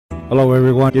Hello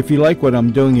everyone. If you like what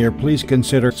I'm doing here, please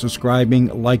consider subscribing,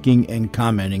 liking, and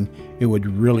commenting. It would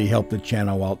really help the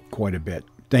channel out quite a bit.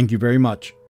 Thank you very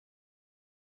much.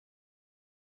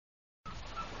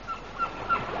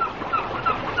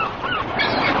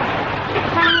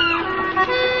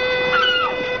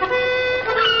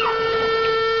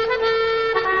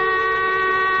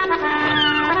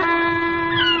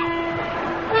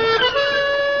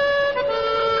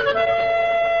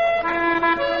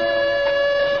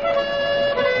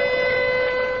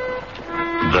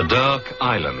 The Dark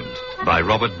Island by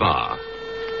Robert Barr.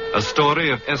 A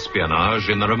story of espionage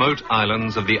in the remote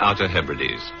islands of the Outer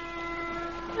Hebrides.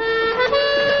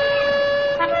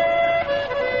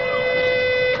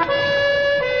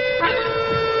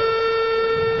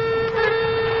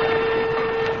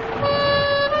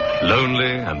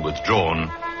 Lonely and withdrawn,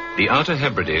 the Outer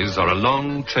Hebrides are a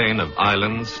long chain of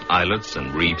islands, islets,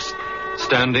 and reefs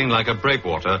standing like a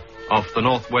breakwater off the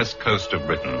northwest coast of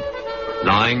Britain,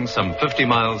 lying some 50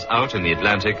 miles out in the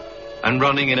Atlantic and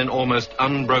running in an almost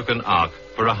unbroken arc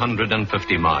for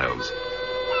 150 miles.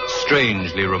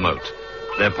 Strangely remote,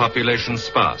 their population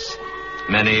sparse,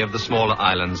 many of the smaller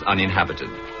islands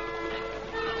uninhabited.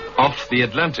 Off the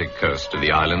Atlantic coast of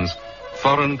the islands,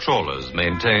 foreign trawlers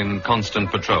maintain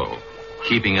constant patrol,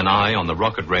 keeping an eye on the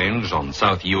rocket range on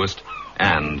South Uist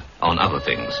and on other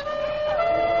things.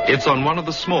 It's on one of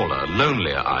the smaller,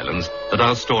 lonelier islands that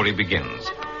our story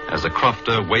begins, as a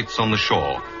crofter waits on the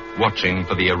shore, watching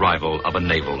for the arrival of a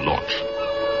naval launch.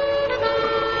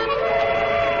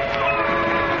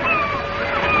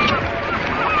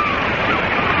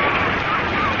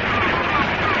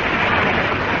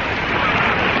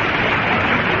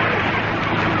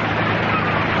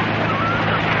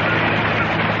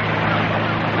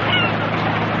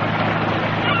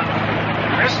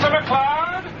 Mr.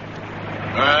 McLeod?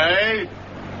 Aye?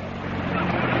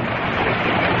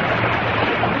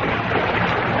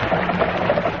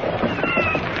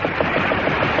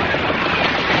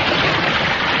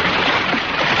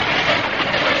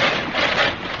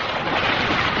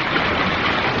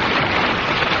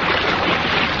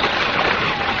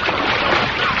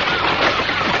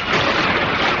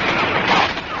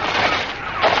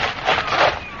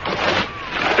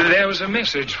 There was a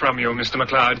message from you, Mr.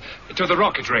 McLeod, to the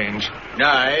rocket range.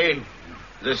 Aye,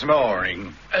 this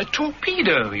morning. A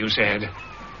torpedo, you said.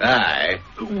 Aye.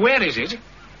 Where is it?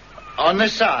 On the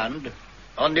sand,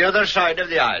 on the other side of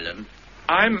the island.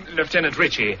 I'm Lieutenant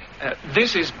Ritchie.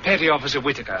 This is Petty Officer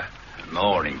Whitaker.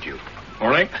 Morning, Duke. All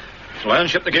right. Shall I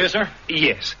unship the gear, sir?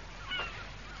 Yes.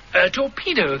 A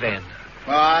torpedo, then?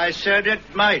 Well, I said it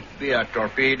might be a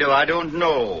torpedo. I don't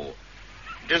know.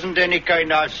 It isn't any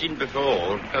kind I've seen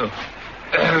before. Oh.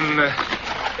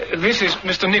 This is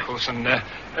Mr. Nicholson,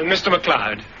 Mr.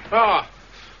 McLeod. Ah.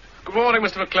 Good morning,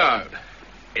 Mr. McLeod.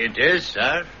 It is,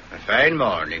 sir. A fine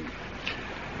morning.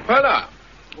 Well, now,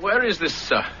 where is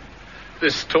this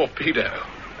torpedo?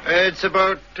 It's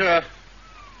about a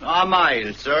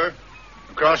mile, sir.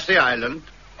 Across the island,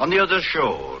 on the other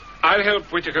shore. I'll help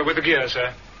Whitaker with the gear,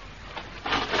 sir.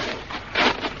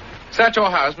 Is that your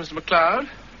house, Mr. McLeod?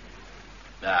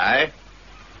 Aye.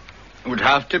 Would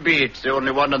have to be. It's the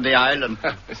only one on the island.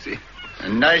 I see.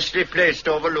 And nicely placed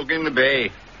overlooking the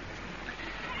bay.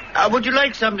 Would you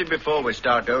like something before we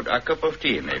start out? A cup of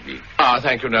tea, maybe?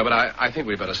 Thank you, no, but I think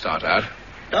we'd better start out.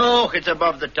 Oh, it's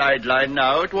above the tide line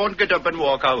now. It won't get up and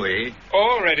walk away.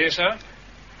 All ready, sir.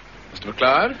 Mr.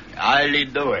 McLeod? I'll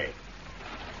lead the way.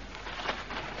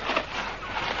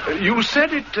 You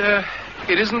said it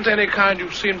isn't any kind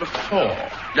you've seen before.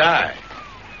 Aye.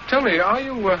 Tell me, are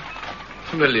you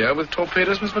familiar with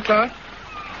torpedoes, Miss McLeod?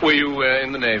 Were you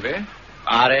in the Navy?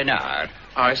 R&R.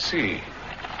 I see.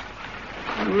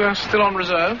 You are still on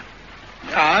reserve?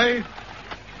 Aye.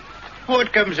 Oh,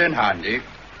 it comes in handy.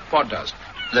 What does?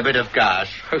 The bit of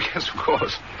cash. Oh, yes, of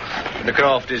course. The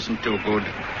craft isn't too good.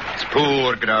 It's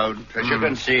poor ground, as you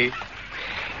can see.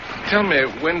 Tell me,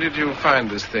 when did you find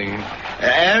this thing?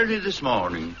 Early this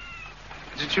morning.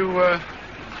 Did you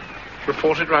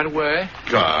report it right away?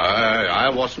 I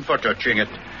wasn't for touching it.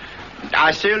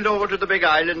 I sailed over to the big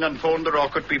island and phoned the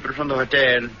rocket people from the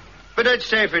hotel. But it's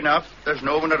safe enough. There's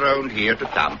no one around here to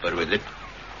tamper with it.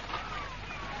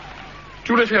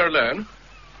 Do you live here alone?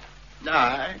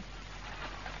 Aye.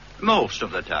 Most of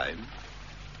the time.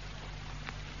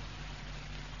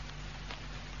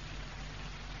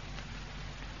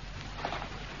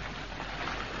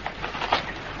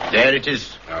 There it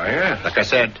is. Oh, yes. Like I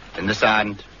said, in the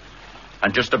sand.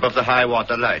 And just above the high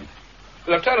water line.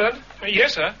 Lieutenant?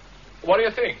 Yes, sir. What do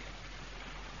you think?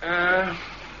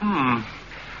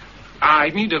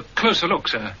 I need a closer look,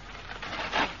 sir.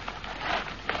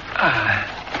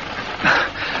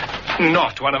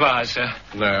 Not one of ours, sir.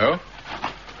 No.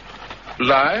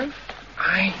 Live?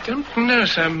 I don't know,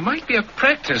 sir. Might be a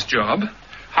practice job.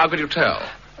 How could you tell?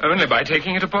 Only by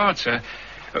taking it apart, sir.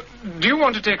 Do you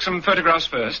want to take some photographs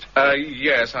first?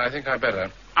 Yes, I think I'd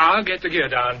better. I'll get the gear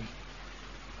down.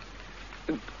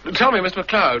 Tell me, Mr.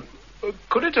 McLeod,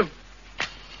 could it have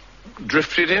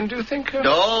drifted in, do you think?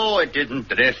 No, it didn't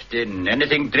drift in.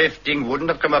 Anything drifting wouldn't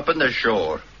have come up on the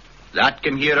shore. That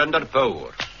came here under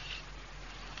power.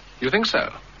 You think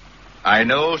so? I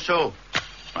know so.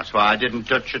 That's why I didn't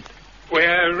touch it.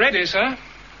 We're ready, sir.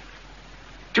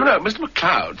 Do you know, Mr.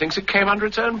 McLeod thinks it came under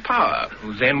its own power.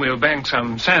 Then we'll bank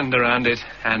some sand around it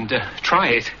and try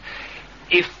it.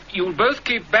 If you'll both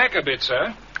keep back a bit,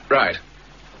 sir. Right.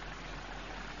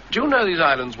 Do you know these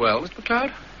islands well, Mr.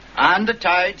 McLeod? And the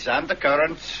tides and the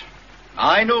currents.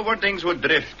 I know where things would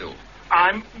drift to.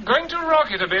 I'm going to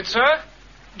rock it a bit, sir.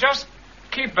 Just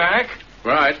keep back.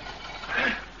 Right.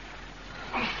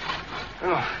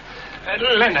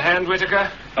 Lend a hand,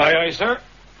 Whittaker. Aye, aye, sir.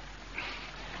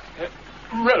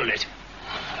 Roll it.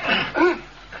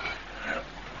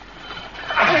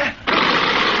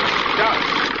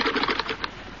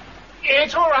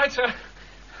 It's all right, sir.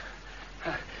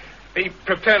 The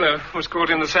propeller was caught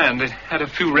in the sand. It had a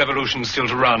few revolutions still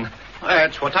to run.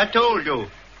 That's what I told you.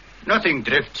 Nothing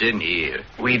drifts in here.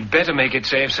 We'd better make it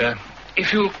safe, sir.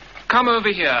 If you'll come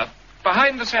over here,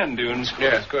 behind the sand dunes.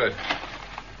 Yes, good.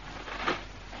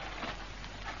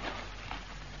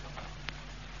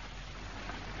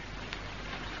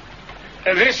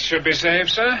 This should be safe,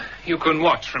 sir. You can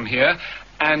watch from here,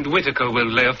 and Whittaker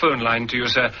will lay a phone line to you,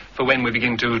 sir, for when we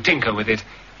begin to tinker with it.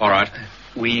 All right.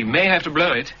 We may have to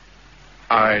blow it.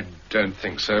 I don't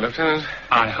think so, Lieutenant.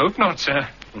 I hope not, sir.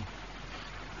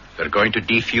 They're going to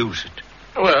defuse it.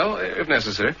 Well, if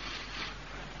necessary.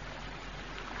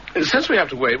 Since we have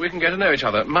to wait, we can get to know each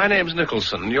other. My name's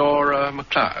Nicholson. You're,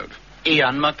 McLeod.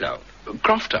 Ian MacLeod.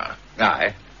 Crofter.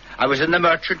 Aye. I was in the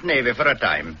Merchant Navy for a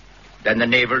time, then the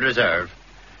Naval Reserve.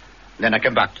 Then I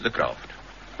came back to the craft.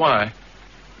 Why?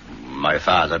 My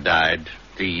father died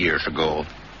 3 years ago,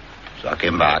 so I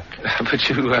came back. But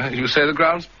you say the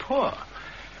ground's poor.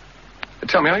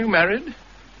 Tell me, are you married?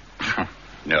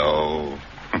 No.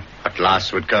 At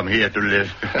last would come here to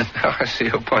live. Now, I see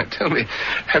your point. Tell me,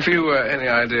 have you any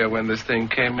idea when this thing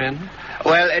came in?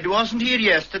 Well, it wasn't here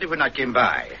yesterday when I came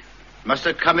by. Must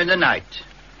have come in the night.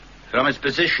 From its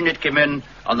position, it came in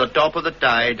on the top of the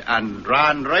tide and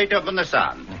ran right up in the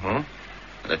sand.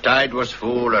 Mm-hmm. The tide was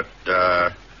full at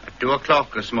 2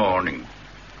 o'clock this morning.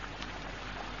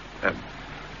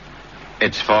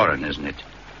 It's foreign, isn't it?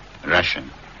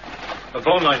 Russian. The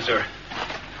phone line, sir.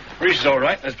 Reach is all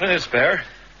right. There's plenty of spare.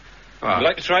 Ah. Would you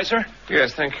like to try, sir?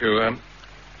 Yes, thank you.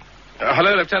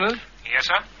 Hello, Lieutenant. Yes,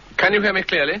 sir? Can you hear me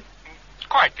clearly?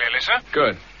 Quite clearly, sir.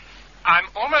 Good. I'm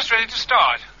almost ready to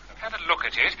start. I've had a look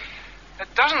at it. There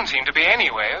doesn't seem to be any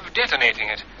way of detonating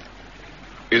it.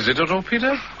 Is it a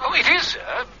torpedo? Oh, it is,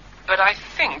 sir. But I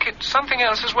think it's something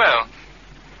else as well.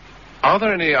 Are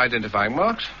there any identifying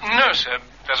marks? No, sir.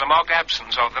 There's a marked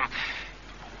absence of them.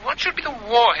 What should be the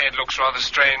warhead looks rather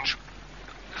strange.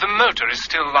 The motor is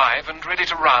still live and ready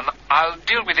to run. I'll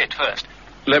deal with it first.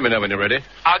 Let me know when you're ready.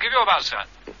 I'll give you a buzz,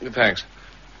 sir. Thanks.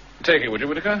 Take it, would you,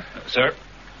 Whittaker? Sir?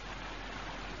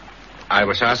 I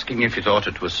was asking if you thought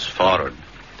it was foreign.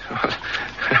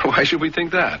 Why should we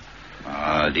think that?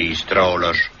 These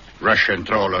trawlers, Russian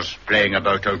trawlers, playing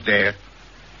about out there.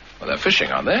 Well, they're fishing,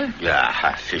 aren't they?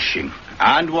 Yeah, fishing.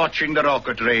 And watching the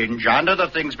rocket range and other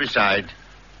things beside.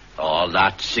 All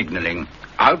that signaling.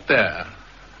 Out there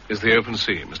is the open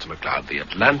sea, Mr. McLeod, the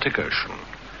Atlantic Ocean.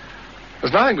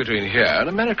 There's nothing between here and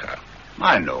America.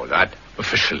 I know that.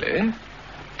 Officially,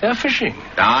 they're fishing.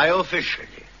 Aye, officially.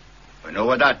 I know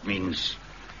what that means.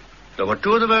 There were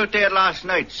two of them out there last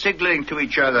night, signaling to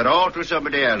each other or to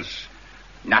somebody else,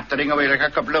 nattering away like a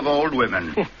couple of old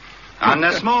women. And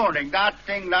this morning, that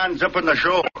thing lands up on the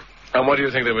shore. And what do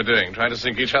you think they were doing? Trying to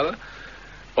sink each other?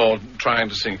 Or trying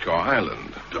to sink your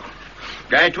island?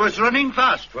 It was running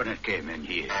fast when it came in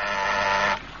here.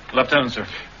 Lieutenant, sir.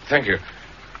 Thank you.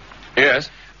 Yes?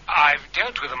 I've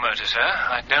dealt with the motor, sir.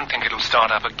 I don't think it'll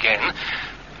start up again.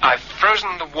 I've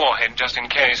frozen the warhead just in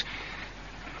case.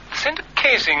 The center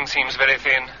casing seems very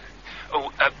thin.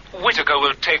 Oh, Whittaker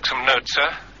will take some notes,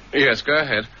 sir. Yes, go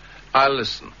ahead. I'll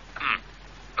listen.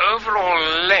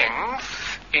 Overall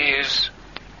length is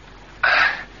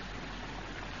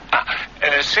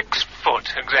 6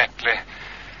 foot, exactly.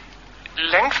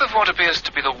 Length of what appears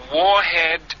to be the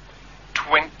warhead,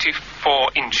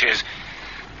 24 inches.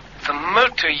 The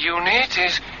motor unit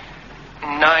is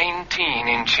 19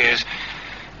 inches.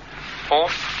 4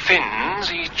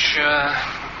 fins, each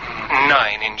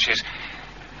 9 inches.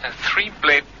 A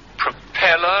 3-blade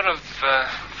propeller of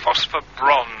phosphor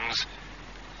bronze.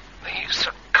 The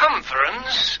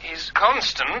circumference is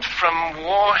constant from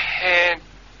warhead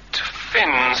to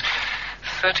fins.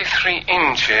 33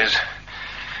 inches.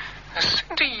 The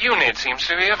center unit seems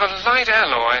to be of a light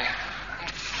alloy. And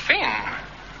thin.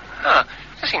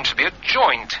 There seems to be a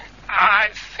joint. I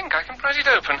think I can prise it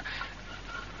open.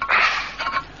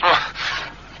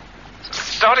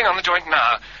 Starting on the joint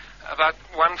now. About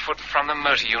 1 foot from the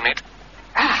motor unit.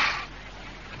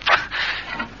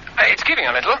 It's giving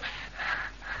a little.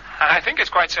 I think it's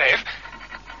quite safe.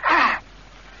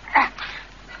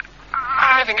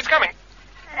 I think it's coming.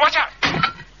 Watch out!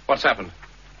 What's happened?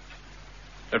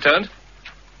 Lieutenant?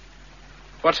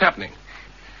 What's happening?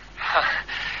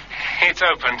 It's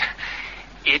opened.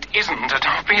 It isn't a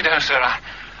torpedo, sir.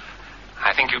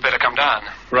 I think you'd better come down.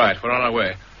 Right, we're on our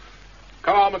way.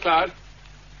 Come on, McLeod.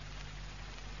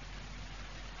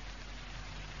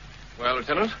 Well,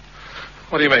 Lieutenant,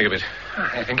 what do you make of it?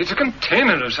 I think it's a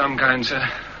container of some kind, sir.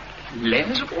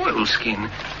 Layers of oilskin.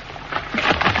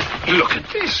 Look at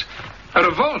this. A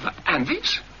revolver. And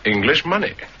this. English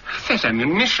money. There's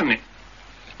ammunition.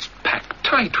 It's packed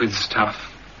tight with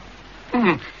stuff.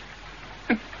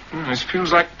 This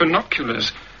feels like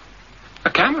binoculars. A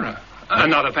camera.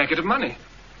 Another packet of money.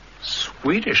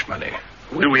 Swedish money.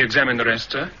 Will we examine the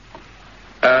rest, sir?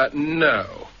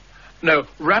 No. No,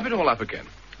 wrap it all up again.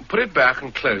 Put it back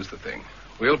and close the thing.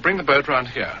 We'll bring the boat round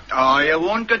here. Oh, you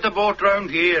won't get the boat round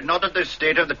here, not at this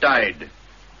state of the tide.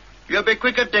 You'll be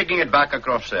quicker taking it back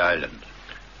across the island.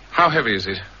 How heavy is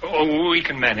it? Oh, we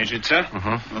can manage it, sir.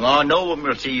 Mm-hmm. Oh, no one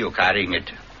will see you carrying it.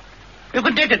 You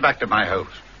can take it back to my house.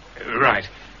 Right.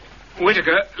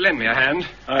 Whittaker, lend me a hand.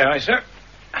 Aye, aye, sir.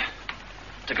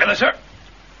 Together, sir.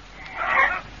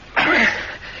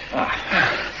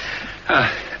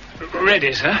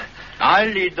 Ready, sir. I'll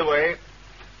lead the way.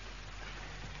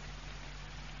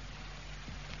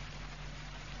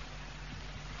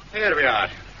 Here we are.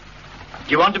 Do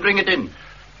you want to bring it in?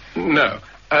 No.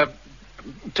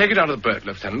 Take it out of the boat,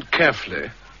 Lieutenant, carefully,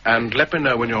 and let me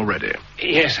know when you're ready.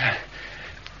 Yes, sir.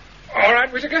 All right,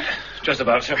 Whittaker? Just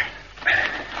about, sir.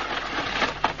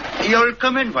 You'll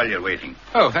come in while you're waiting.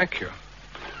 Oh, thank you.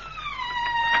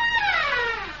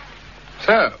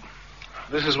 So,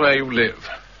 this is where you live.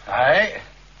 Aye.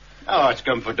 Oh, it's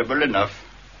comfortable enough.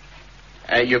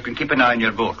 You can keep an eye on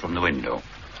your boat from the window.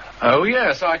 Oh,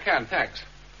 yes, I can, thanks.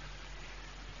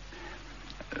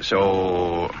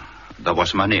 So, there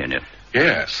was money in it?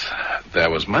 Yes, there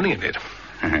was money in it.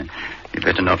 You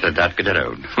better not let that get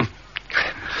around.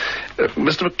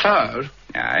 Mr. McLeod?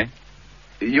 Aye?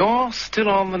 You're still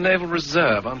on the Naval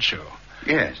Reserve, aren't you?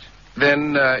 Yes.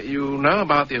 Then you know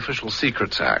about the Official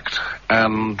Secrets Act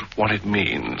and what it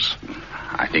means.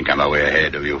 I think I'm a way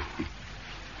ahead of you.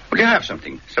 Will you have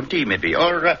something? Some tea, maybe?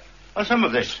 Or some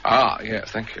of this? Ah, yes,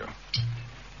 thank you.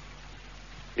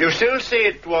 You still say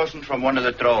it wasn't from one of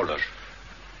the trawlers?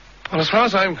 Well, as far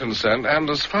as I'm concerned, and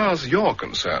as far as you're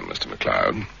concerned, Mr.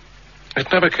 McLeod,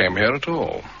 it never came here at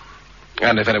all.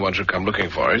 And if anyone should come looking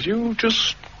for it, you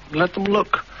just let them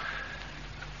look.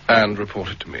 And report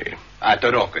it to me. At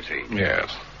the rocketry?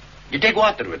 Yes. You take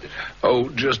water with it? Oh,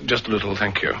 just a little,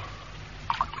 thank you.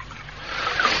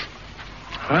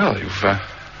 Well, you've a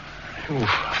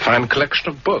fine collection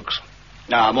of books.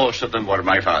 Now, most of them were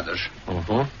my father's.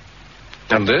 Mm-hmm.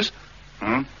 And this?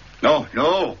 No,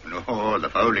 the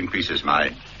fowling piece is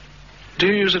mine. Do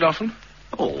you use it often?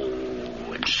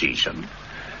 Oh, in season.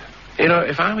 You know,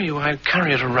 if I were you, I'd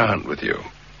carry it around with you.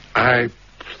 I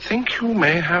think you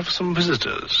may have some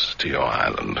visitors to your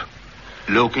island.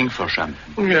 Looking for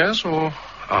something? Yes, or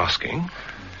asking.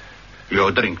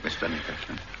 Your drink, Mr.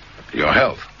 Nicholson. Your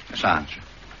health. Sans.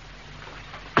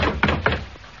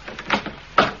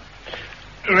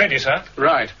 Ready, sir.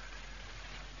 Right.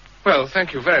 Well,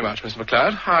 thank you very much, Mr.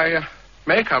 McLeod. I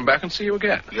may come back and see you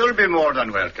again. You'll be more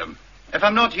than welcome. If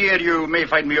I'm not here, you may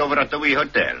find me over at the wee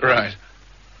hotel. Right.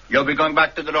 You'll be going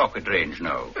back to the rocket range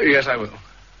now. Yes, I will.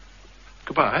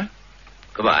 Goodbye.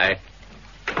 Goodbye.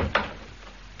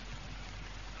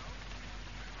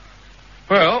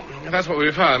 Well, that's what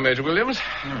we found, Major Williams.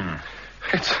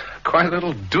 It's quite a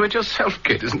little do-it-yourself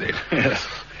kit, isn't it? Yes.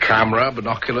 Camera,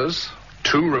 binoculars,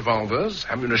 2 revolvers,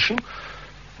 ammunition,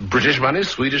 British money,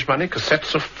 Swedish money,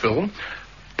 cassettes of film,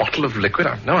 bottle of liquid.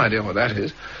 I've no idea what that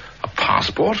is. A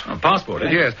passport. A passport,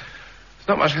 eh? Yes. There's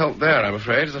not much help there, I'm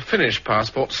afraid. It's a Finnish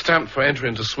passport stamped for entry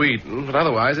into Sweden, but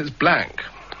otherwise it's blank.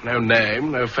 No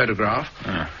name, no photograph.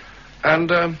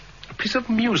 And a piece of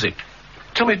music.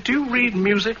 Tell me, do you read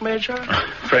music, Major?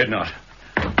 Afraid not.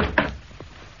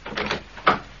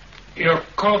 Your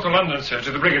call to London, sir, to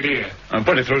the Brigadier. I'll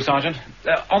put it through, Sergeant.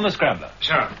 On the scrambler.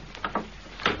 Sir.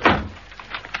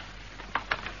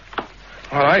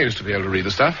 Well, I used to be able to read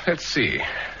the stuff. Let's see.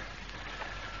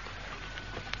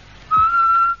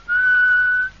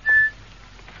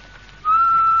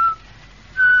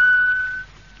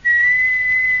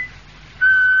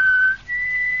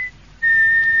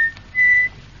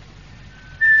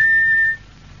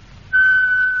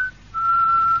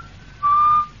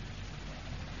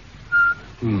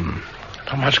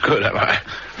 Not much good, have I?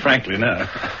 Frankly, no.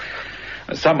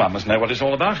 Someone must know what it's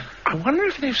all about. I wonder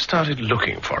if they've started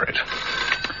looking for it.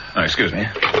 Oh, excuse me.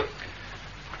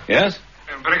 Yes?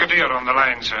 Brigadier on the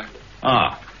line, sir.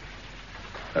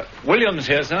 Williams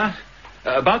here, sir.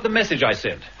 About the message I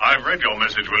sent. I've read your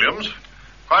message, Williams.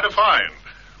 Quite a find.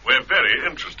 We're very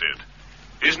interested.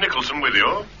 Is Nicholson with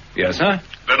you? Yes, sir.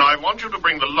 Then I want you to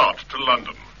bring the lot to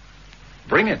London.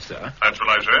 Bring it, sir. That's what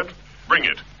I said. Bring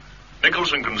it.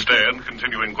 Nicholson can stay and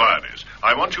continue inquiries.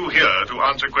 I want you here to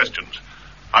answer questions.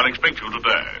 I'll expect you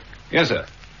today. Yes, sir.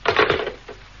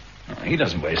 He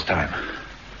doesn't waste time.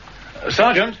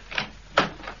 Sergeant.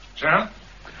 Sir?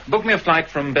 Book me a flight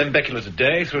from Benbecula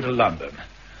today through to London.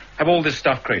 Have all this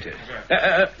stuff crated.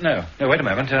 No, wait a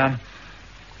moment.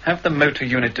 Have the motor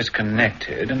unit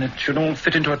disconnected, and it should all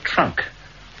fit into a trunk.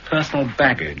 Personal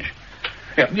baggage.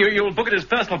 Yeah, you'll book it as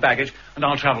personal baggage, and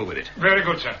I'll travel with it. Very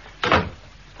good, sir.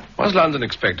 Was London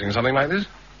expecting something like this?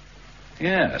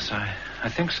 Yes, I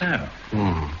think so.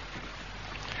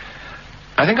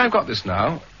 I think I've got this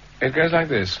now. It goes like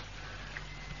this.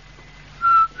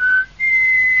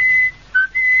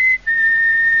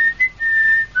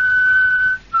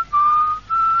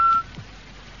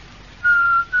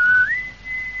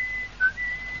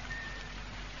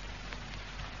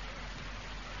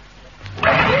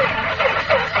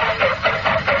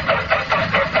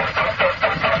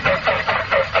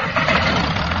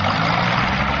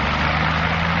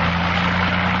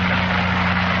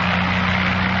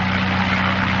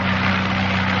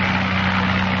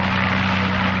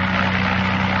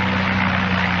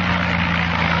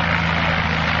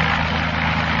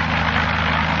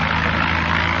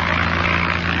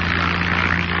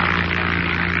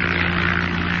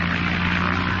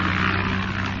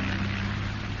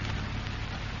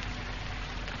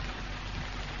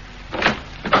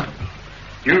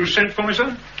 You sent for me,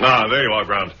 sir? Ah, there you are,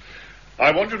 Grant.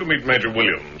 I want you to meet Major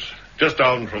Williams, just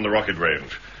down from the rocket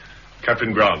range.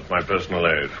 Captain Grant, my personal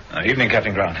aide. Evening,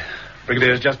 Captain Grant.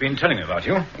 Brigadier's just been telling me about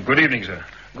you. Good evening, sir.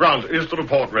 Grant, is the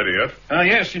report ready yet?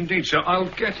 Yes, indeed, sir. I'll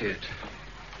get it.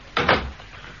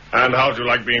 And how'd you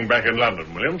like being back in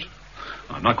London, Williams?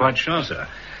 I'm not quite sure, sir.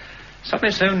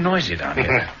 Something's so noisy down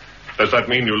here. Does that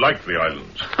mean you like the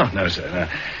islands? Oh, no, sir. No.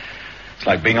 It's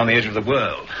like being on the edge of the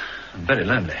world. I'm very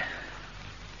lonely.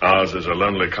 Ours is a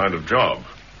lonely kind of job,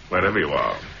 wherever you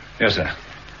are. Yes, sir.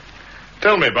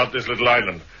 Tell me about this little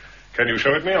island. Can you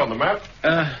show it me on the map?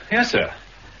 Yes, sir.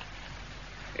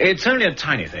 It's only a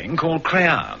tiny thing called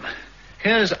Crayon.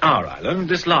 Here's our island,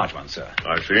 this large one, sir.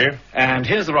 I see. And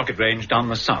here's the rocket range down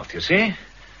the south, you see?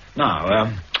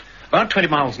 Now, about 20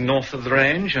 miles north of the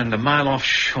range and a mile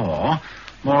offshore,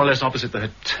 more or less opposite the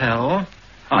hotel.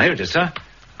 Here it is, sir.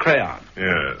 Crayon.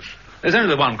 Yes. There's only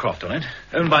the one croft on it,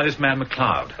 owned by this man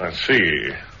McLeod. I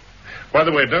see. By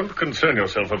the way, don't concern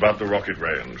yourself about the rocket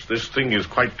range. This thing is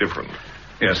quite different.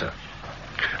 Yes, sir.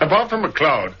 Apart from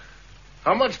McLeod,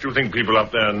 how much do you think people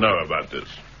up there know about this?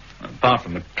 Apart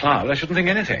from McLeod, I shouldn't think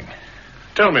anything.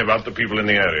 Tell me about the people in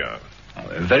the area.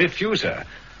 Very few, sir.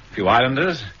 A few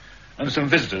islanders and some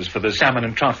visitors for the salmon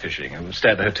and trout fishing who stay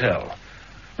at the hotel.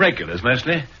 Regulars,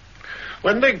 mostly.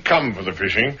 When they come for the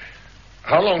fishing,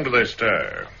 how long do they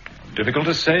stay? Difficult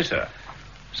to say, sir.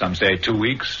 Some stay 2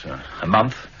 weeks, a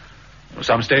month.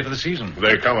 Some stay for the season.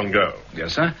 They come and go?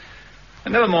 Yes, sir.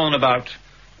 And never more than about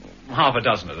half a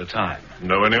dozen at a time.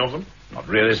 Know any of them? Not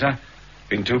really, sir.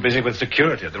 Been too busy with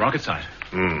security at the rocket site.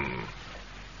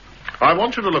 I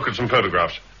want you to look at some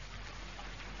photographs.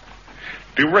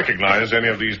 Do you recognize any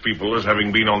of these people as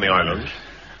having been on the island?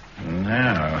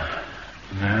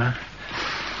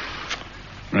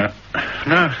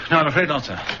 No, I'm afraid not,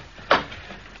 sir.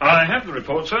 I have the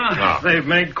report, sir. They've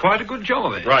made quite a good job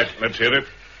of it. Right, let's hear it.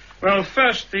 Well,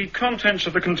 first, the contents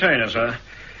of the container, sir.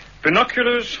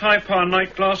 Binoculars, high-power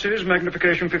night glasses,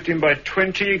 magnification 15 by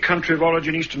 20, country of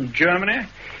origin Eastern Germany.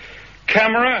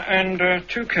 Camera and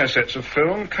 2 cassettes of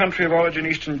film, country of origin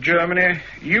Eastern Germany,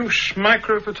 use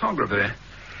microphotography.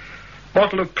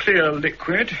 Bottle of clear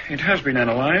liquid, it has been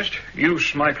analyzed,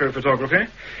 use microphotography.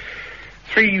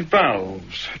 3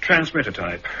 valves, transmitter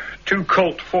type. 2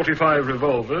 Colt 45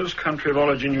 revolvers, country of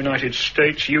origin United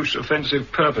States, use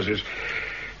offensive purposes.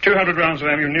 200 rounds of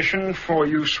ammunition for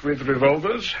use with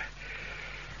revolvers.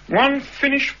 1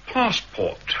 Finnish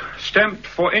passport, stamped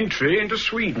for entry into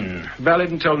Sweden,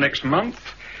 valid until next month,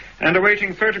 and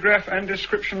awaiting photograph and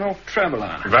description of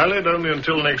traveller. Valid only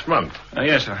until next month?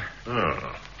 Yes, sir.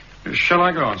 Oh. Shall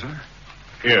I go on, sir?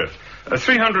 Yes.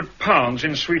 £300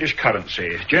 in Swedish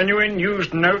currency. Genuine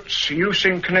used notes, use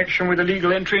in connection with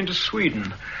illegal entry into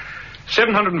Sweden.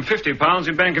 £750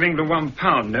 in Bank of England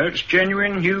 £1 notes.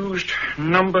 Genuine used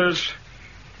numbers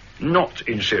not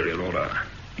in serial order.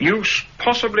 Use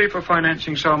possibly for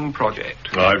financing some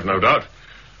project. I've no doubt.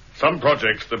 Some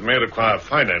projects that may require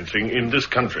financing in this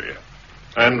country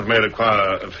and may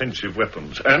require offensive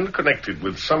weapons and connected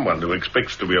with someone who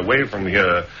expects to be away from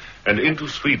here and into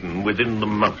Sweden within the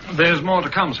month. There's more to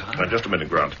come, sir. Now, just a minute,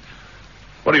 Grant.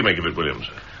 What do you make of it, Williams?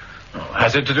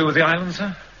 Has it to do with the island,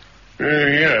 sir?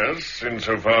 Yes,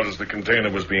 insofar as the container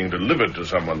was being delivered to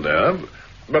someone there.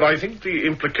 But I think the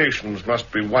implications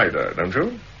must be wider, don't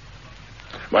you?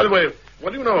 By the way,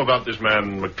 what do you know about this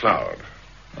man, McLeod?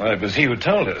 Well, it was he who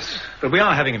told us. But we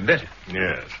are having him vetted.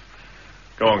 Yes.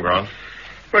 Go on, Grant.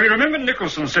 Well, you remember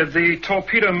Nicholson said the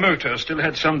torpedo motor still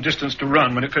had some distance to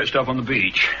run when it fetched up on the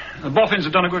beach. The boffins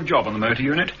have done a good job on the motor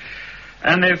unit,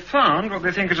 and they've found what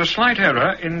they think is a slight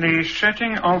error in the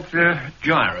setting of the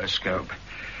gyroscope.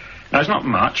 Now, it's not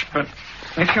much, but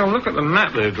if you'll look at the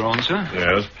map they've drawn, sir...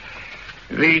 Yes?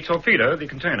 The torpedo, the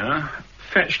container,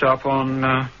 fetched up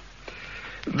on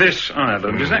this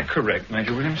island. Is that correct,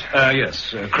 Major Williams?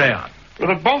 Yes, Crayon.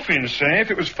 Well, the boffins say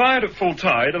if it was fired at full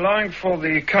tide, allowing for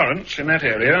the currents in that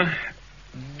area,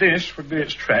 this would be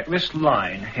its track, this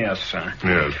line here, sir.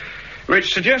 Yes.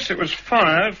 Which suggests it was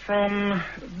fired from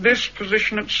this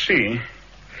position at sea.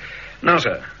 Now,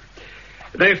 sir,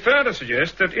 they further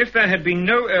suggest that if there had been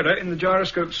no error in the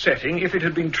gyroscope setting, if it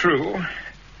had been true,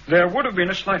 there would have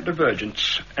been a slight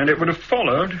divergence, and it would have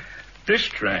followed this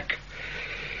track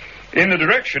in the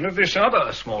direction of this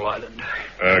other small island.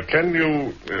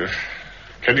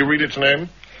 Can you read its name?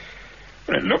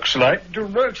 Well, it looks like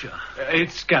Durocha.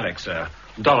 It's Gaelic, sir.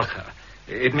 Dolcha.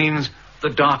 It means the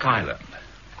Dark Island.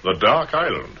 The Dark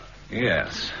Island?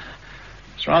 Yes.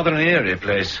 It's rather an eerie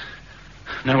place.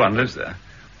 No one lives there.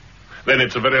 Then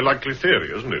it's a very likely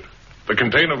theory, isn't it? The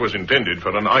container was intended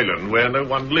for an island where no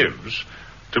one lives,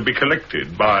 to be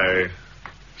collected by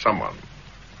someone.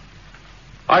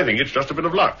 I think it's just a bit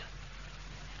of luck.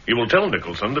 You will tell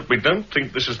Nicholson that we don't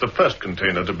think this is the first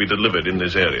container to be delivered in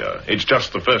this area. It's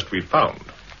just the first we've found.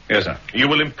 Yes, sir. You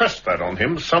will impress that on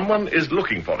him. Someone is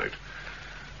looking for it.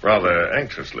 Rather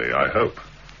anxiously, I hope.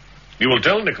 You will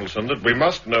tell Nicholson that we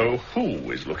must know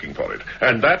who is looking for it.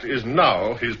 And that is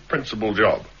now his principal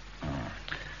job.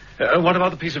 What about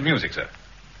the piece of music, sir?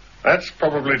 That's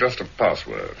probably just a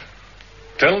password.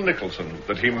 Tell Nicholson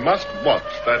that he must watch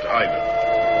that island.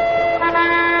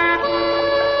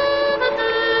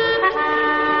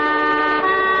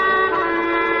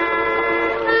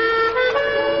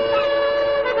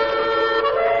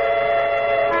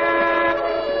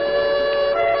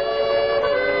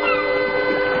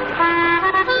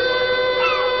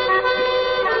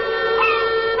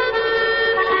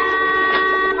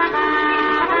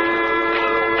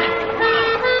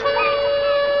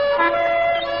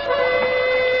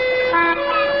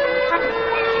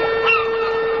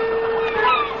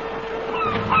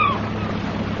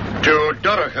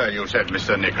 You said,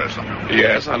 Mr. Nicholson.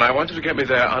 Yes, and I wanted to get me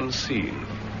there unseen.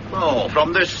 Oh,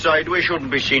 from this side we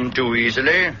shouldn't be seen too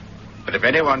easily. But if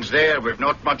anyone's there, we've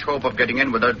not much hope of getting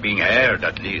in without being heard,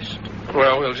 at least.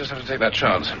 Well, we'll just have to take that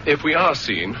chance. If we are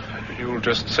seen, you'll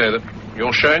just say that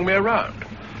you're showing me around.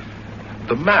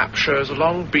 The map shows a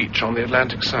long beach on the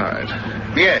Atlantic side.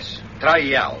 Yes,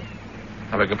 Trial.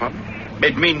 I beg your pardon?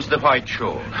 It means the White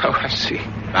Shore. Oh, I see.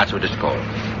 That's what it's called.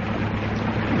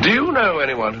 Do you know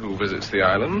anyone who visits the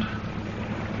island?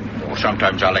 Oh,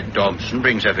 sometimes Alec Thompson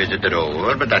brings a visitor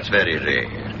over, but that's very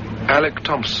rare. Alec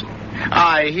Thompson?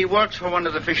 Aye, he works for one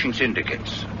of the fishing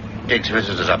syndicates. Takes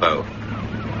visitors about.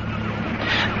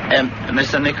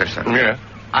 Mr. Nicholson. Yeah?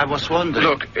 I was wondering...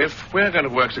 Look, if we're going to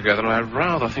work together, and I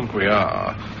rather think we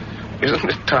are, isn't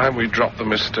it time we drop the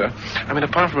Mr.? I mean,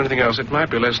 apart from anything else, it might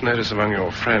be less notice among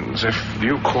your friends if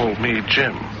you called me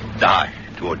Jim. Aye,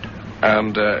 it would.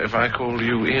 And if I called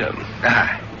you Ian.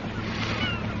 Aye.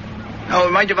 Oh,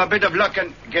 we might have a bit of luck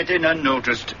and get in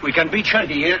unnoticed. We can beach her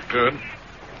here. Good.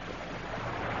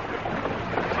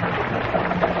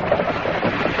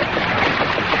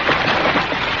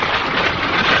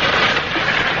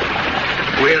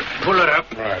 We'll pull her up.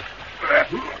 Right.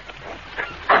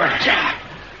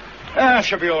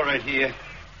 She'll be all right here.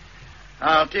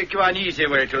 I'll take you an easy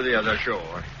way to the other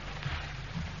shore.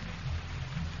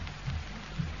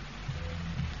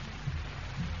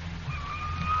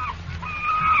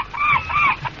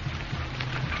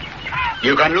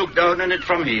 You can look down on it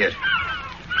from here.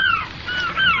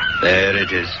 There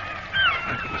it is.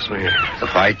 Goodness me. The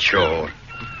white shore.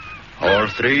 All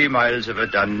 3 miles of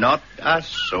it, and not a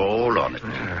soul on it.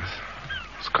 Yes.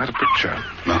 It's quite a picture.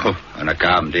 No, on a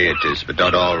calm day it is, but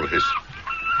not always.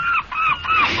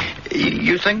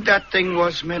 You think that thing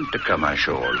was meant to come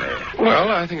ashore there? Well,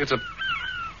 I think there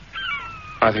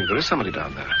is somebody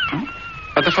down there.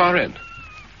 At the far end.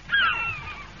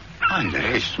 And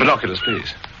there is. Binoculars,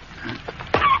 please.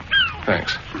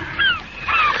 Thanks.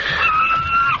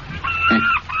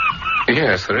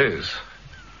 Yes, there is.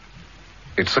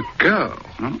 It's a girl.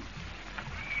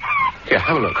 Here,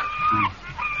 have a look.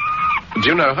 Do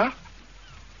you know her?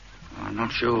 I'm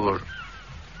not sure.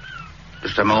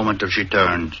 Just a moment if she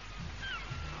turns.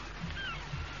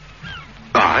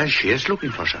 She is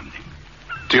looking for something.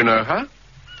 Do you know her?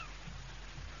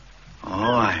 Oh,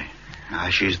 aye.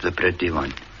 She's the pretty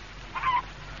one.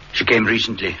 She came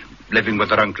recently, living with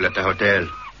her uncle at the hotel.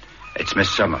 It's Miss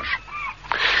Summers.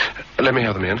 Let me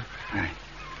have them in. Aye.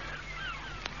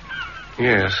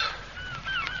 Yes.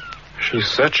 She's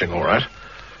searching, all right.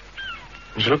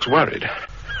 She looks worried.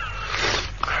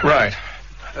 Right.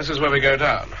 This is where we go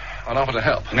down. I'll offer to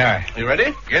help. Aye. You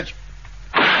ready? Yes.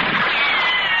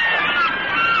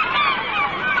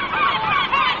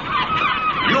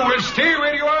 You will stay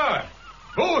where you are.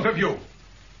 Both of you.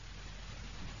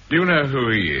 Do you know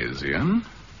who he is, Ian?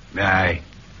 Aye.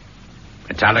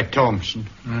 It's Alec Thompson.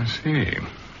 I see.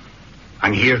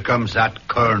 And here comes that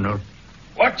colonel.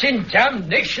 What in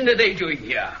damnation are they doing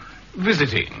here?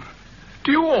 Visiting.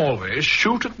 Do you always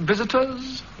shoot at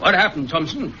visitors? What happened,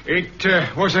 Thompson?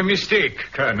 It was a mistake,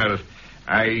 Colonel.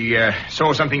 I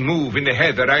saw something move in the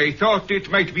heather. I thought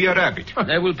it might be a rabbit.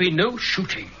 There will be no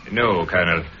shooting. No,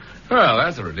 Colonel. Well,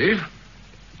 that's a relief.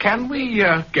 Can we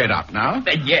get up now?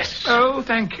 Yes. Oh,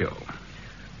 thank you.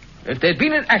 If there'd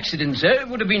been an accident, sir, it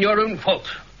would have been your own fault.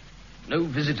 No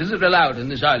visitors are allowed on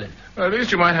this island. Well, at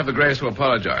least you might have the grace to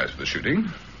apologize for the shooting.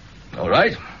 All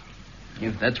right.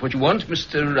 If that's what you want,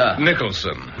 Mr.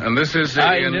 Nicholson. And this is...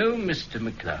 I know, Mr.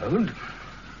 McLeod.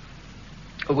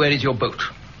 Where is your boat?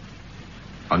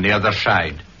 On the other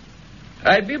side.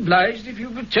 I'd be obliged if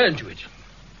you'd return to it.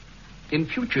 In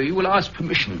future, you will ask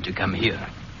permission to come here.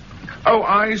 Oh,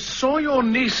 I saw your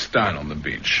niece down on the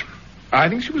beach. I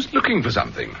think she was looking for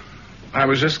something. I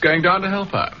was just going down to help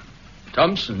her.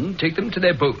 Thompson, take them to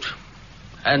their boat.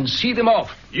 And see them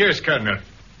off. Yes, Colonel.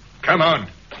 Come on.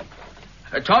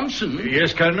 Thompson.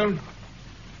 Yes, Colonel.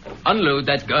 Unload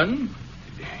that gun.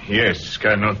 Yes,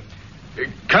 Colonel.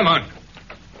 Come on.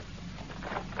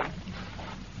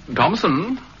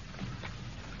 Thompson,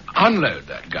 unload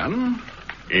that gun.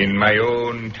 In my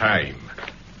own time.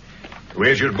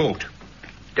 Where's your boat?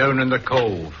 Down in the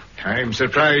cove. I'm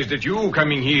surprised at you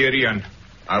coming here, Ian.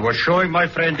 I was showing my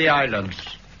friend the islands.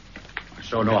 I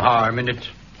saw no harm in it.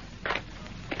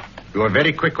 You were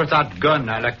very quick with that gun,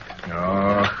 Alec.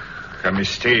 Oh, a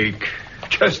mistake.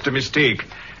 Just a mistake.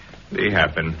 They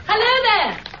happen. Hello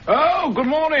there. Oh, good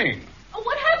morning. Oh,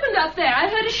 what happened up there? I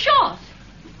heard a shot.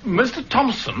 Mr.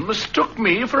 Thompson mistook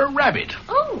me for a rabbit.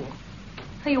 Oh.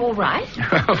 Are you all right?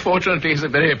 Fortunately, it's a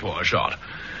very poor shot.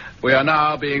 We are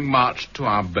now being marched to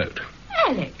our boat.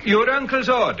 Alec. Your uncle's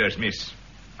orders, miss.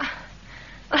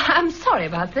 I'm sorry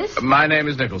about this. My name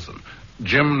is Nicholson.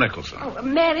 Jim Nicholson. Oh,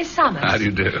 Mary Summers. How do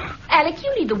you do? Alec,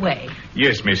 you lead the way.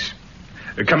 Yes, miss.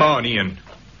 Come on, Ian.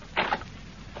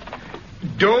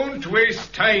 Don't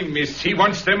waste time, miss. He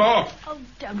wants them off. Oh,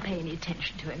 don't pay any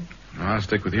attention to him. I'll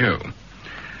stick with you.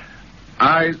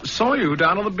 I saw you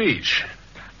down on the beach.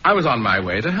 I was on my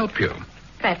way to help you.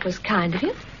 That was kind of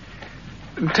you.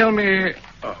 Tell me,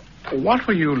 what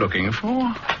were you looking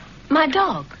for? My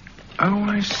dog. Oh,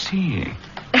 I see.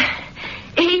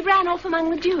 He ran off among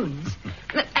the dunes.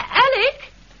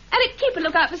 Alec, keep a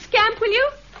lookout for Scamp, will you?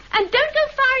 And don't go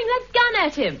firing that gun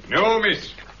at him. No,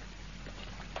 miss.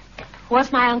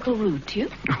 Was my uncle rude to you?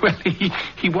 Well,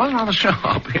 he was rather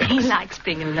sharp, yes. He likes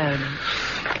being alone.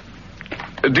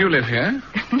 Do you live here?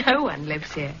 No one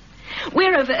lives here.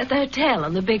 We're over at the hotel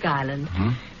on the Big Island.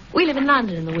 Mm-hmm. We live in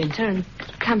London in the winter and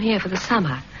come here for the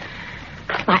summer.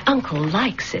 My uncle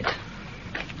likes it.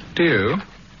 Do you?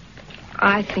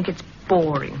 I think it's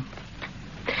boring.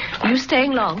 Are you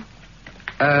staying long?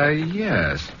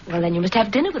 Yes. Well, then you must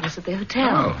have dinner with us at the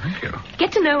hotel. Oh, thank you.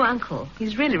 Get to know Uncle.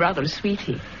 He's really rather a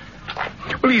sweetie.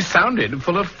 Well, he sounded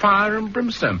full of fire and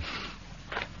brimstone.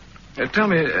 Tell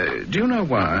me, do you know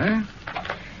why?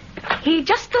 He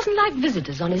just doesn't like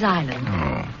visitors on his island.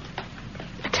 Oh.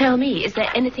 Tell me, is there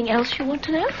anything else you want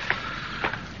to know?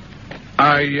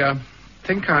 I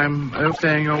think I'm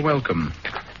overstaying your welcome.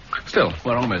 Still,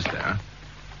 we're almost there.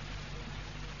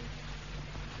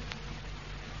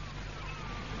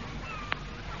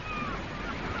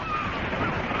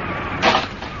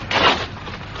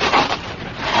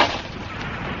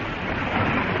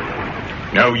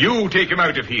 Now you take him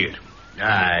out of here.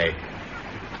 Aye.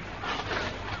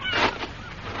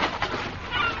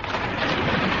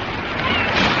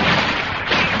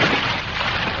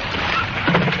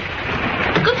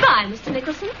 Goodbye, Mr.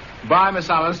 Nicholson. Bye, Miss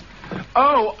Summers.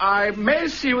 Oh, I may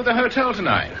see you at the hotel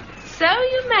tonight. So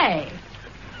you may.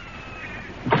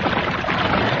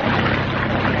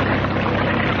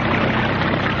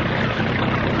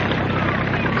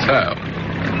 So,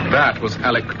 that was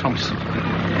Alec Thompson.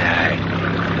 Aye.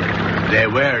 They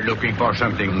were looking for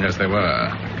something. Yes, they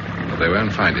were. But they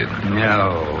won't find it.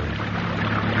 No.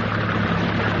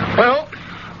 Well,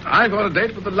 I've got a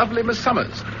date with the lovely Miss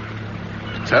Summers.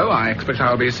 So I expect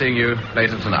I'll be seeing you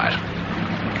later tonight.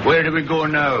 Where do we go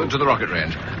now? To the rocket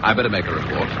range. I better make a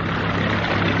report.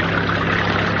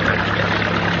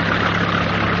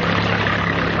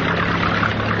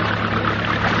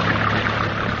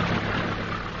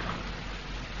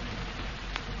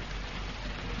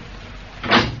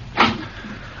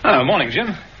 Oh, morning,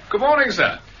 Jim. Good morning,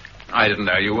 sir. I didn't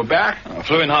know you were back. I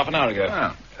flew in half an hour ago.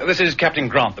 Oh. This is Captain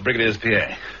Grant, the Brigadier's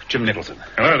PA, Jim Nicholson.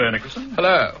 Hello there, Nicholson.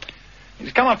 Hello.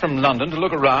 He's come up from London to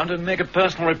look around and make a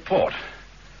personal report.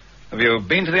 Have you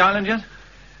been to the island yet?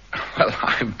 Well,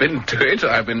 I've been to it.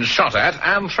 I've been shot at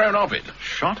and thrown off it.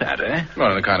 Shot at, eh?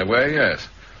 Well, in a kind of way, yes.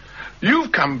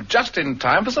 You've come just in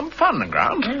time for some fun,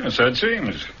 Grant. Yes, so it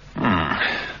seems.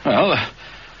 Well,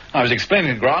 I was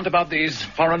explaining to Grant about these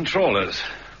foreign trawlers.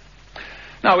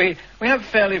 Now, we have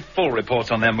fairly full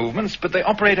reports on their movements, but they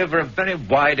operate over a very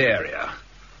wide area.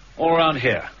 All around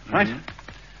here, right?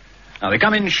 Now, they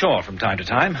come inshore from time to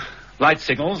time. Light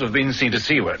signals have been seen to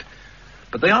seaward.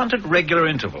 But they aren't at regular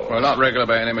intervals. Well, not regular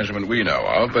by any measurement we know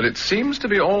of, but it seems to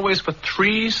be always for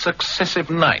 3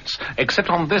 successive nights, except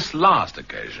on this last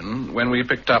occasion, when we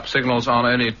picked up signals on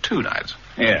only 2 nights.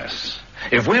 Yes.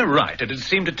 If we're right, it'd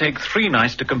seem to take 3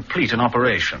 nights to complete an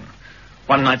operation.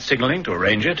 1 night signaling to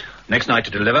arrange it, next night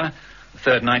to deliver, the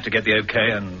 3rd night to get the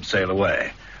okay and sail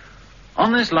away.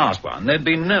 On this last one, there'd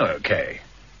be no okay,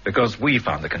 because we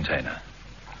found the container.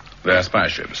 They're spy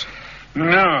ships.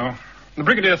 No. The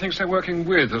Brigadier thinks they're working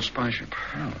with a spy ship.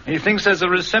 Oh. He thinks there's a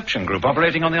reception group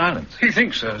operating on the islands. He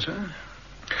thinks so, sir.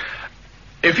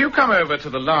 If you come over to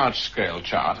the large-scale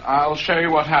chart, I'll show you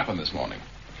what happened this morning.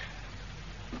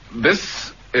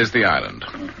 This is the island,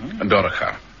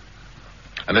 Dorica.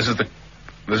 And this is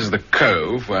the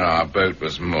cove where our boat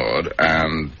was moored,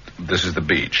 and this is the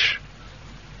beach.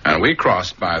 And we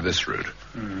crossed by this route.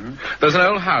 There's an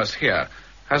old house here.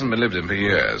 Hasn't been lived in for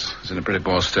years. It's in a pretty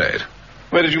poor state.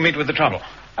 Where did you meet with the trouble?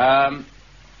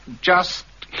 Just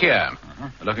here,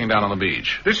 looking down on the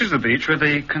beach. This is the beach where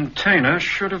the container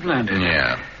should have landed.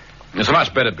 Yeah. It's a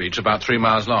much better beach, about 3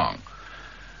 miles long.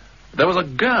 There was a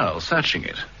girl searching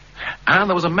it, and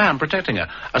there was a man protecting her.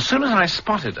 As soon as I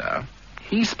spotted her,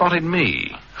 he spotted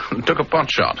me and took a pot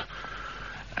shot.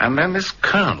 And then this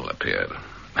colonel appeared.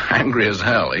 Angry as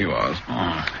hell he was.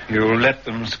 You let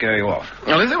them scare you off?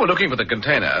 Well, if they were looking for the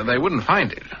container, they wouldn't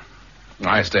find it.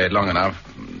 I stayed long enough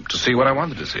to see what I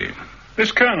wanted to see.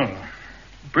 This colonel,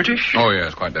 British? Oh,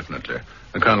 yes, quite definitely.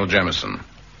 The Colonel Jemison.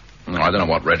 I don't know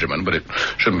what regiment, but it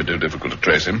shouldn't be too difficult to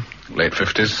trace him. Late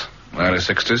 50s, early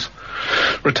 60s.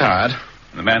 Retired.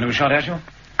 The man who shot at you?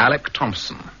 Alec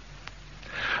Thompson.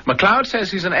 MacLeod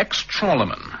says he's an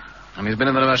ex-trawlerman, and he's been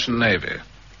in the Merchant Navy.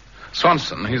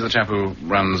 Swanson, he's the chap who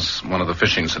runs one of the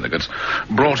fishing syndicates,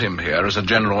 brought him here as a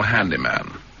general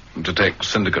handyman to take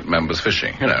syndicate members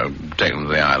fishing. You know, take them to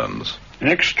the islands. An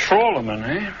ex-trawlerman,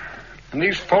 eh? And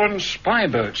these foreign spy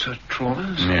boats are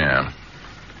trawlers? Yeah.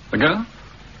 The girl?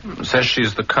 Says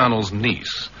she's the Colonel's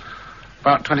niece.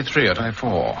 About 23 or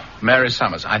 24. Mary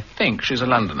Summers. I think she's a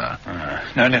Londoner.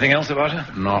 Know anything else about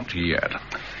her? Not yet.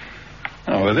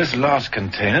 Oh, with this last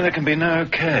container, there can be no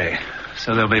okay.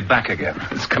 So they'll be back again.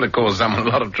 It's going to cause someone a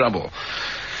lot of trouble.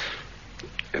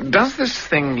 Does this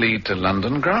thing lead to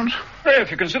London, Grant? Well,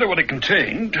 if you consider what it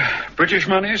contained, British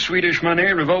money, Swedish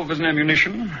money, revolvers and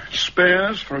ammunition,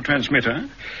 spares for a transmitter,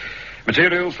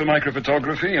 materials for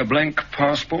microphotography, a blank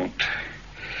passport,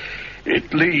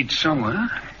 it leads somewhere.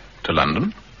 To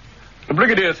London? The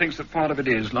Brigadier thinks that part of it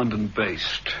is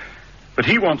London-based, but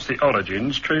he wants the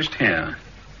origins traced here.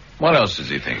 What else does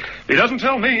he think? He doesn't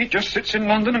tell me, just sits in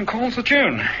London and calls the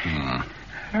tune.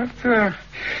 Have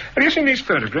you seen these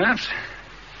photographs?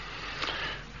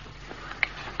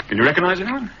 Can you recognize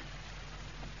anyone?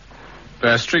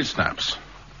 They're street snaps.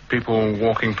 People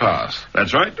walking past.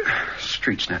 That's right.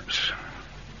 Street snaps.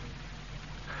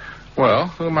 Well,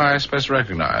 who am I supposed to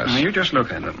recognize? Now, you just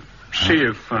look at them. See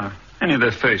if any of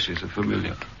their faces are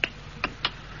familiar.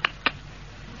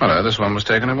 Hello, this one was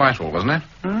taken in Whitehall, wasn't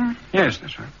it? Yes,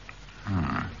 that's right.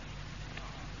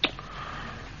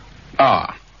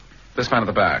 Ah, this man at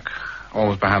the back,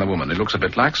 always behind the woman. He looks a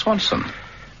bit like Swanson.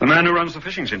 The man who runs the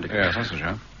fishing syndicate. Yes, that's the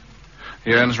chap.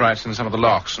 He owns rights in some of the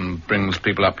locks and brings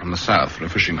people up from the south for a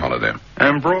fishing holiday.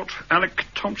 And brought Alec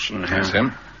Thompson here. That's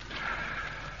him.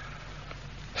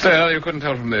 Still, you couldn't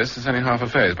tell from this. It's only half a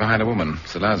face behind a woman.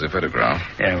 It's a lousy photograph.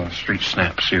 Yeah, well, street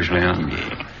snaps usually are.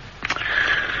 Yeah.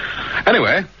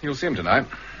 Anyway, you'll see him tonight.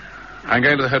 I'm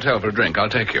going to the hotel for a drink. I'll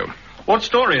take you. What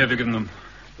story have you given them?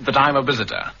 That I'm a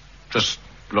visitor. Just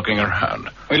looking around.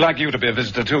 We'd like you to be a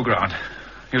visitor too, Grant.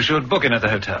 You should book in at the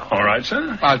hotel. All right,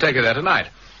 sir. I'll take you there tonight.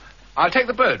 I'll take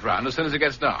the boat round as soon as it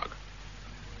gets dark.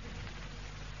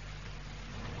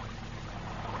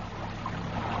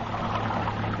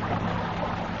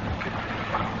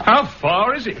 How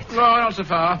far is it? No, not so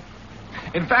far.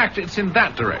 In fact, it's in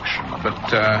that direction,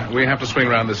 but we have to swing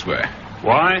round this way.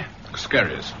 Why?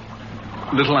 Skerries.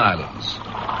 Little islands.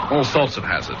 All sorts of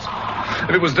hazards.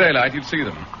 If it was daylight, you'd see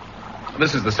them.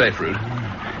 This is the safe route.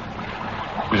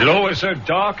 Is it always so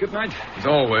dark at night? It's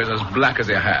always as black as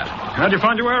your hat. How do you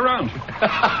find your way around?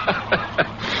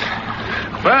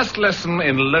 First lesson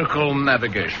in local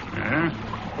navigation. Yeah?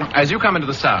 As you come into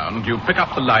the Sound, you pick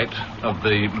up the light of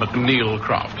the McNeil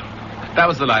Croft. That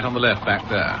was the light on the left back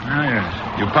there. Ah,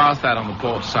 yes. You pass that on the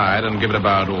port side and give it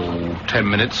about, 10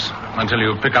 minutes until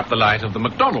you pick up the light of the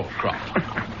McDonald Croft.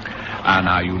 And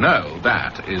now you know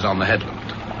that is on the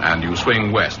headland, and you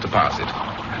swing west to pass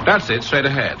it. That's it, straight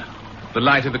ahead. The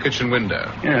light of the kitchen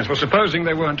window. Yes, well, supposing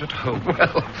they weren't at home.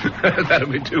 Well, that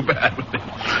would be too bad, wouldn't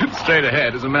it? Straight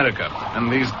ahead is America,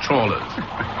 and these trawlers.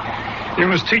 You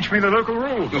must teach me the local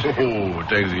rules. Oh, it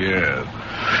takes years.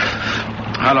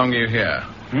 How long are you here?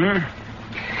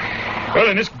 Well,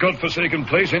 in this godforsaken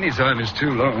place, any time is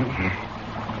too long.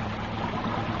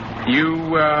 You,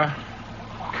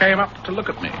 came up to look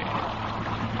at me.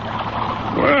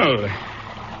 Well,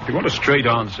 if you want a straight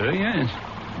answer, yes.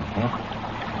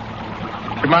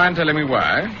 Do you mind telling me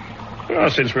why? Well,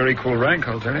 since we're equal rank,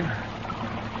 I'll tell you.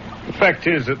 The fact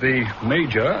is that the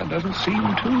Major doesn't seem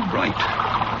too bright.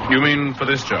 You mean for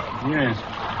this job? Yes.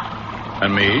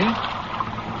 And me?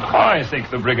 I think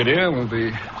the Brigadier will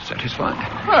be satisfied.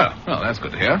 Oh, well, that's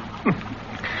good to hear.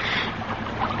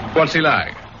 What's he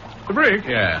like? The Brig?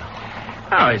 Yeah.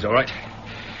 Ah, he's all right.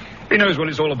 He knows what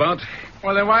it's all about.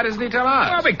 Well, then why doesn't he tell us?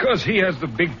 Well, because he has the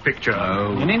big picture.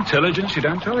 Oh. In intelligence, you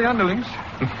don't tell the underlings.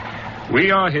 We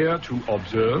are here to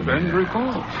observe and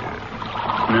report.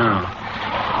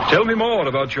 Now, tell me more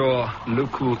about your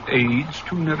local aids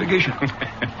to navigation.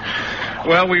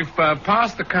 Well, we've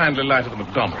passed the kindly light of the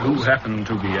McDonald's. Who happen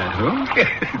to be at home?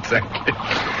 Exactly.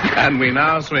 And we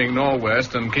now swing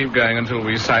northwest and keep going until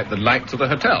we sight the lights of the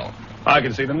hotel. I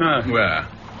can see them now. Where?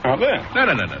 Out there. No.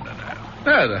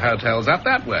 No, the hotel's up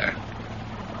that way.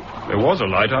 There was a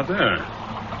light out there.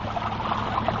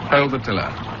 Hold the tiller.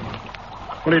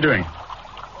 What are you doing?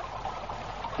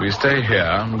 We stay here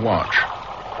and watch.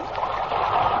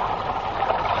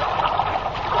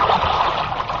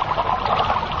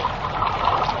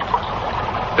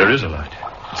 There is a light.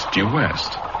 It's due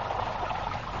west.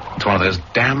 It's one of those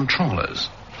damn trawlers.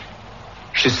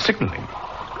 She's signaling.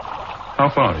 How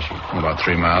far is she? About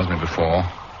 3 miles, maybe 4.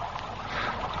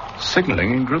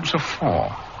 Signaling in groups of 4.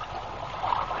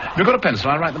 Have you got a pencil?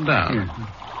 I'll write them down.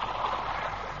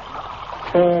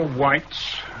 4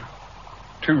 whites,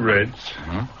 2 reds.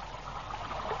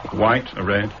 Mm-hmm. White, a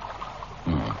red.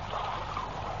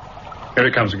 Here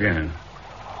it comes again.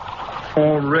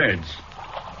 4 reds.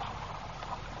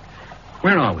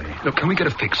 Where are we? Look, can we get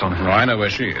a fix on her? Oh, I know where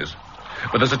she is.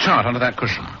 But there's a chart under that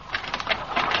cushion.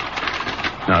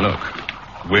 Now, look.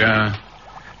 We're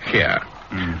here.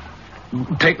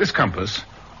 Take this compass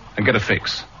and get a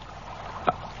fix.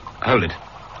 Hold it.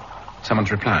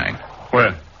 Someone's replying.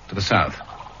 Where? To the south.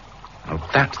 Now,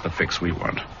 that's the fix we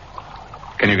want.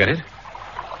 Can you get it?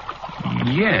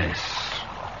 Yes.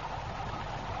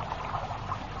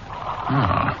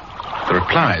 The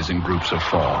replies in groups of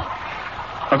 4.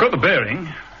 I've got the bearing.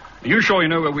 Are you sure you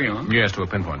know where we are? Yes, to a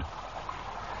pinpoint.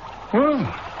 Well,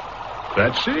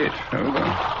 that's it. Over.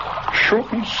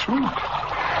 Short and sweet.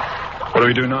 What do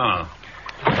we do now?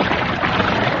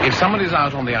 If somebody's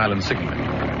out on the island signaling,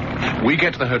 we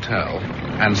get to the hotel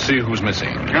and see who's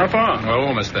missing. How far? We're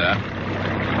almost there.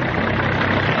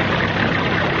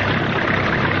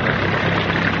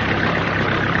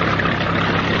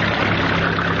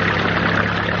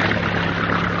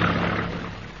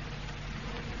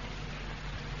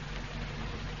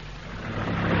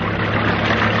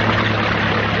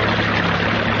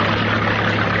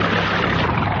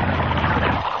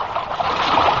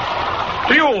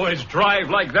 Do you always drive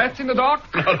like that in the dark?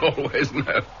 Not always,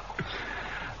 no.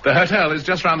 The hotel is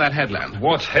just round that headland.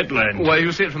 What headland? Well,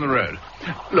 you see it from the road.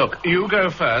 Look, you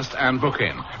go first and book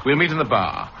in. We'll meet in the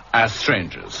bar as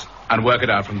strangers and work it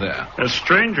out from there. As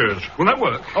strangers? Will that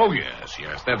work? Oh, yes.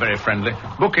 They're very friendly.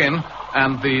 Book in,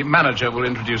 and the manager will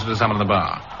introduce you to someone in the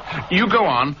bar. You go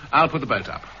on. I'll put the boat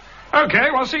up.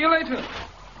 Okay, well, see you later.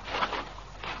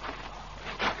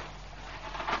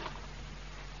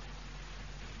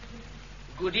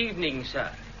 Good evening,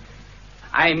 sir.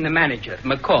 I'm the manager,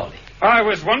 Macaulay. I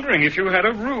was wondering if you had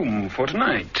a room for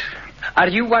tonight. Are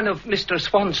you one of Mr.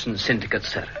 Swanson's syndicates,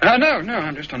 sir? No,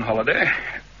 I'm just on holiday.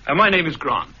 My name is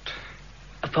Grant.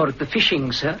 For the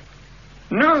fishing, sir?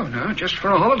 No, just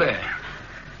for a holiday.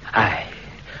 Aye.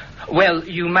 Well,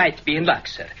 you might be in luck,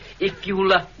 sir. If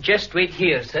you'll just wait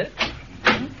here, sir.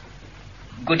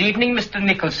 Good evening, Mr.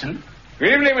 Nicholson.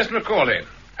 Good evening, Mr. Macaulay.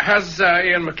 Has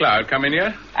Ian MacLeod come in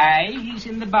yet? Aye, he's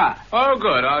in the bar. Oh,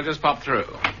 good. I'll just pop through.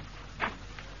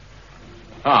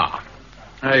 Ah,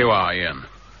 there you are, Ian.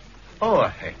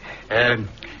 Oh,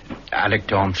 Alec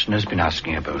Thompson has been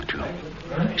asking about you.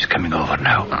 He's coming over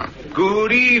now. Oh.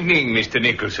 Good evening, Mr.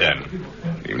 Nicholson.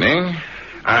 Evening.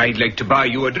 I'd like to buy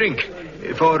you a drink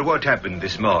for what happened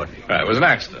this morning. It was an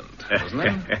accident, wasn't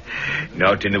it?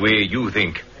 Not in the way you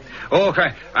think. Oh,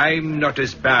 I'm not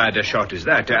as bad a shot as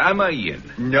that, am I, Ian?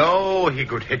 No, he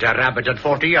could hit a rabbit at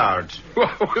 40 yards.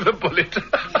 With a bullet.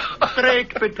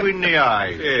 Straight between the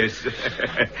eyes. Yes.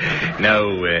 Now,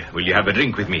 will you have a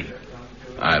drink with me?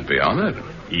 I'd be honored.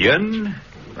 Ian?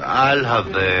 I'll have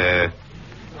a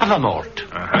malt.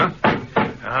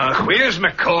 Uh-huh. Where's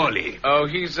Macaulay? Oh,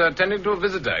 he's tending to a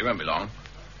visitor. He won't be long.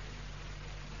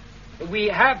 We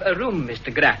have a room,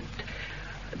 Mr. Grant.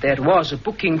 There was a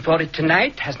booking for it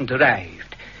tonight, hasn't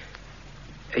arrived.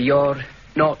 You're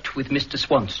not with Mr.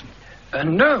 Swanson?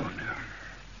 No.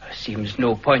 Seems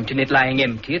no point in it lying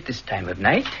empty at this time of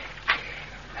night.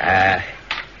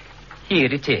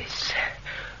 Here it is.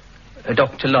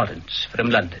 Dr. Lawrence from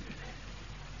London.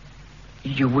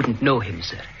 You wouldn't know him,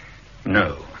 sir?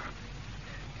 No.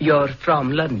 You're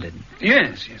from London?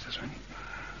 Yes, that's right.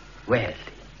 Well,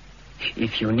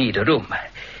 if you need a room...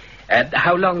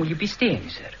 how long will you be staying,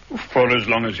 sir? For as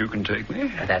long as you can take me.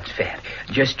 That's fair.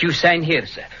 Just you sign here,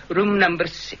 sir. Room number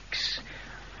 6.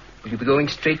 Will you be going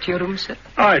straight to your room, sir?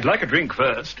 I'd like a drink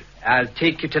first. I'll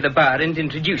take you to the bar and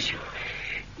introduce you.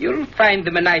 You'll find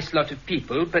them a nice lot of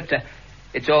people, but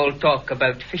it's all talk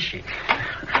about fishing.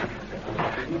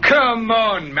 Come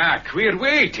on, Mac. We're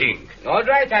waiting. All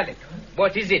right, Alec.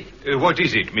 What is it? What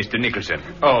is it, Mr. Nicholson?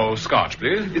 Oh, scotch,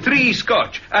 please. 3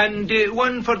 scotch, and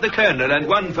one for the Colonel and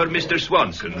one for Mr.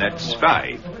 Swanson. That's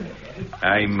 5.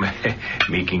 I'm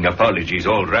making apologies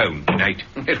all round tonight.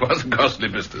 It was costly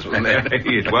business, wasn't it?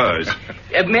 It was.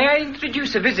 May I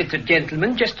introduce a visitor,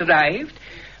 gentleman, just arrived?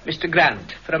 Mr.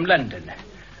 Grant, from London.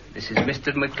 This is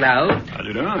Mr. MacLeod. How do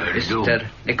you do? Mr.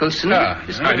 Nicholson.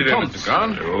 Mr. Thompson. Mr.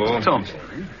 Grant. Oh.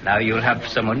 Thompson. Now you'll have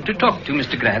someone to talk to,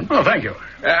 Mr. Grant. Oh, thank you.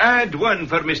 Add one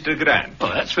for Mr. Grant. Oh,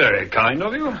 that's very kind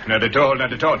of you. Not at all.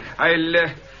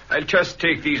 I'll just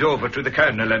take these over to the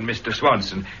Colonel and Mr.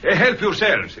 Swanson. Help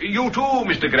yourselves. You too,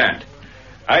 Mr. Grant.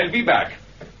 I'll be back.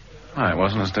 It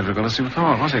wasn't as difficult as you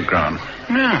thought, was it, Grant?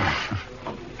 No.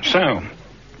 So,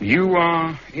 you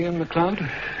are Ian MacLeod?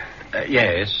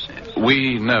 Yes.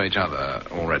 We know each other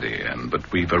already, but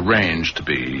we've arranged to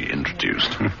be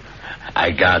introduced.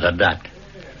 I gathered that.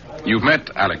 You've met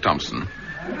Alec Thompson,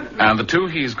 and the two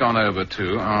he's gone over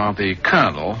to are the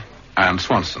Colonel and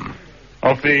Swanson.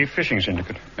 Of the fishing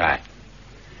syndicate? Right.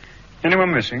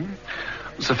 Anyone missing?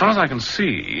 So far as I can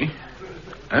see,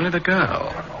 only the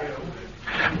girl.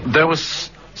 There was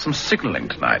some signaling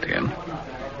tonight, Ian.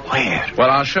 Where? Well,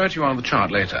 I'll show it you on the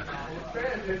chart later.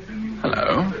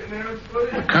 Hello.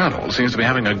 The Colonel seems to be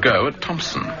having a go at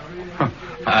Thompson.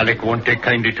 Alec won't take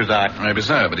kindly to that. Maybe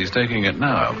so, but he's taking it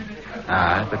now.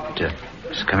 But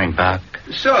he's coming back.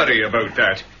 Sorry about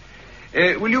that.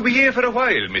 Will you be here for a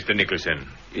while, Mr. Nicholson?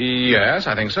 Yes,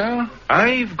 I think so.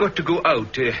 I've got to go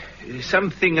out.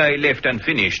 Something I left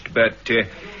unfinished, but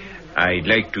I'd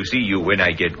like to see you when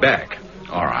I get back.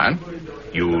 All right.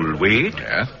 You'll wait?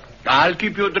 Yes. I'll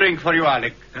keep you a drink for you,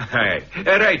 Alec. Right,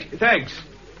 thanks.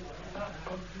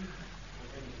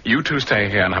 You two stay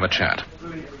here and have a chat.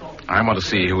 I want to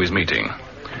see who he's meeting.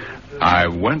 I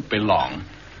won't be long.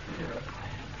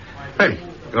 Well,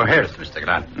 your health, Mr.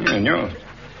 Grant. And yours.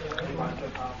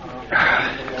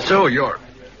 So, you're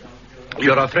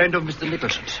a friend of Mr.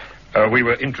 Nicholson's? We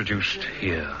were introduced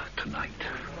here tonight.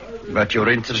 But you're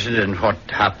interested in what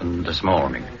happened this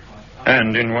morning?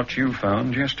 And in what you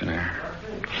found yesterday.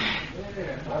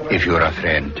 If you're a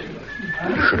friend,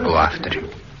 you should go after him.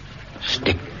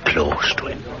 Stick close to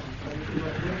him.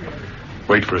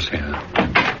 Wait for us here.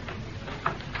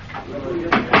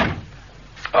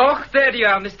 Oh, there you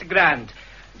are, Mr. Grant.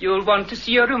 You'll want to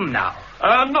see your room now.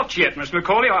 Not yet, Miss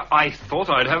Macaulay. I thought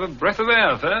I'd have a breath of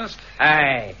air first.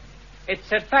 Aye. It's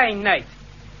a fine night.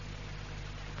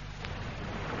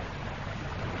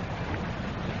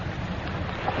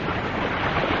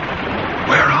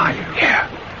 Where are you? Here.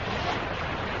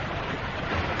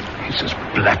 It's as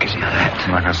black as your hat.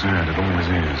 Like I said, it always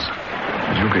is.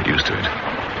 But you'll get used to it.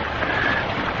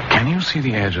 Can you see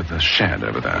the edge of the shed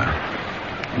over there?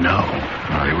 No.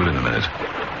 Oh, you will in a minute.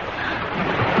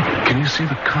 Can you see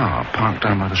the car parked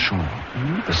down by the shore?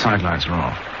 The side lights are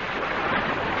off.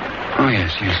 Oh,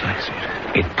 yes, I see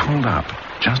it. It pulled up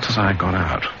just as I got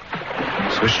out.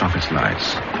 Switched off its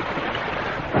lights.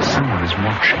 Someone is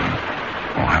watching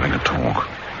or having a talk.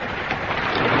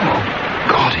 Oh,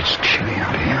 God, it's chilly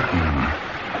out here.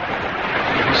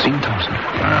 Seen Thompson?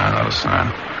 Not a sign.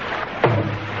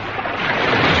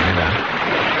 Did you hear that?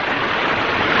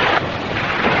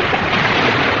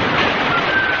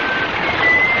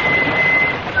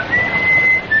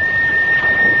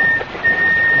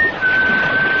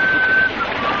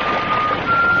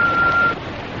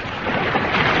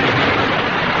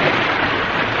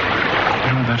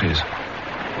 That is.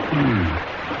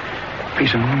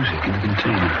 Piece of music in the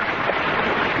container.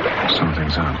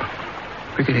 Something's up.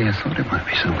 Brigadier thought it might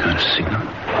be some kind of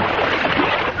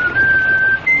signal.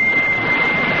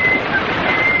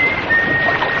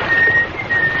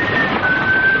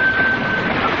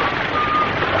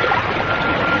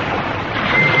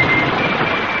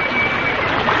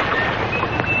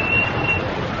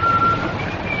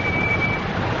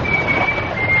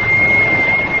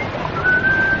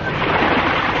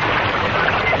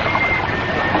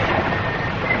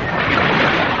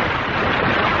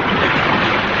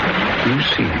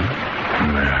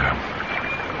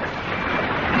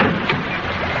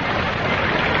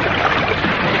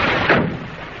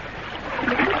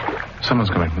 Someone's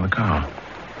coming from the car.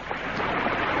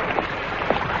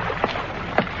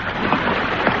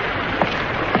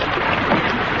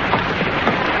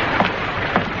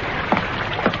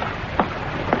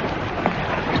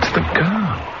 It's the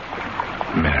girl.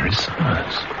 Mary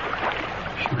Summers.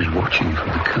 She was watching from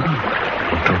the car.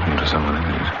 Or talking to someone in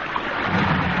it.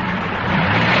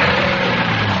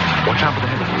 Watch out for the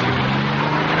head.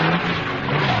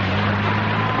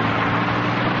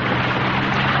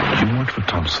 You watch for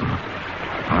Thompson.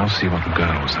 I'll see what the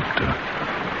girl was up to.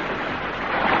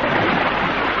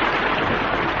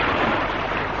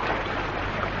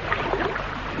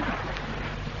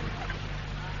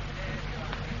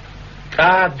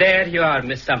 Ah, there you are,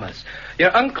 Miss Summers.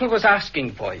 Your uncle was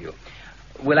asking for you.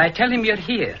 Will I tell him you're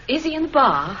here? Is he in the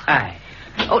bar? Aye.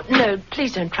 Oh, no,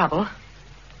 please don't trouble.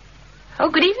 Oh,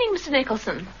 good evening, Mr.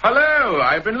 Nicholson. Hello,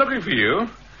 I've been looking for you.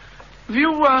 Have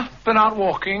you, been out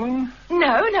walking? No,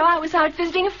 I was out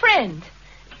visiting a friend.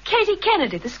 Katie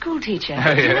Kennedy, the school teacher.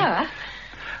 Oh, Do you yeah? know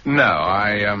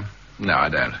her? No, I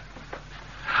don't.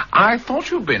 I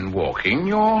thought you'd been walking.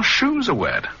 Your shoes are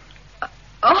wet.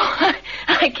 Oh,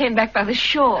 I came back by the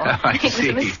shore. Oh, I It was see.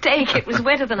 a mistake. It was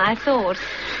wetter than I thought.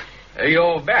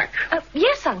 You're back.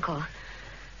 Yes, Uncle.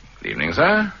 Good evening,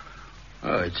 sir.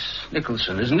 Oh, it's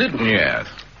Nicholson, isn't it? Yes.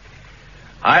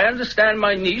 I understand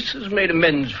my niece has made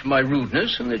amends for my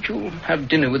rudeness and that you'll have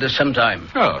dinner with us sometime.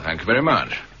 Oh, thank you very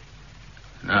much.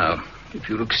 Now, if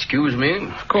you'll excuse me.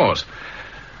 Of course.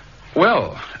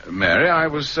 Well, Mary, I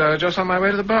was just on my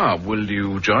way to the bar. Will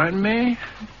you join me?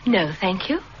 No, thank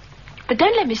you. But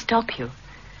don't let me stop you.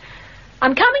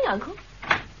 I'm coming, Uncle.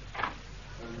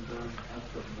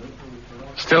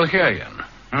 Still here, Ian?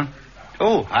 Hmm?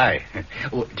 Oh, hi.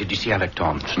 Oh, did you see Alec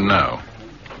Thompson? No.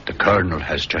 The Colonel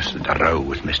has just had a row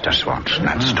with Mr. Swanson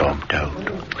and stormed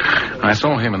out. I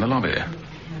saw him in the lobby.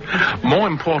 More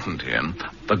important, Ian,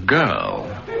 the girl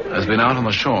has been out on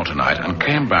the shore tonight and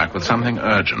came back with something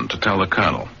urgent to tell the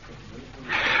Colonel.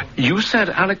 You said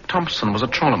Alec Thompson was a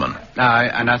trawlerman. Aye,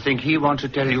 and I think he wants to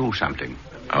tell you something.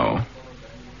 Oh?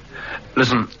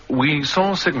 Listen, we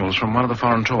saw signals from one of the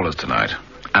foreign trawlers tonight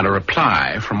and a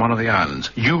reply from one of the islands.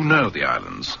 You know the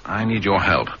islands. I need your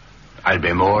help. I'll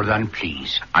be more than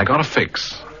pleased. I got a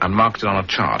fix and marked it on a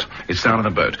chart. It's down in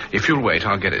the boat. If you'll wait,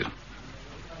 I'll get it.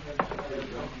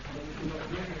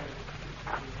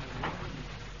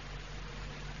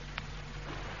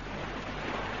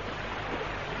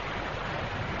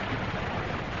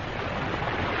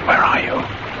 Where are you?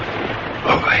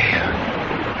 Over here.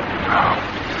 Oh.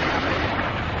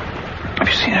 Have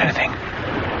you seen anything?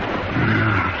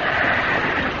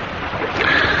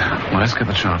 Well, let's get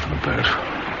the chart from the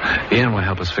boat. Ian will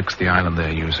help us fix the island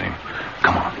they're using.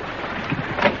 Come on.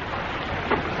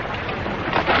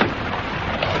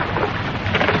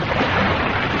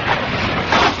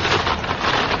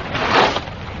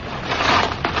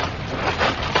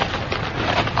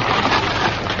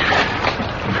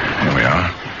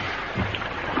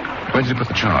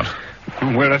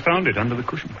 found it under the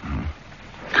cushion.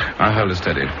 I'll hold it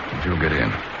steady if you'll get in.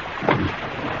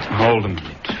 Hold a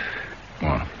minute.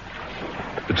 What?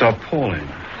 It's our Pauline.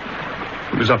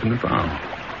 It was up in the barn.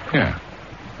 Yeah.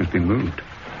 It's been moved.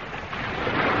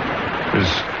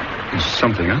 There's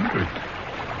something under it.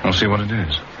 I'll see what it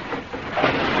is.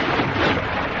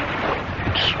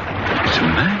 It's a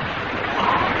man.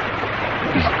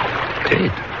 He's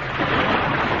dead.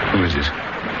 Who is it?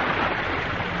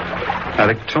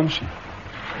 Alec Thompson.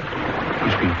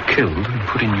 He's been killed and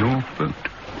put in your boat.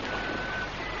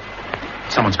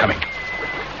 Someone's coming.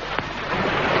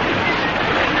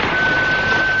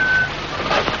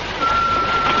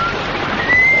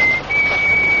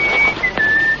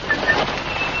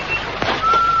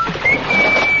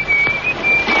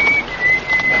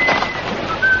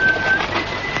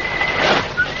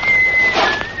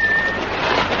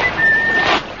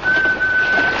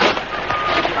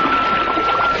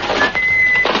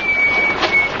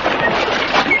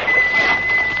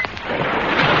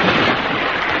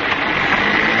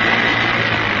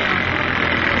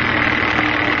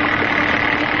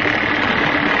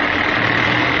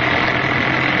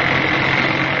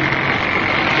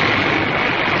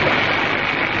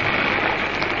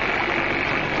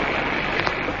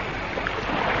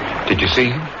 Did you see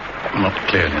him? Not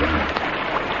clearly, no.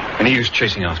 Any use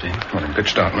chasing after him? Well, in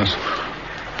pitch darkness.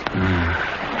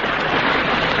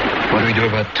 What do we do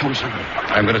about Thompson?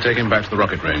 I'm going to take him back to the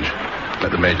rocket range.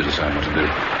 Let the major decide what to do.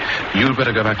 You'd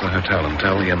better go back to the hotel and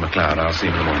tell Ian McLeod I'll see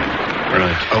him in the morning.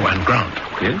 Right. Oh, and Grant.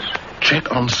 Yes?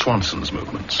 Check on Swanson's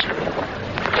movements.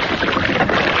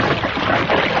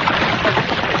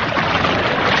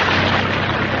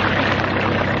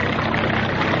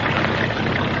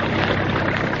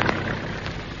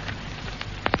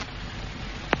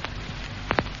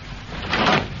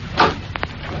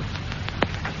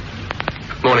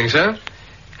 Morning, sir.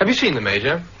 Have you seen the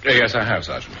Major? Yes, I have,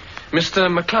 Sergeant. Mr.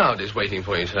 McLeod is waiting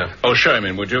for you, sir. Oh, show him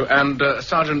in, would you? And,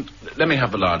 Sergeant, let me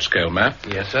have the large-scale map.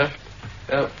 Yes, sir.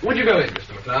 Would you go in,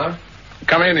 Mr. McLeod?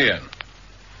 Come in, Ian.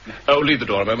 Oh, leave the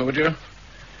door a moment, would you?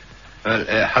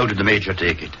 How did the Major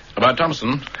take it? About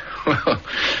Thompson? Well,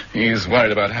 he's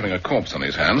worried about having a corpse on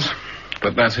his hands.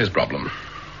 But that's his problem.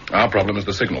 Our problem is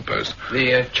the signal post.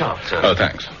 The chart, sir. Oh,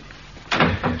 thanks.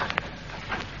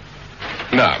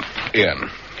 Now, Ian,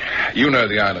 you know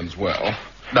the islands well.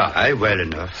 Aye, well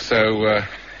enough. So,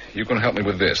 you can help me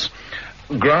with this.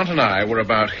 Grant and I were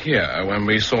about here when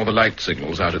we saw the light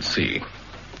signals out at sea.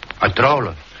 A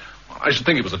trawler? I should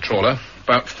think it was a trawler,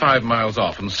 about 5 miles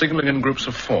off, and signaling in groups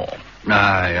of 4.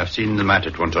 Aye, I've seen them at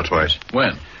it once or twice.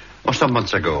 When? Oh, some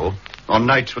months ago. On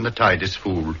nights when the tide is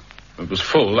full. It was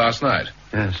full last night.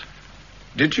 Yes.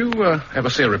 Did you ever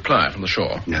see a reply from the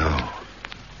shore? No.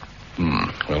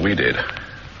 Well, we did.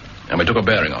 And we took a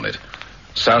bearing on it.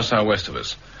 South-southwest of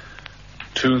us.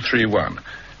 231.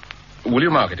 Will you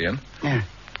mark it, Ian? Yeah.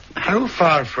 How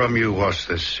far from you was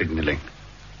this signalling?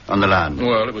 On the land?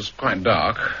 Well, it was quite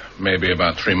dark. Maybe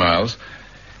about 3 miles.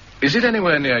 Is it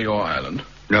anywhere near your island?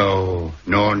 No,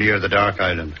 near the Dark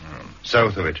Island.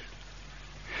 South of it.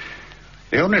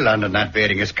 The only land on that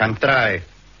bearing is Cantrai.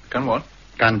 Can what?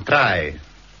 Cantrai.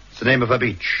 It's the name of a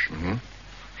beach. Mm-hmm.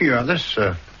 Here, this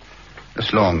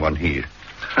long one here.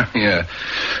 Yeah.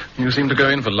 You seem to go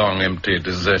in for long, empty,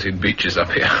 deserted beaches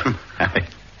up here.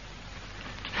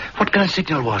 What kind of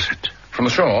signal was it? From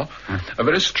the shore? A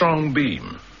very strong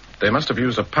beam. They must have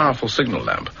used a powerful signal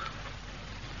lamp.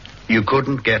 You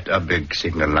couldn't get a big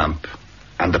signal lamp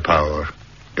and the power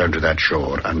down to that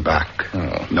shore and back.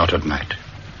 Oh. Not at night.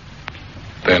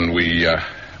 Then we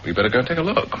better go take a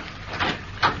look.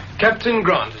 Captain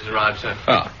Grant has arrived, sir.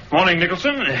 Ah. Morning,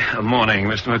 Nicholson. Morning,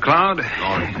 Mr. McLeod.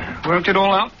 Morning. Worked it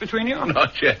all out between you?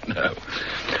 Not yet, no.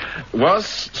 Was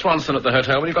Swanson at the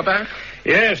hotel when you got back?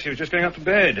 Yes, he was just going up to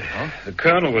bed. Oh. The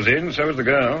Colonel was in, so was the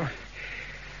girl.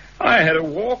 I had a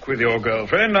walk with your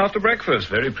girlfriend after breakfast.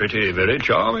 Very pretty, very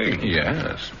charming.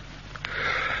 Yes.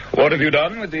 What have you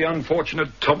done with the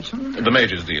unfortunate Thompson? The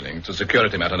Major's dealing. It's a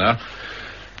security matter now.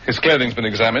 His clothing's been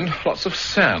examined. Lots of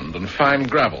sand and fine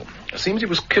gravel. It seems he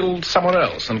was killed somewhere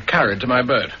else and carried to my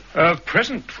boat. A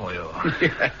present for you.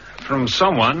 Yeah. From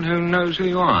someone who knows who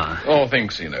you are. Or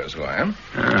thinks he knows who I am.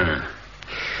 Ah.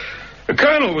 The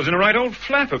Colonel was in a right old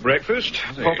flap at breakfast,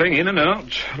 popping in and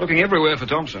out, looking everywhere for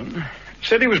Thompson.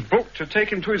 Said he was booked to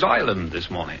take him to his island this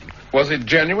morning. Was it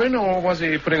genuine, or was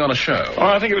he putting on a show? Oh,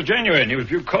 I think it was genuine. He was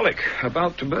bucolic,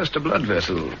 about to burst a blood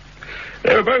vessel.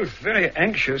 They were both very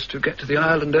anxious to get to the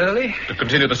island early. To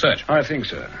continue the search? I think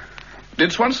so.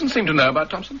 Did Swanson seem to know about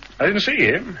Thompson? I didn't see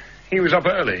him. He was up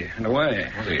early and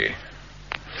away. Was he?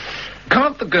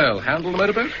 Can't the girl handle the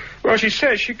motorboat? Well, she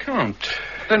says she can't.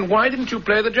 Then why didn't you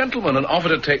play the gentleman and offer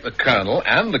to take the colonel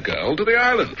and the girl to the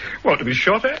island? What, to be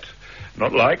shot at?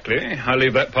 Not likely. I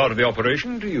leave that part of the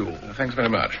operation to you. Thanks very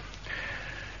much.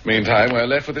 Meantime, we're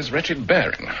left with this wretched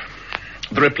bearing.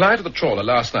 The reply to the trawler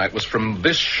last night was from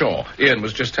this shore. Ian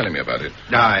was just telling me about it.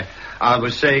 Aye, I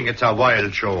was saying it's a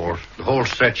wild shore, the whole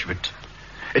stretch of it.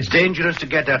 It's dangerous to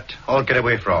get at or get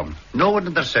away from. No one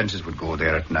in their senses would go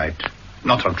there at night.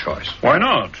 Not on choice. Why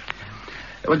not?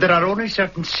 Well, there are only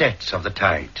certain sets of the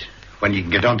tide when you can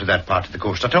get onto that part of the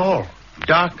coast at all.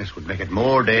 Darkness would make it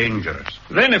more dangerous.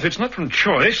 Then, if it's not from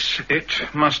choice, it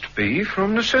must be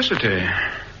from necessity.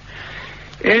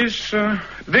 Is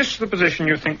this the position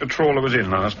you think the trawler was in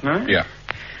last night? Yeah.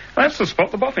 That's the spot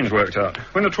the boffins worked out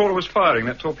when the trawler was firing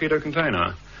that torpedo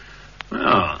container.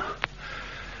 Ah.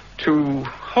 To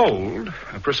hold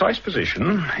a precise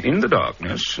position in the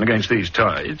darkness and against these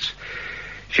tides,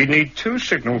 she'd need 2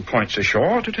 signal points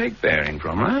ashore to take bearing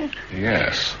from, right?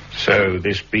 Yes. So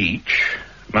this beach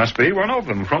must be one of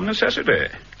them from necessity.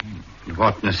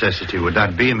 What necessity would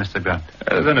that be, Mr. Grant?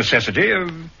 The necessity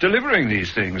of delivering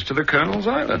these things to the Colonel's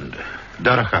Island.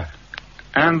 Daraka.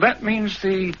 And that means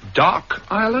the Dark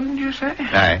Island, you say?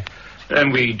 Aye.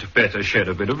 Then we'd better shed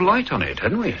a bit of light on it,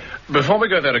 hadn't we? Before we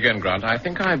go there again, Grant, I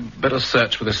think I'd better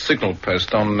search for the signal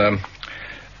post on,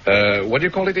 what do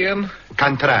you call it, Ian?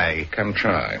 Can try. Can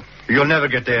try. You'll never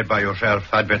get there by yourself.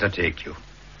 I'd better take you.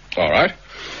 All right.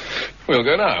 We'll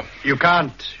go now. You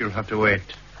can't. You'll have to wait.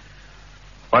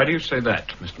 Why do you say that,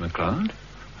 Mr. McLeod?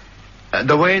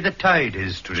 The way the tide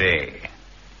is today.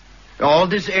 All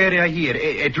this area here,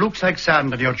 it looks like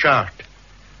sand on your chart.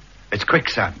 It's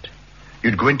quicksand.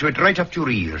 You'd go into it right up to your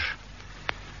ears.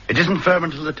 It isn't firm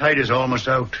until the tide is almost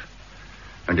out.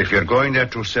 And if you're going there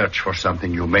to search for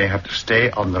something, you may have to stay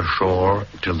on the shore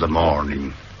till the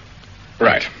morning.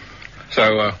 Right.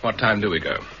 So, what time do we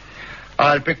go?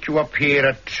 I'll pick you up here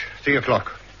at 3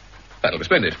 o'clock. That'll be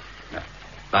splendid.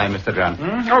 Bye, Mr. Grant.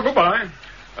 Oh, goodbye.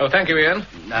 Oh, thank you, Ian.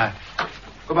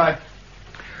 Goodbye.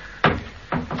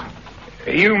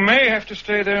 You may have to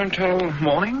stay there until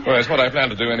morning. Well, it's what I plan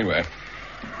to do anyway.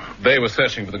 They were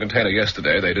searching for the container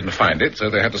yesterday. They didn't find it, so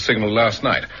they had to signal last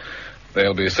night.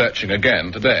 They'll be searching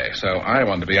again today, so I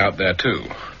want to be out there, too,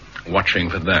 watching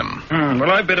for them.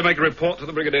 Well, I'd better make a report to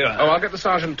the brigadier. Oh, I'll get the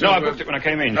sergeant to... No, I booked it when I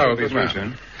came in. Oh, good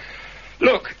man.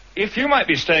 Look, if you might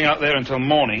be staying out there until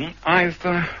morning, I've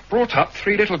brought up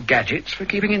 3 little gadgets for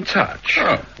keeping in touch.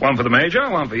 Oh. One for the Major,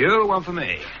 one for you, one for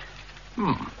me.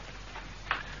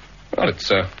 Well,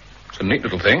 it's a neat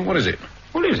little thing. What is it?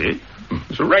 What is it?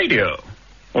 It's a radio.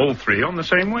 All 3 on the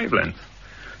same wavelength.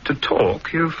 To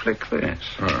talk, you flick this.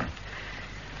 Oh.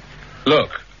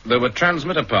 Look, there were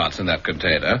transmitter parts in that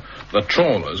container. The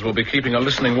trawlers will be keeping a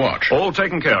listening watch. All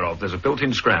taken care of. There's a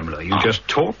built-in scrambler. You just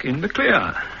talk in the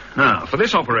clear. Now, for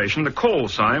this operation, the call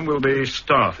sign will be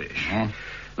Starfish.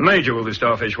 The Major will be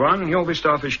Starfish 1, you'll be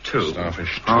Starfish 2.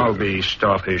 Starfish 2. I'll be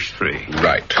Starfish 3.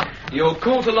 Right. Your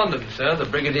call to London, sir. The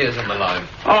Brigadier's on the line.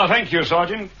 Oh, thank you,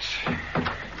 Sergeant.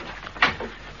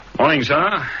 Morning,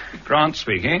 sir. Grant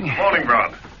speaking. Morning,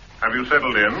 Grant. Have you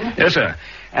settled in? Yes, sir.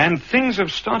 And things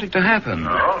have started to happen.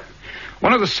 Oh?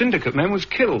 One of the syndicate men was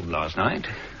killed last night.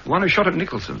 The one who shot at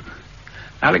Nicholson.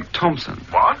 Alec Thompson.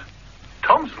 What?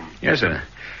 Thompson? Yes, sir.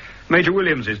 Major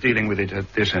Williams is dealing with it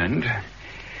at this end.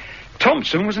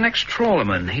 Thompson was an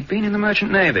ex-trawlerman. He'd been in the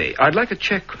Merchant Navy. I'd like a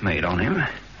check made on him.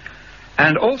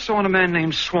 And also on a man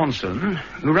named Swanson,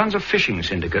 who runs a fishing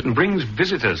syndicate and brings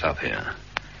visitors up here.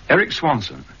 Eric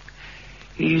Swanson.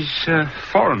 He's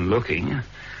foreign-looking.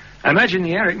 I imagine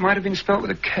the Eric might have been spelt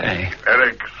with a K.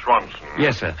 Eric Swanson.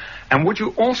 Yes, sir. And would you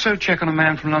also check on a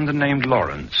man from London named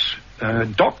Lawrence?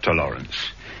 Dr. Lawrence.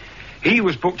 He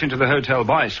was booked into the hotel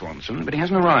by Swanson, but he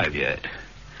hasn't arrived yet.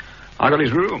 I got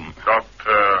his room.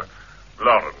 Dr.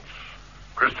 Lawrence.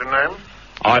 Christian name?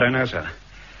 I don't know, sir.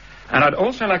 And I'd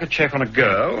also like a check on a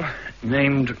girl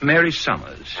named Mary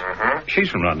Summers. Mm-hmm. She's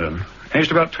from London, aged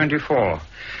about 24.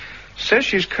 Says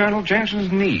she's Colonel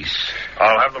Jameson's niece.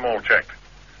 I'll have them all checked.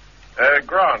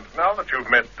 Grant, now that you've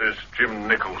met this Jim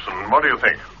Nicholson, what do you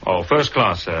think? Oh, first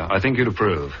class, sir. I think you'd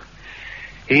approve.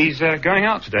 He's going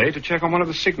out today to check on one of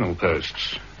the signal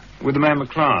posts with the man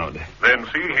McLeod. Then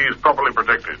see he's properly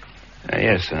protected.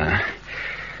 Yes, sir.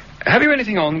 Have you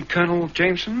anything on Colonel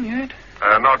Jameson yet?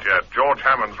 Not yet. George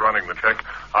Hammond's running the check.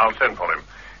 I'll send for him.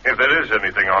 If there is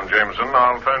anything on Jameson,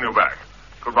 I'll phone you back.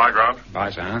 Goodbye, Grant.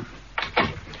 Bye, sir.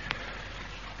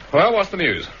 Well, what's the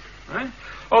news? Huh?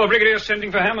 Oh, the Brigadier's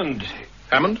sending for Hammond.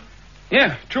 Hammond?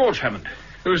 Yeah, George Hammond.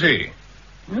 Who's he?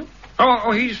 Hmm?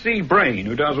 Oh, he's the brain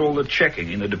who does all the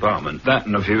checking in the department. That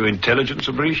and a few intelligence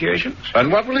appreciations.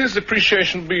 And what will his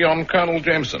appreciation be on Colonel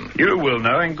Jameson? You will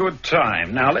know in good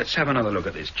time. Now, let's have another look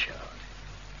at this chart.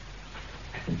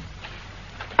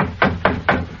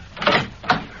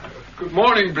 Good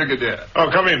morning, Brigadier. Oh,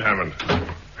 come in, Hammond.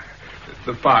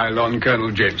 The file on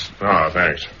Colonel Jameson. Ah,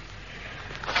 thanks.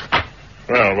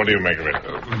 Well, what do you make of it?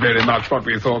 Very much what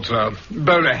we thought, sir.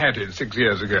 Bowler-hatted 6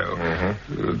 years ago.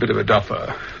 Mm-hmm. A bit of a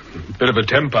duffer. A bit of a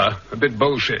temper. A bit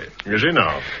bolshy. Is he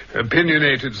now?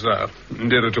 Opinionated, sir.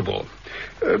 And irritable.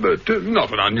 But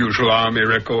not an unusual army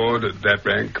record at that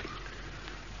rank.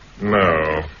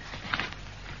 No.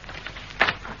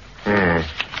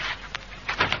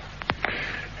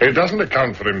 It doesn't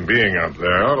account for him being up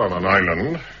there on an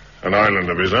island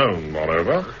of his own,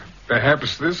 moreover.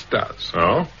 Perhaps this does.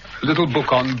 Oh? A little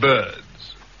book on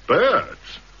birds.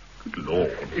 Birds? Good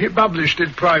Lord. He published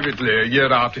it privately a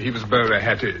year after he was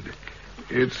bowler-hatted.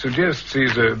 It suggests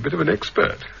he's a bit of an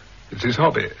expert. It's his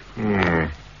hobby.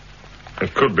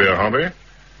 It could be a hobby,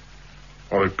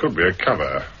 or it could be a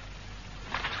cover.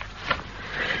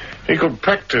 He could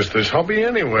practice this hobby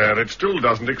anywhere. It still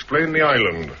doesn't explain the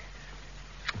island.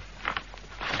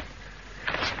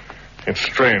 It's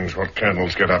strange what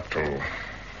colonels get up to,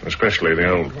 especially the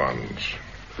old ones.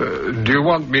 Do you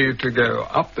want me to go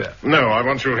up there? No, I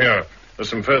want you here. There's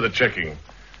some further checking.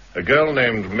 A girl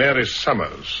named Mary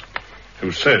Summers,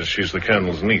 who says she's the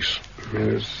colonel's niece.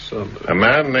 Miss Summers. A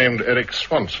man named Eric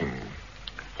Swanson,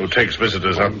 who takes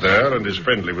visitors up there and is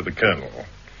friendly with the colonel.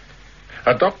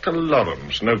 A Dr.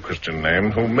 Lawrence, no Christian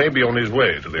name, who may be on his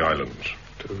way to the islands.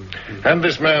 And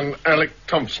this man, Alec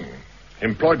Thompson,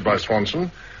 employed by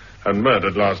Swanson and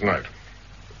murdered last night.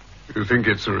 You think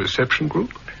it's a reception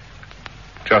group?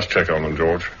 Just check on them,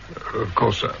 George. Of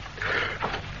course, sir.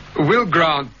 Will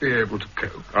Grant be able to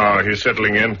cope? Ah, he's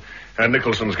settling in, and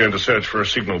Nicholson's going to search for a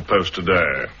signal post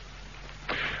today.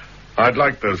 I'd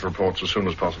like those reports as soon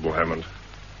as possible, Hammond.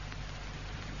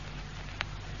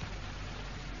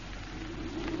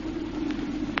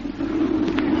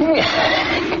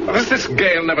 Does this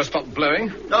gale never stop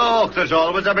blowing? Oh, there's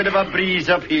always a bit of a breeze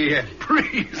up here.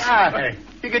 Breeze? Aye,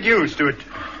 you get used to it.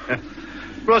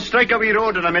 We'll strike a wee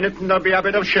road in a minute and there'll be a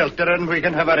bit of shelter and we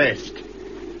can have a rest.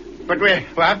 But we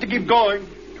have to keep going.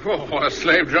 Oh, what a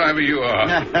slave driver you are.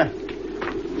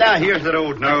 Now, here's the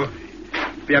road now.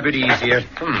 Be a bit easier.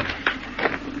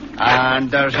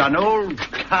 And there's an old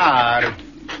car.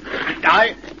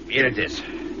 Aye, here it is.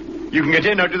 You can get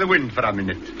in out of the wind for a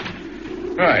minute.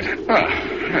 Right. Well,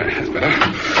 that's better.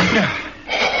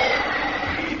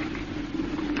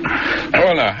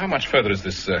 Well, now, how much further is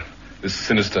this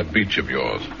sinister beach of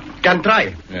yours? Can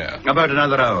try. Yeah. About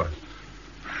another hour.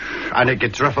 And it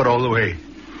gets rougher all the way.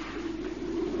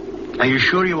 Are you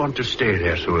sure you want to stay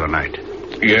there through the night?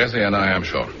 Yes, and I am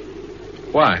sure.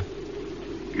 Why?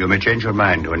 You may change your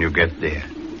mind when you get there.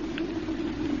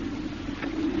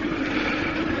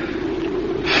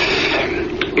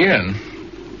 Ian,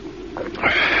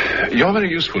 you're very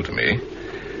useful to me,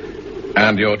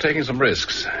 and you're taking some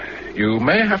risks. You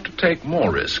may have to take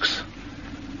more risks.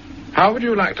 How would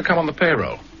you like to come on the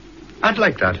payroll? I'd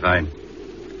like that, fine.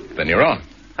 Then you're on.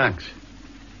 Thanks.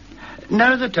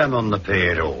 Now that I'm on the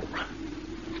payroll,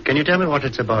 can you tell me what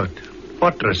it's about?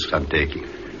 What risks I'm taking?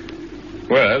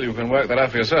 Well, you can work that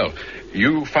out for yourself.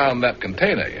 You found that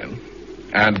container, Ian,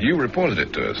 and you reported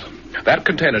it to us. That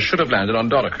container should have landed on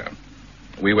Dorica.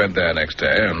 We went there next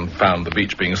day and found the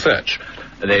beach being searched.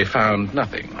 They found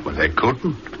nothing. Well, they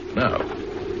couldn't. No.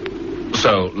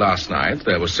 So, last night,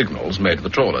 there were signals made to the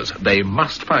trawlers. They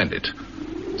must find it.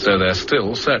 So they're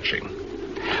still searching.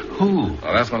 Who?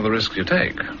 Well, that's one of the risks you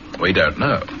take. We don't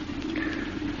know.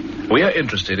 We are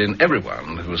interested in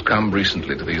everyone who's come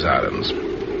recently to these islands.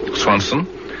 Swanson,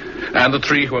 and the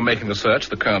three who are making the search,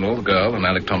 the Colonel, the girl, and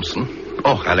Alec Thompson.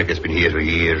 Oh, Alec has been here for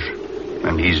years,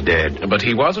 and he's dead. But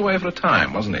he was away for a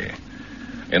time, wasn't he?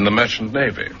 In the Merchant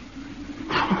Navy.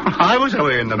 I was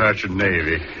away in the Merchant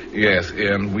Navy. Yes,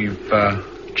 Ian, we've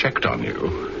checked on you.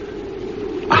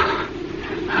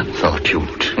 I thought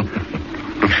you'd.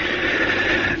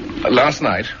 Last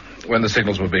night, when the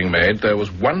signals were being made, there was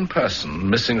one person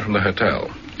missing from the hotel.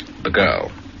 The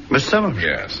girl. Miss Summers?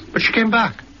 Yes. But she came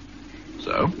back.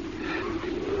 So?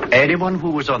 Anyone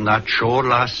who was on that shore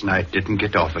last night didn't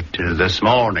get off it till this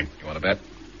morning. You want to bet?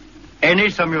 Any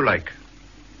sum you like.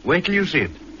 Wait till you see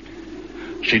it.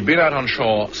 She'd been out on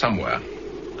shore somewhere.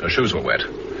 Her shoes were wet.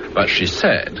 But she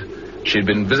said she'd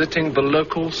been visiting the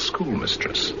local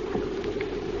schoolmistress.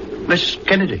 Miss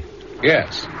Kennedy?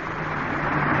 Yes.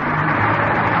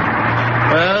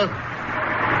 Well,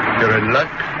 you're in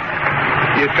luck.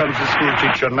 Here comes the school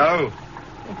teacher now.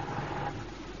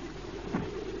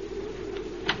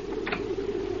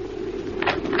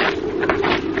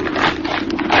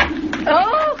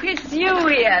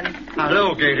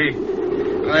 Hello, Katie.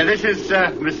 This is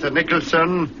Mr.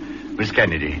 Nicholson, Miss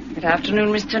Kennedy. Good afternoon,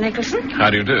 Mr. Nicholson.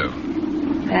 How do you do?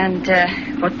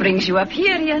 And what brings you up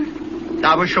here, Ian?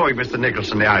 I was showing Mr.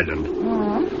 Nicholson the island.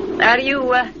 Oh. Are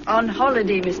you on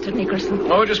holiday, Mr.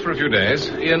 Nicholson? Oh, just for a few days.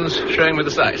 Ian's showing me the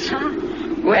sights.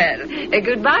 Well,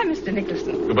 goodbye, Mr.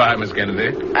 Nicholson. Goodbye, Miss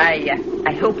Kennedy.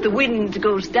 I hope the wind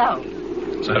goes down.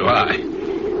 So do I.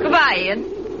 Goodbye,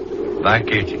 Ian. Bye,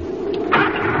 Katie.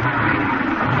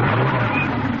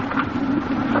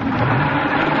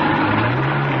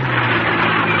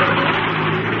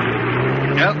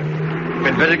 Well,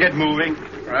 we'd better get moving.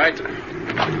 Right.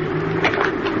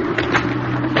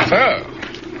 So,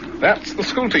 that's the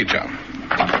school teacher.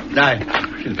 Aye.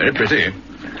 She's very pretty.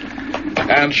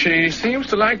 And she seems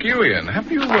to like you, Ian.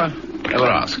 Have you ever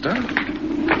asked her?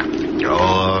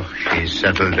 Oh, she's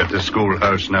settled at the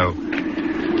schoolhouse now.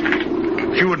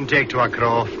 She wouldn't take to her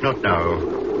croft, not now.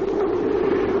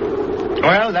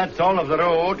 Well, that's all of the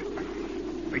road.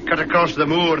 We cut across the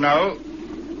moor now.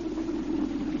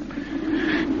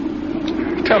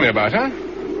 Tell me about her.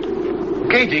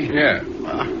 Katie? Yeah.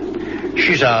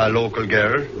 She's a local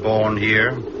girl, born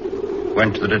here.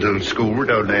 Went to the little school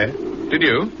down there. Did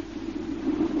you?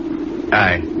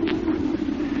 Aye.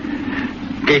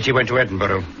 Katie went to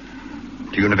Edinburgh,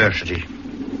 to university.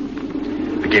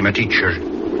 Became a teacher.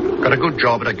 Got a good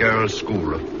job at a girls'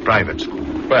 school, a private school.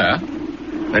 Where?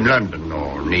 In London,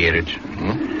 or near it.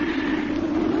 Hmm?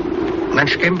 And then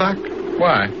she came back.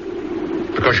 Why?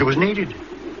 Because she was needed.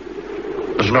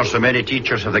 There's not so many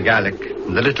teachers of the Gaelic,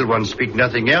 and the little ones speak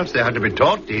nothing else. They had to be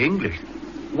taught the English.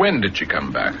 When did she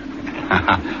come back?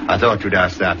 I thought you'd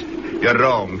ask that. You're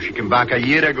wrong. She came back a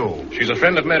year ago. She's a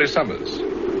friend of Mary Summers.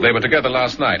 They were together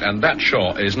last night, and that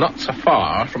shore is not so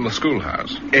far from the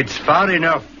schoolhouse. It's far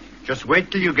enough. Just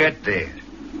wait till you get there.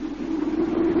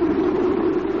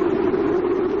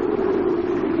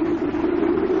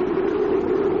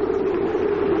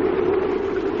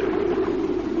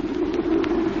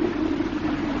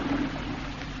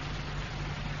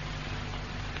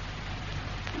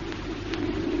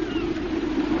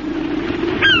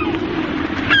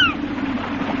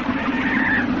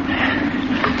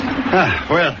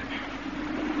 Well,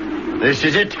 this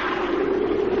is it.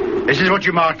 This is what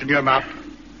you marked on your map.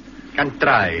 Can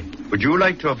try. Would you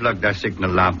like to have lugged a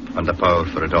signal lamp and the power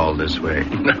for it all this way?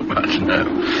 No, much, no.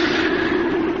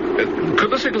 Could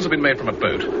the signals have been made from a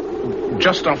boat?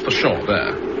 Just off the shore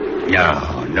there?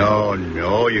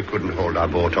 No. You couldn't hold our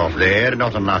boat off there.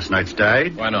 Not on last night's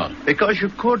tide. Why not? Because you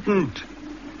couldn't.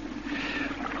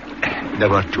 There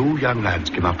were 2 young lads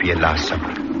came up here last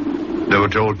summer. They were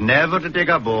told never to take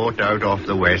a boat out off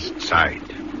the west side.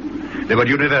 They were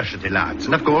university lads,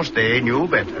 and of course they knew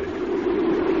better.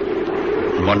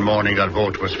 And one morning their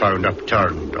boat was found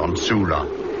upturned on Sula.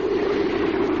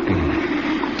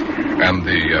 And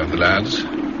the lads?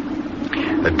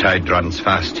 The tide runs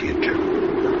fast here, Jim.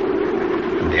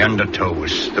 And the undertow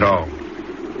was strong.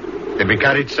 They'd be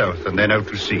carried south and then out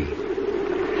to sea.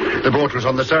 The boat was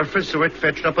on the surface, so it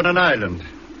fetched up on an island.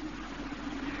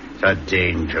 It's a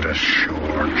dangerous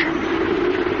shore,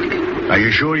 Jim. Are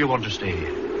you sure you want to stay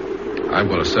here? I've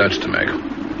got a search to make.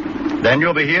 Then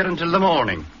you'll be here until the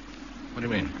morning. What do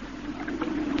you mean?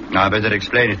 I better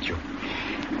explain it to you.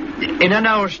 In an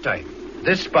hour's time,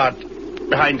 this spot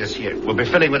behind us here will be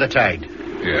filling with the tide.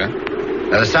 Yeah?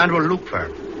 Now, the sand will look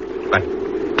firm, but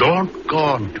don't go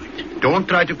onto it. Don't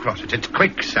try to cross it. It's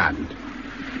quicksand.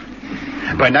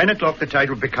 By 9 o'clock, the tide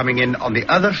will be coming in on the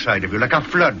other side of you like a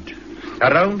flood,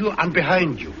 around you and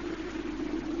behind you.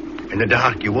 In the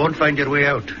dark, you won't find your way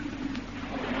out.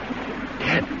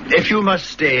 If you must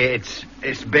stay,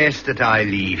 it's best that I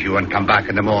leave you and come back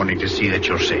in the morning to see that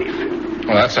you're safe.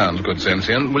 Well, that sounds good sense,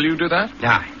 Ian. Will you do that?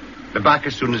 Aye. Be back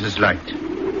as soon as it's light.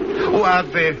 Oh,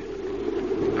 I've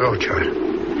brought you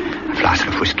a flask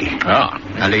of whiskey. Ah.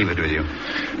 I'll leave it with you.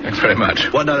 Thanks very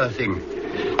much. One other thing.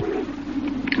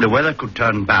 The weather could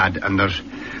turn bad, and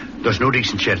there's no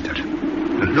decent shelter.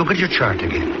 Look at your chart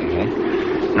again.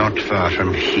 Mm-hmm. Not far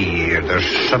from here,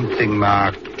 there's something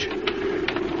marked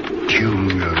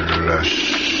Cumulus.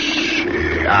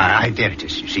 There it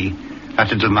is, you see?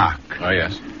 That little mark. Oh,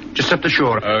 yes. Just up the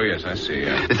shore. Oh, yes, I see,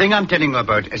 yeah. The thing I'm telling you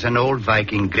about is an old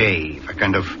Viking grave, a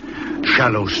kind of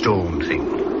shallow stone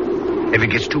thing. If it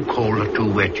gets too cold or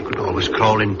too wet, you could always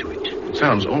crawl into it. It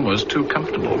sounds almost too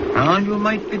comfortable. Oh, you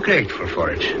might be grateful for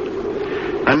it.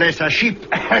 Unless a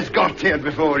sheep has got there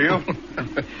before you.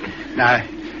 Now,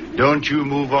 don't you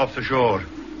move off the shore.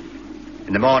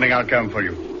 In the morning, I'll come for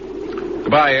you.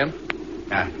 Goodbye, Ian.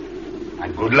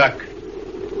 And good luck.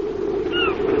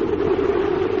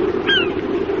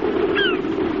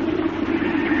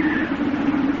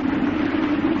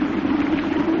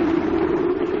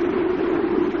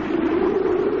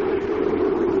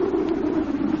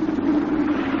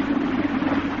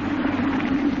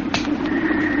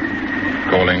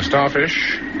 Calling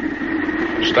Starfish.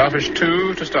 Starfish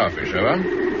 2 to Starfish, over.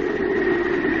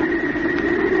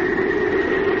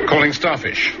 Calling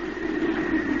Starfish. Oh,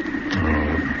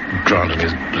 Grant and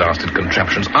his blasted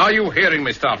contraptions. Are you hearing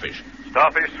me, Starfish?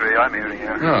 Starfish 3, I'm hearing you.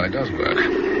 Oh, it does work.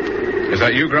 Is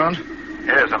that you, Grant?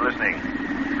 Yes, I'm listening.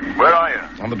 Where are you?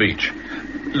 On the beach.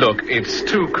 Look, it's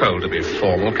too cold to be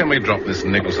formal. Can we drop this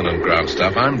Nicholson and Grant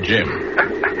stuff? I'm Jim.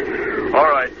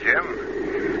 All right,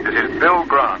 Jim. This is Bill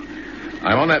Grant.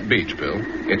 I'm on that beach, Bill.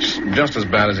 It's just as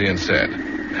bad as Ian said.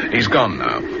 He's gone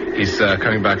now. He's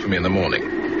coming back for me in the morning.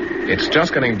 It's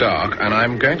just getting dark, and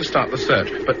I'm going to start the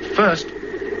search. But first,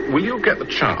 will you get the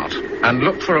chart and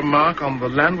look for a mark on the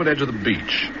landward edge of the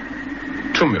beach?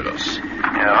 Tumulus.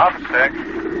 Yeah, half a sec.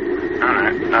 All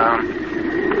right.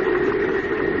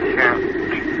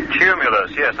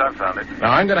 Cumulus, yes, I found it.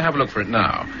 Now, I'm going to have a look for it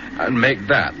now and make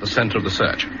that the center of the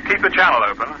search. Keep the channel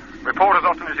open. Report as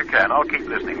often as you can. I'll keep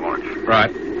listening, Morris. Right.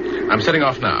 I'm setting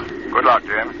off now. Good luck,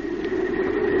 Jim.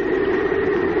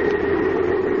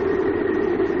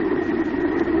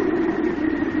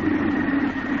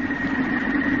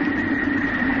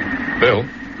 Bill?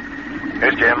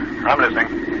 Yes, Jim. I'm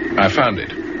listening. I found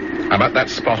it. I'm at that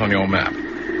spot on your map.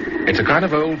 It's a kind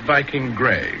of old Viking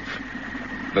grave.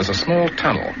 There's a small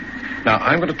tunnel. Now,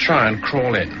 I'm going to try and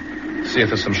crawl in, see if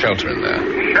there's some shelter in there.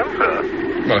 Shelter?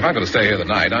 Well, if I'm going to stay here the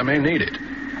night, I may need it.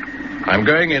 I'm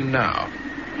going in now.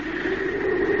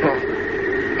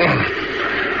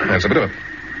 It's a bit of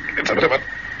a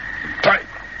tight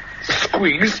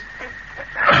squeeze.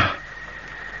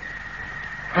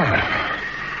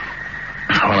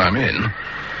 Well, I'm in.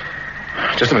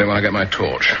 Just a minute while I get my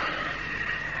torch.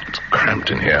 It's cramped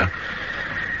in here.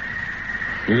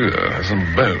 Ew, there's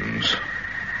some bones.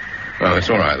 Well,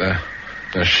 it's all right.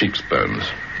 They're sheep's bones.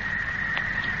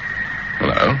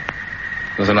 Hello.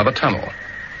 There's another tunnel.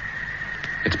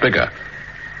 It's bigger.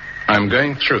 I'm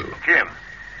going through. Jim.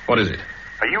 What is it?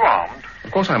 Are you armed?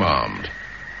 Of course I'm armed.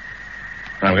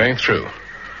 I'm going through.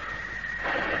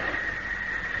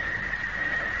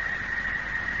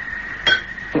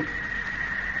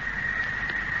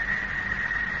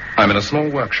 I'm in a small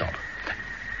workshop.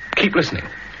 Keep listening.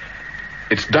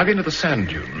 It's dug into the sand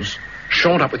dunes,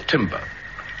 shored up with timber.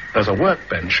 There's a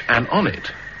workbench, and on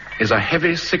it is a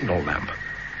heavy signal lamp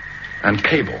and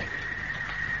cable.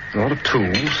 A lot of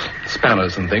tools,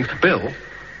 spanners and things. Bill?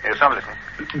 Yes, I'm listening.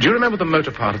 Do you remember the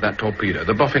motor part of that torpedo?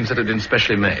 The boffin said it had been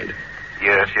specially made.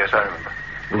 Yes, I remember.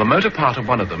 Well, the motor part of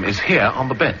one of them is here on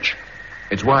the bench.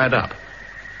 It's wired up.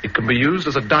 It can be used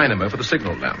as a dynamo for the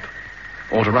signal lamp,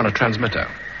 or to run a transmitter.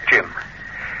 Jim,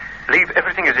 leave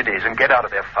everything as it is and get out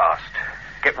of there fast.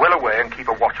 Get well away and keep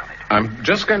a watch on it. I'm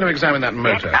just going to examine that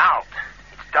motor. Get out.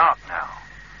 It's dark now.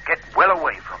 Get well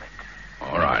away from it.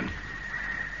 All right.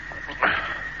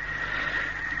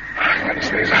 This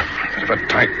is a bit of a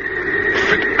tight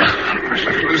fit. I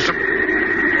shall have to lose some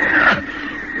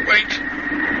weight.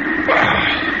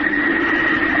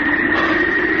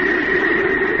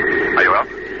 Are you up?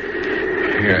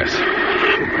 Yes.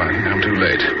 But I think I'm too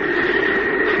late.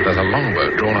 There's a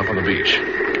longboat drawn up on the beach.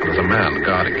 And there's a man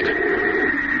guarding it.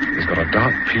 He's got a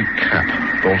dark peak cap,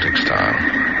 Baltic style,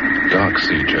 dark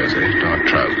sea jersey, dark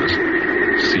trousers,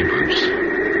 sea boots,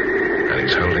 and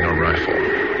he's holding a rifle.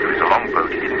 It's a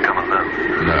longboat. He didn't come alone.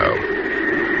 No.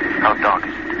 How dark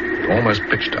is it? Almost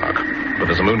pitch dark, but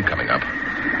there's a moon coming up.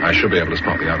 I should be able to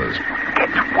spot the others.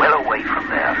 Get well away from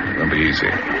there. It won't be easy,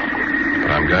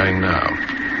 but I'm going now.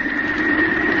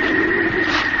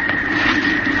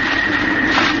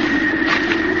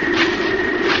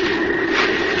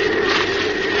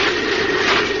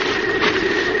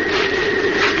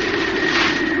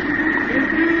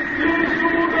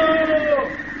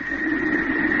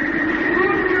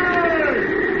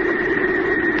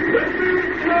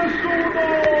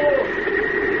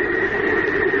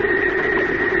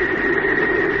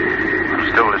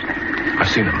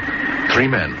 Seen them. 3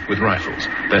 men with rifles.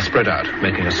 They're spread out,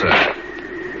 making a search.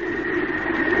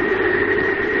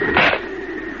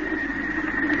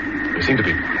 They seem to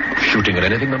be shooting at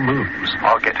anything that moves.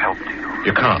 I'll get help to you.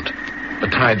 You can't. The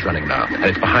tide's running now, and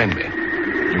it's behind me.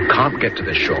 You can't get to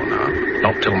this shore now.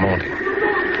 Not till morning.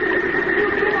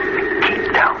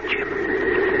 Keep down, Jim.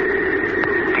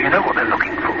 Do you know what they're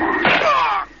looking for?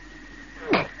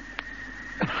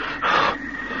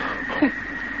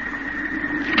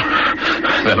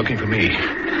 They're looking for me.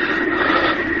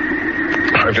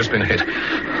 I've just been hit.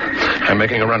 I'm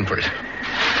making a run for it.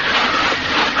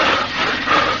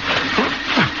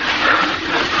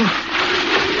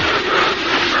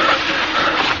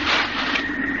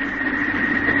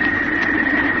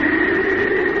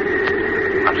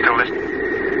 I'm still listening.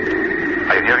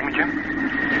 Are you hearing me, Jim?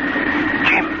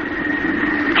 Jim!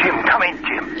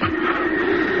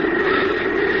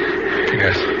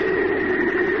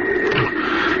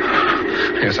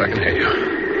 Yes, I can hear you.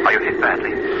 Are you hit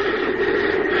badly?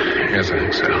 Yes, I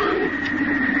think so.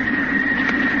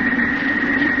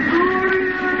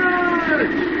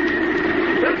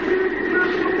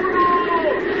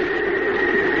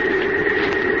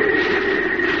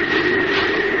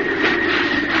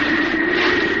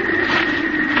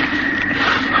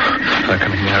 They're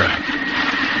coming nearer.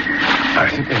 I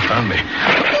think they found me.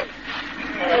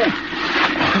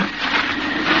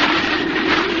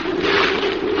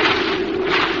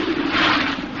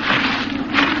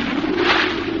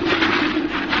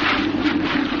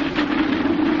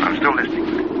 I'm still listening.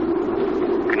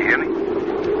 Can you hear me?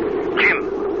 Jim,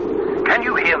 can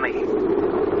you hear me?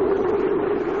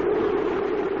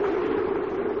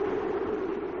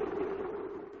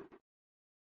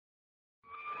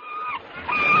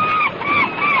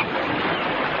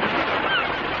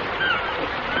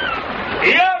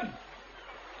 Ian!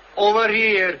 Over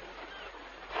here.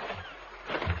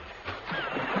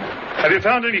 Have you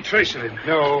found any trace of him?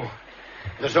 No.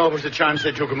 There's always the chance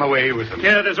they took him away with them.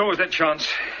 Yeah, there's always that chance.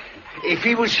 If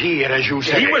he was here, as you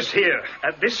say... He was here,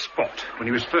 at this spot, when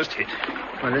he was first hit.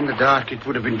 Well, in the dark, it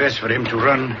would have been best for him to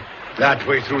run that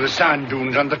way through the sand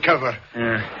dunes under cover.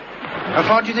 Yeah. How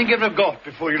far do you think he would have got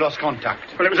before you lost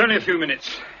contact? Well, it was only a few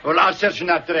minutes. Well, I'll search in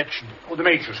that direction. Oh, the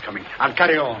Major's coming. I'll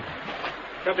carry on.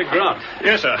 Captain Grant.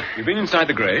 Yes, sir. You've been inside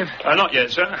the grave? Not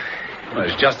yet, sir. Well,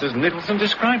 it's just as Nicholson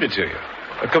described it to you.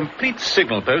 A complete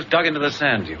signal post dug into the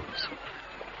sand dunes.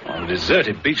 On a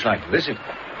deserted beach like this, it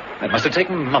must have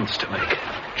taken months to make.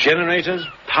 Generators,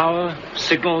 power,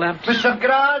 signal lamps. Mr.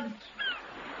 Grant!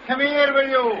 Come here, will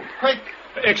you? Quick!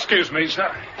 Excuse me,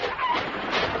 sir.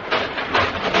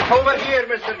 Over here,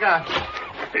 Mr. Grant.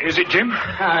 Is it Jim?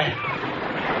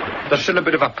 Aye. There's still a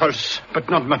bit of a pulse, but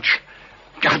not much.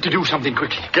 Got to do something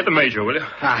quickly. Get the Major, will you?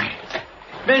 Aye.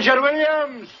 Major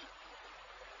Williams!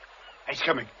 He's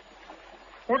coming.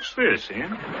 What's this,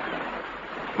 Ian?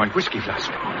 My whiskey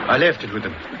flask. I left it with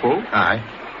him. Oh? Aye.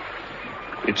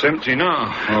 It's empty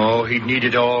now. Oh, he'd need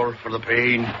it all for the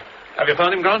pain. Have you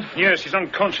found him, Grant? Yes, he's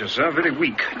unconscious, sir. Very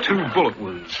weak. 2 bullet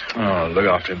wounds. Oh, look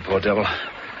after him, poor devil.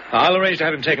 I'll arrange to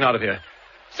have him taken out of here.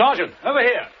 Sergeant, over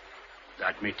here.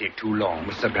 That may take too long,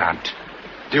 Mr. Grant.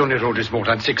 The only road is more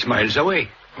than 6 miles away.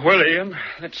 Well, Ian,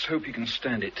 let's hope he can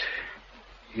stand it.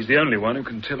 He's the only one who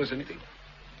can tell us anything.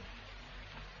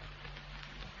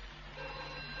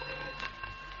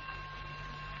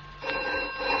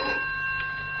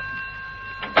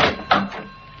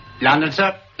 London,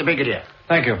 sir. The Brigadier.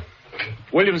 Thank you.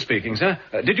 William speaking, sir.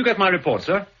 Did you get my report,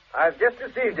 sir? I've just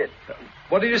received it.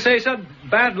 What did you say, sir?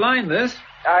 Bad line, this.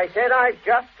 I said I've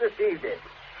just received it.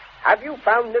 Have you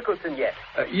found Nicholson yet?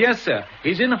 Yes, sir.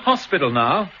 He's in hospital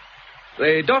now.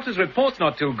 The doctor's report's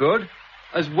not too good,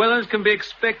 as well as can be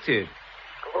expected.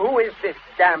 Who is this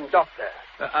damn doctor?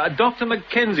 Dr.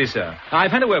 Mackenzie, sir.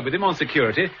 I've had a word with him on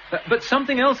security, but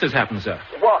something else has happened, sir.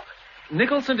 What?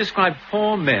 Nicholson described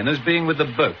 4 men as being with the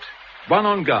boat. 1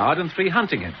 on guard and 3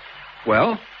 hunting him.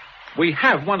 Well, we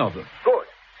have one of them. Good.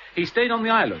 He stayed on the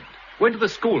island, went to the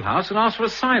schoolhouse and asked for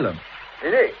asylum.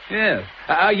 Did he? Yes.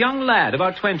 A young lad,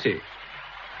 about 20.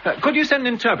 Could you send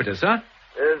an interpreter, sir?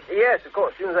 Yes, of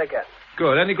course, as soon as I can.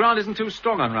 Good. Only Grant isn't too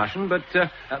strong on Russian, but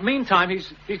meantime,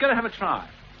 he's going to have a try.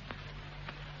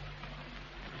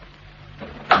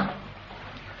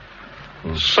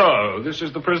 So, this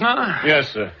is the prisoner? Yes,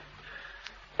 sir.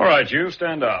 All right, you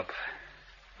stand up.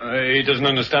 He doesn't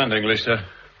understand English, sir.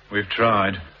 We've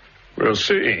tried. We'll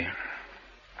see.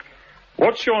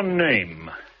 What's your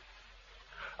name?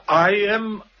 I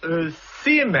am a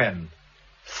seaman,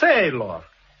 sailor,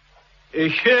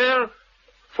 here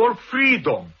for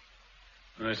freedom.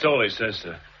 That's all he says,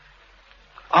 sir.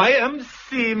 I am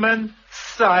seaman,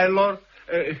 sailor,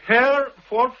 here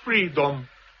for freedom.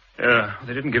 Yeah,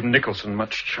 they didn't give Nicholson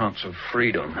much chance of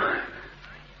freedom.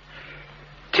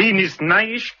 Ty nie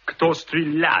знаешь, кто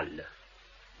стрелял?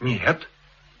 Нет.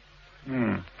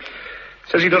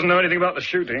 Says he doesn't know anything about the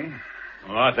shooting.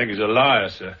 Well, I think he's a liar,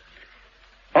 sir.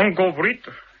 Он говорит,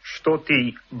 что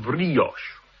ты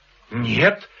врешь.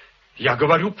 Нет, я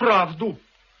говорю правду.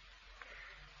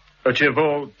 А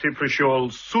чего ты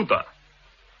пришел сюда?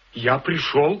 Я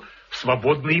пришел в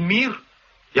свободный мир.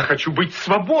 Я хочу быть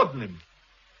свободным.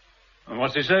 And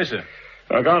what's he say, sir?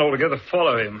 I can't altogether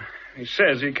follow him. He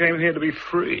says he came here to be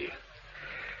free.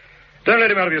 Don't let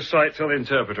him out of your sight till the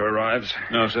interpreter arrives.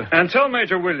 No, sir. And tell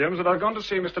Major Williams that I've gone to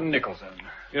see Mr. Nicholson.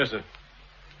 Yes, sir.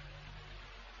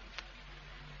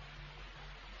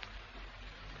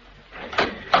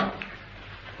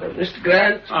 Mr.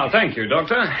 Grant. Oh, thank you,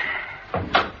 Doctor.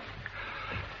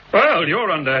 Well,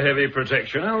 you're under heavy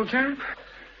protection, old chap.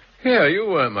 Yeah, you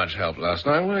weren't much help last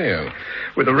night, were you?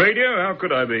 With the radio, how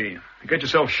could I be? You get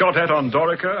yourself shot at on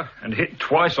Dorica and hit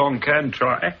twice on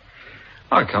Cantry.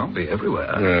 I can't be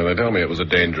everywhere. Yeah, they told me it was a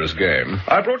dangerous game.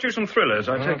 I brought you some thrillers.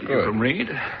 I take it you can read.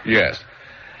 Yes.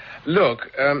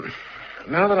 Look,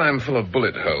 now that I'm full of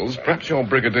bullet holes, perhaps your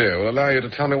brigadier will allow you to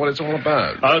tell me what it's all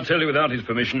about. I'll tell you without his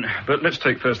permission, but let's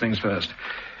take first things first.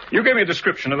 You gave me a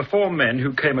description of the 4 men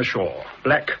who came ashore.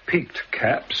 Black peaked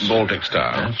caps. Baltic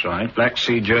style. That's right. Black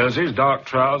sea jerseys, dark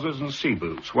trousers, and sea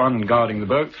boots. 1 guarding the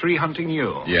boat, 3 hunting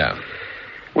you. Yeah.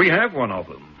 We have one of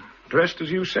them. Dressed as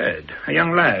you said. A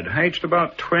young lad, aged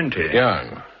about 20.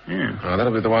 Young? Yeah. Oh,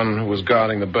 that'll be the one who was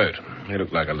guarding the boat. He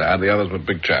looked like a lad. The others were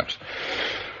big chaps.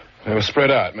 They were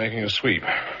spread out, making a sweep.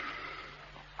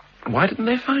 Why didn't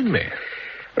they find me?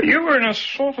 You were in a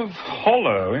sort of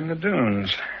hollow in the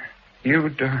dunes.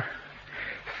 You'd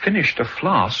finished a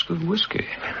flask of whiskey.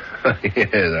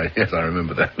 yes, I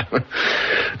remember that.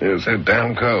 It was so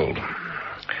damn cold.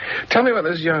 Tell me about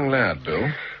this young lad,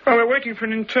 Bill. Well, we're waiting for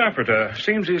an interpreter.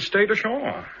 Seems he's stayed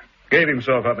ashore. Gave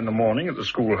himself up in the morning at the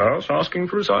schoolhouse, asking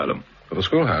for asylum. For the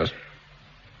schoolhouse?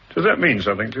 Does that mean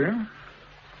something to you?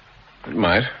 It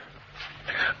might.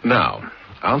 Now,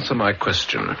 answer my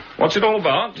question. What's it all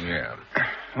about? Yeah.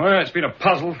 Well, it's been a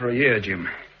puzzle for a year, Jim.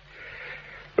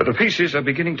 But the pieces are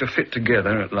beginning to fit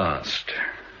together at last.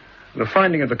 The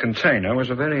finding of the container was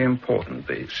a very important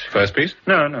piece. First piece?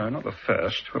 No, not the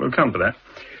first. We'll come to that.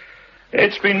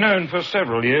 It's been known for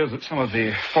several years that some of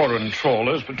the foreign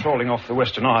trawlers patrolling off the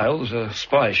Western Isles are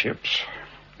spy ships.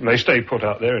 They stay put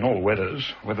out there in all weathers,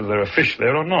 whether there are fish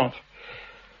there or not.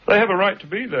 They have a right to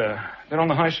be there. They're on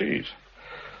the high seas.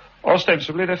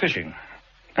 Ostensibly, they're fishing.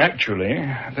 Actually,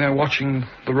 they're watching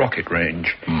the rocket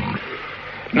range.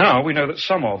 Now, we know that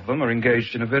some of them are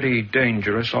engaged in a very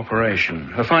dangerous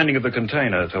operation. The finding of the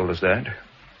container told us that.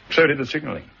 So did the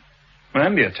signaling.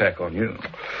 And the attack on you.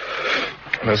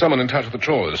 There's someone in touch with the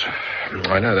trawlers.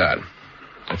 I know that.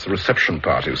 It's a reception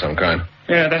party of some kind.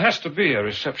 Yeah, there has to be a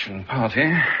reception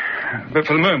party. But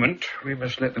for the moment, we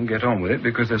must let them get on with it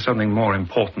because there's something more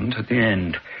important at the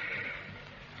end.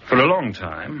 For a long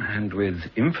time, and with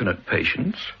infinite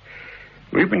patience,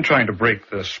 we've been trying to break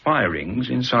the spy rings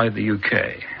inside the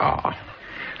UK.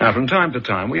 Now, from time to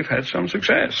time, we've had some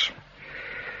success.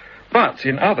 But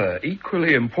in other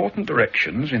equally important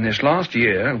directions, in this last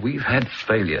year, we've had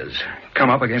failures. Come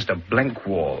up against a blank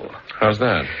wall. How's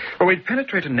that? Well, we'd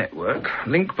penetrate a network,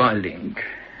 link by link,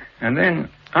 and then,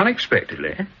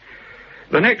 unexpectedly,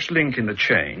 the next link in the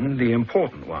chain, the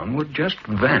important one, would just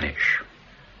vanish.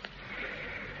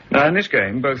 Now, in this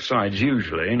game, both sides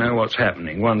usually know what's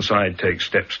happening. One side takes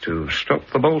steps to stop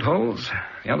the bolt holes.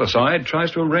 The other side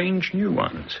tries to arrange new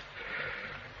ones.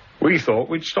 We thought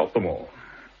we'd stop them all.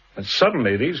 But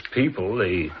suddenly these people,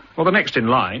 the next in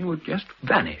line, would just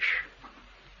vanish.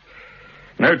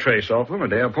 No trace of them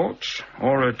at airports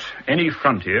or at any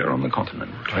frontier on the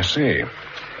continent. I see.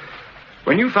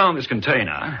 When you found this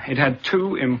container, it had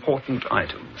 2 important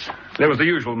items. There was the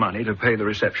usual money to pay the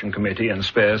reception committee and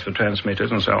spares for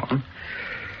transmitters and so on.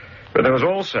 But there was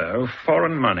also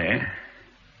foreign money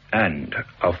and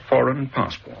a foreign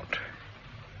passport.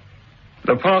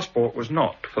 The passport was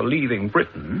not for leaving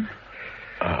Britain,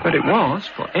 but it was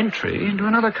for entry into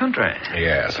another country.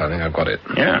 Yes, I think I've got it.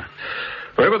 Yeah.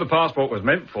 Whoever the passport was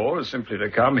meant for is simply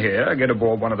to come here, get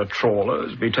aboard one of the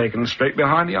trawlers, be taken straight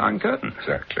behind the Iron Curtain.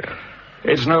 Exactly.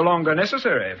 It's no longer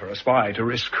necessary for a spy to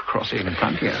risk crossing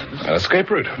frontiers. An escape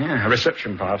route. Yeah, a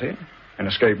reception party, an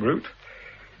escape route,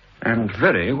 and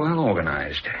very well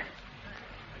organized.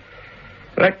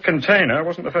 That container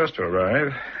wasn't the first to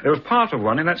arrive. There was part of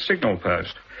one in that signal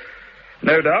post.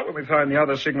 No doubt when we find the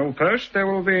other signal post, there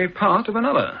will be part of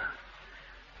another.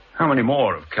 How many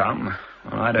more have come?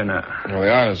 Well, I don't know. Well,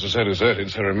 the islands are so deserted,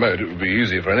 so remote, it would be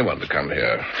easy for anyone to come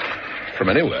here. From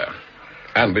anywhere.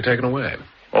 And be taken away.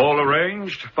 All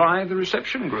arranged by the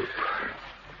reception group.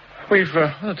 We've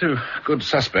 2 good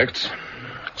suspects.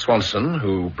 Swanson,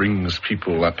 who brings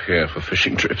people up here for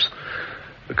fishing trips.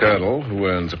 The Colonel, who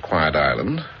owns a quiet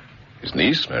island. His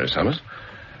niece, Mary Summers.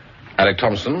 Alec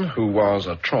Thompson, who was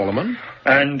a trawlerman.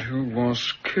 And who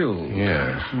was killed.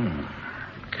 Yes.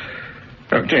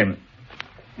 Now, Jim,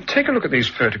 take a look at these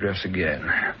photographs again.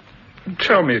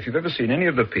 Tell me if you've ever seen any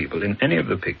of the people in any of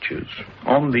the pictures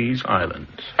on these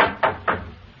islands.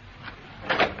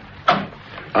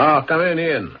 Come in,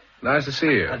 Ian. Nice to see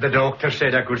you. The doctor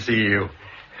said I could see you.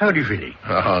 How do you feel?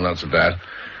 Oh, not so bad.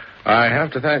 I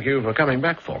have to thank you for coming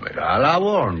back for me. Well, I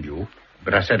warned you,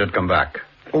 but I said I'd come back.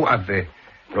 Oh, I've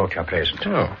brought you a present.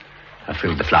 Oh. I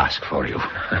filled the flask for you.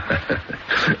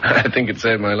 I think it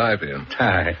saved my life, Ian.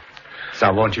 Aye. So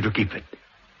I want you to keep it.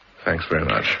 Thanks very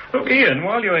much. Look, Ian,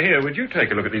 while you're here, would you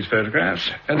take a look at these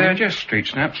photographs? They're just street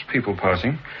snaps, people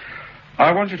passing.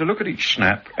 I want you to look at each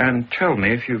snap and tell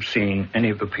me if you've seen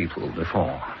any of the people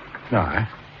before. No.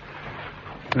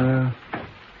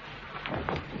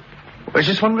 Is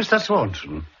this one Mr.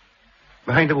 Swanson?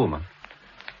 Behind the woman?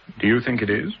 Do you think it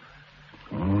is?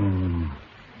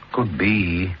 Could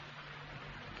be.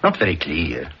 Not very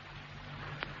clear.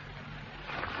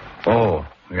 Oh,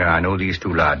 yeah, I know these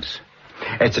two lads.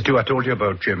 It's the two I told you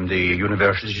about, Jim, the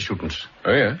university students.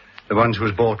 Oh, yeah? The ones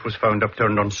whose boat was found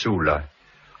upturned on Sula.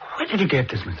 Where did you get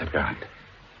this, Mr. Grant?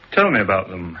 Tell me about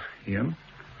them, Ian.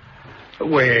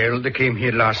 Well, they came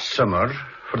here last summer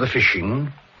for the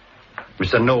fishing.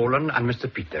 Mr. Nolan and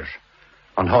Mr. Peters,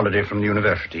 on holiday from the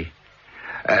university.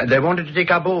 They wanted to take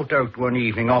a boat out one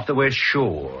evening off the west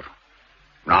shore.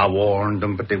 I warned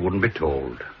them, but they wouldn't be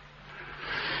told.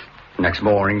 Next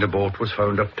morning, the boat was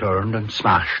found upturned and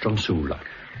smashed on Sula.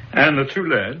 And the two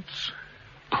lads?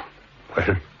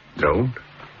 Well, drowned.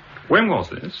 When was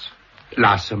this?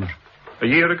 Last summer. A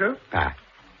year ago? Aye.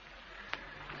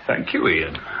 Thank you,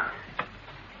 Ian.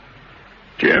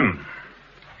 Jim,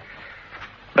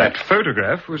 that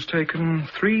photograph was taken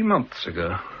 3 months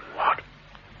ago. What?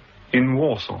 In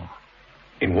Warsaw.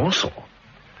 In Warsaw?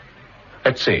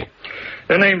 Let's see.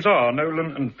 Their names are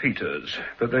Nolan and Peters,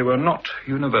 but they were not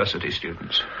university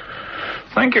students.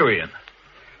 Thank you, Ian.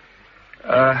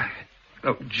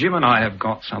 Look, Jim and I have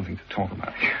got something to talk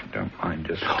about. Don't mind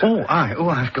just... Oh, aye. Oh,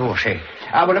 of course, eh.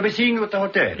 Will I be seeing you at the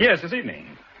hotel? Yes, this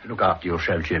evening. Look after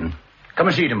yourself, Jim. Come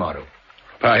and see you tomorrow.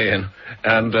 Bye, Ian.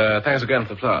 And thanks again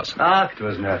for the class. It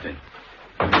was nothing.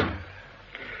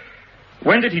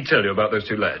 When did he tell you about those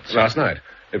two lads? Last night.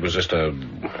 It was just a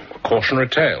cautionary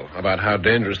tale about how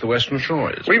dangerous the western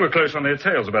shore is. We were close on their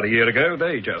tails about a year ago.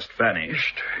 They just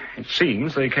vanished. It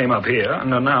seems they came up here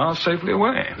and are now safely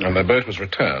away. And their boat was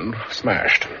returned,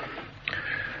 smashed.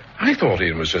 I thought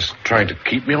Ian was just trying to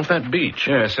keep me off that beach.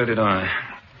 Yes, so did I.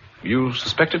 You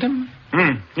suspected him?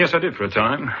 Yes, I did for a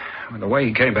time. The way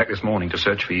he came back this morning to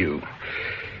search for you.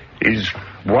 He's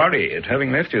worried,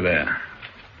 having left you there.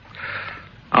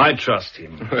 I trust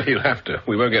him. Well, you'll have to.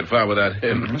 We won't get far without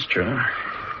him. That's true.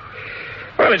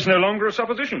 Well, it's no longer a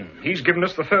supposition. He's given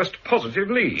us the first positive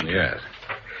lead. Yes.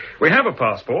 We have a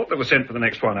passport that was sent for the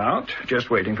next one out, just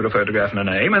waiting for a photograph and a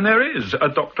name, and there is a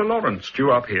Dr. Lawrence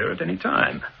due up here at any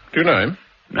time. Do you know him?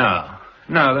 No,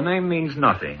 the name means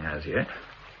nothing as yet.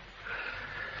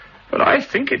 But I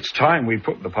think it's time we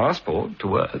put the passport to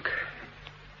work.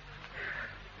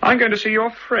 I'm going to see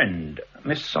your friend,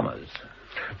 Miss Summers.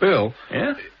 Bill?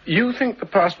 Yeah? You think the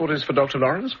passport is for Dr.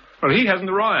 Lawrence? Well, he hasn't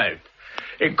arrived.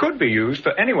 It could be used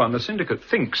for anyone the syndicate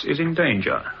thinks is in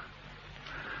danger.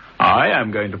 I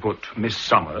am going to put Miss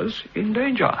Summers in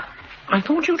danger. I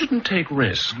thought you didn't take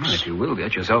risks. Well, if you will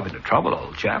get yourself into trouble,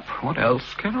 old chap, what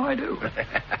else can I do?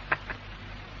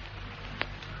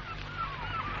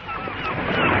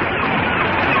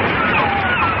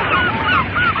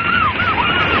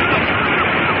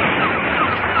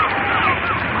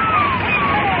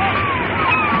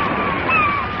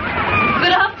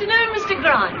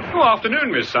 Good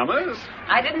afternoon, Miss Summers.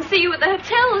 I didn't see you at the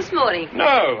hotel this morning.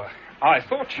 No, I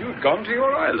thought you'd gone to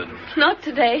your island. Not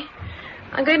today.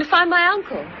 I'm going to find my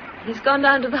uncle. He's gone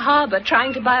down to the harbour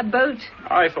trying to buy a boat.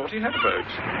 I thought he had a boat.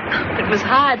 It was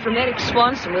hired from Eric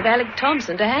Swanson with Alec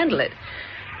Thompson to handle it.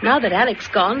 Now that Alec's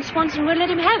gone, Swanson won't let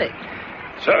him have it.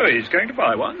 So he's going to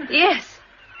buy one? Yes.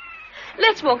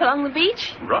 Let's walk along the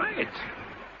beach. Right.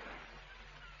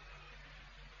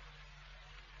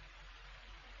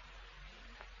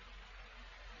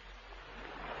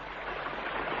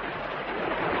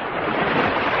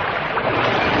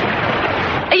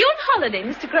 Holiday,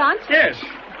 Mr. Grant? Yes.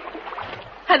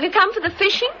 Have you come for the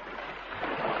fishing?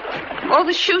 Or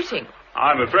the shooting?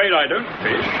 I'm afraid I don't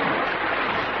fish.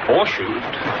 Or shoot.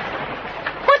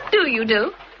 What do you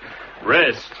do?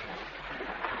 Rest.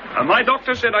 My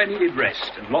doctor said I needed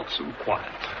rest and lots of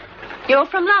quiet. You're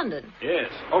from London?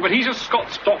 Yes. Oh, but he's a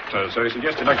Scots doctor, so he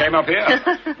suggested I came up here.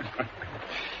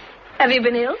 Have you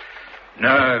been ill?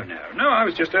 No, I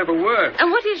was just overworked.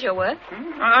 And what is your work?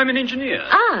 I'm an engineer.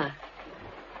 Ah.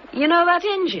 You know about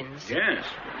engines? Yes.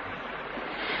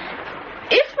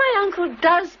 If my uncle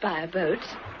does buy a boat,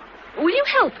 will you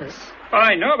help us?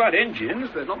 I know about engines,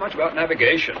 but not much about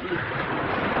navigation.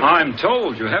 I'm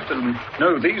told you have to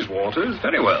know these waters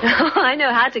very well. Oh, I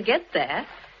know how to get there,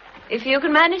 if you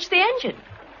can manage the engine.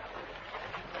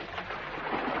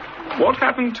 What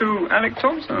happened to Alec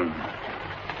Thompson?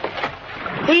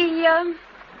 He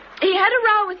had a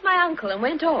row with my uncle and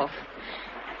went off.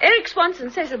 Eric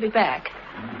Swanson says he'll be back.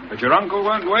 But your uncle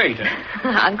won't wait, eh?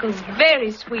 Uncle's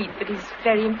very sweet, but he's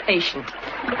very impatient.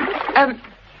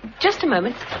 Just a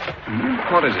moment.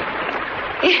 What is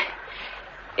it?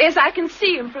 Yes, I can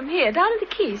see him from here, down at the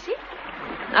quay, see?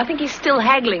 I think he's still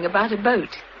haggling about a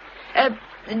boat.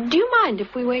 Do you mind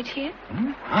if we wait here?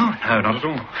 Oh, no, not at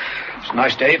all. It's a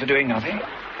nice day for doing nothing.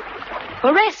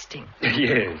 For resting?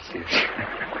 Yes.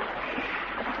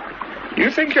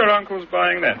 You think your uncle's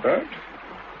buying that boat?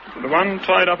 The one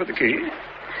tied up at the quay?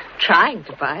 Trying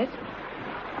to buy it.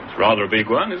 It's rather a big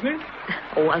one, isn't it?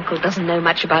 Oh, Uncle doesn't know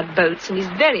much about boats, and he's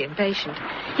very impatient.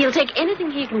 He'll take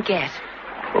anything he can get.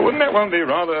 Well, wouldn't that one be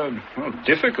rather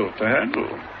difficult to handle?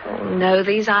 Oh, no,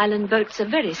 these island boats are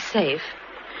very safe.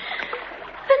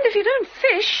 And if you don't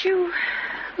fish, you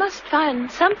must find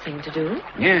something to do.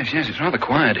 Yes, it's rather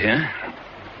quiet here.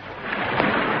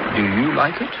 Do you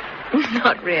like it?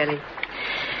 Not really.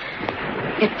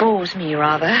 It bores me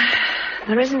rather.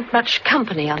 There isn't much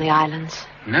company on the islands.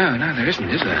 No, there isn't,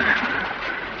 is there?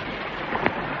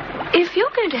 If you're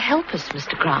going to help us,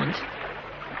 Mr. Grant,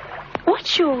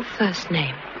 what's your first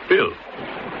name? Bill.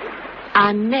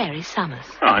 I'm Mary Summers.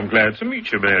 I'm glad to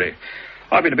meet you, Mary.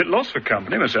 I've been a bit lost for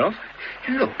company myself.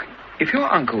 Look, if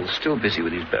your uncle's still busy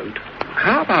with his boat,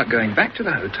 how about going back to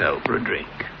the hotel for a drink?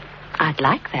 I'd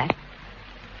like that.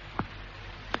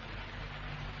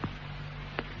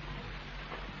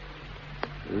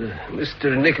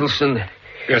 Mr. Nicholson.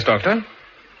 Yes, Doctor?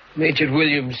 Major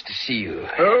Williams to see you.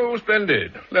 Oh,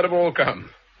 splendid. Let them all come.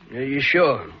 Are you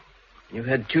sure? You've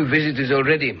had 2 visitors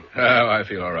already. Oh, I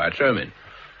feel all right. Show him in.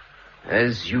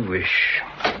 As you wish.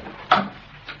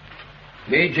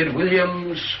 Major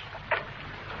Williams.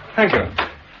 Thank you.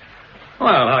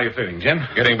 Well, how are you feeling, Jim?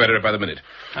 Getting better by the minute.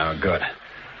 Oh, good.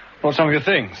 Well, some of your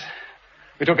things.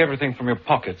 We took everything from your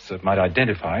pockets that might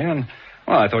identify you, and,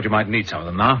 well, I thought you might need some of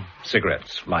them now.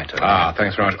 Cigarettes, lighter. Ah,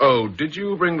 thanks very much. Oh, did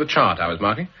you bring the chart I was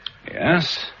marking?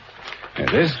 Yes. Here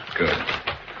it is. Good.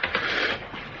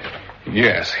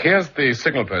 Yes, here's the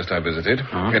signal post I visited.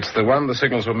 It's the one the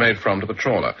signals were made from to the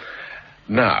trawler.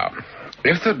 Now,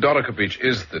 if the Dorica Beach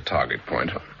is the target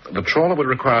point, the trawler would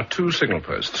require 2 signal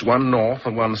posts, one north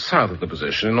and one south of the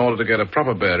position, in order to get a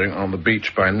proper bearing on the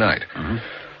beach by night.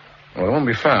 Well, the one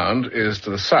we found is to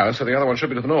the south, so the other one should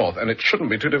be to the north, and it shouldn't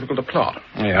be too difficult to plot.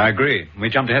 Yeah, I agree. We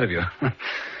jumped ahead of you.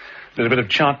 Did a bit of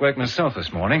chart work myself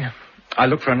this morning. I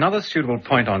looked for another suitable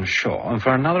point on shore and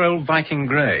for another old Viking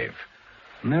grave.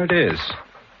 And there it is.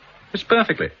 It's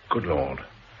perfectly. Good Lord.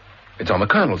 It's on the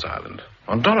Colonel's Island,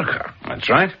 on Dorica. That's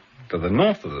right. To the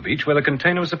north of the beach where the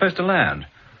container was supposed to land.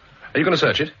 Are you going to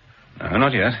search it? No,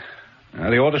 not yet.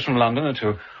 The orders from London are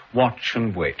to watch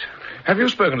and wait. Have you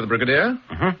spoken to the Brigadier?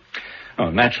 Oh,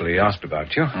 naturally, he asked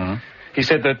about you. He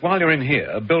said that while you're in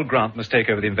here, Bill Grant must take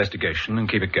over the investigation and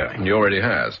keep it going. He already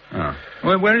has. Oh.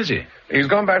 Well, where is he? He's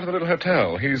gone back to the little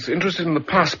hotel. He's interested in the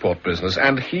passport business,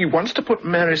 and he wants to put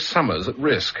Mary Summers at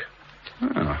risk.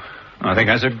 Oh, I think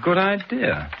that's a good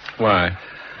idea. Why?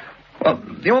 Well,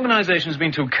 the organization's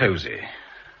been too cozy.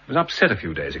 It was upset a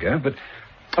few days ago, but,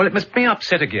 well, it must be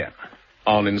upset again.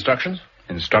 On instructions?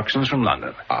 Instructions from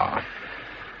London. Ah.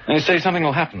 They say something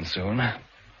will happen soon.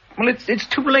 Well, it's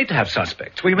too late to have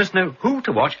suspects. We must know who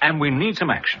to watch, and we need some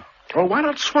action. Well, why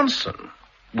not Swanson?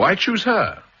 Why choose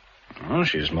her? Well,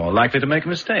 she's more likely to make a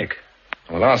mistake.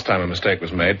 The last time a mistake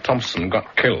was made, Thompson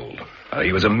got killed.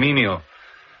 He was a menial.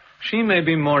 She may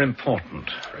be more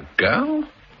important. A girl?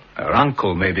 Her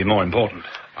uncle may be more important.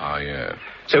 Ah, yeah.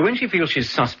 So when she feels she's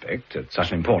suspect at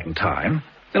such an important time,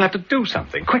 they'll have to do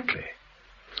something quickly.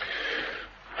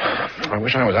 I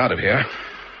wish I was out of here.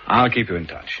 I'll keep you in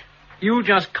touch. You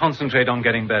just concentrate on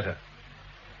getting better.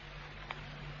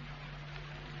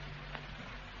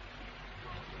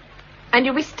 And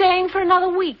you'll be staying for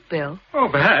another week, Bill? Oh,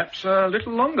 perhaps a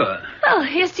little longer. Well,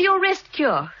 here's to your rest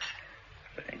cure.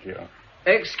 Thank you.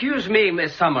 Excuse me,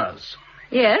 Miss Summers.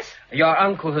 Yes? Your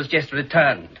uncle has just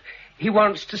returned. He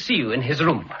wants to see you in his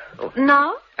room.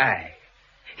 Now? Aye.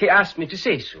 He asked me to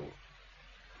say so.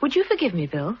 Would you forgive me,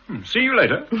 Bill? See you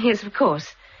later. Yes, of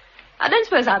course. I don't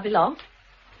suppose I'll be long.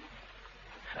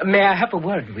 May I have a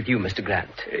word with you, Mr. Grant?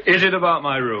 Is it about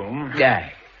my room?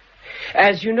 Aye.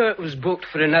 As you know, it was booked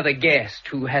for another guest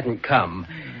who hadn't come.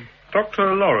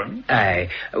 Dr. Lawrence? Aye.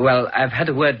 Well, I've had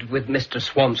a word with Mr.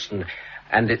 Swanson,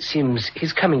 and it seems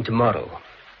he's coming tomorrow.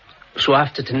 So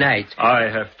after tonight... I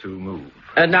have to move.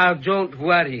 Now, don't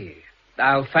worry.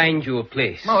 I'll find you a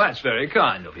place. Oh, that's very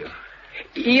kind of you.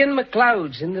 Ian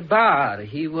McLeod's in the bar.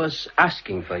 He was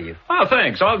asking for you. Oh,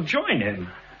 thanks. I'll join him.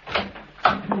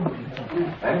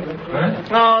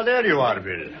 Oh, there you are,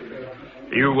 Bill.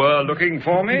 You were looking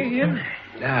for me, Ian?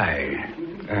 Aye.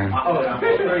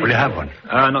 Will you have one?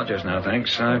 Not just now,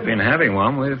 thanks. I've been having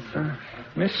one with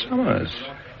Miss Summers.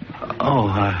 Oh,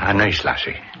 a nice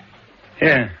lassie.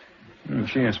 Yeah,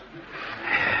 she is.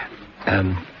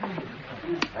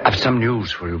 I've some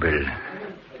news for you, Bill.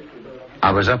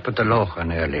 I was up at the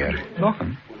Lochen earlier.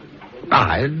 Lochen?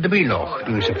 The wee loch,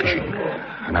 doing some fishing.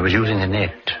 And I was using a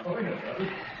net.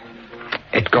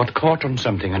 It got caught on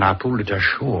something and I pulled it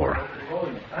ashore.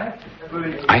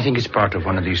 I think it's part of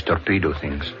one of these torpedo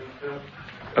things.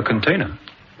 A container?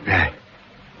 Yeah.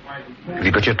 Have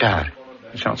you got your car?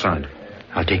 It's outside.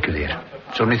 I'll take you there.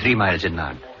 It's only 3 miles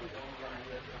inland.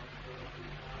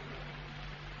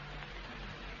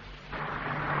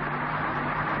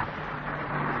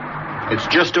 It's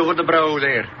just over the brow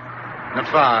there. Not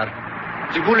far.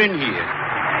 So pull in here.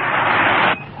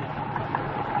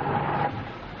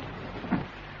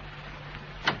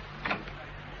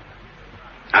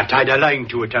 I tied a line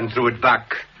to it and threw it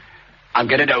back. I'll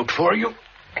get it out for you.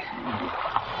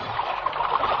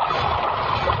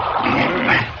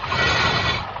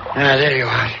 There you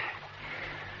are.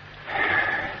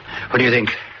 What do you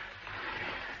think?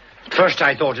 At first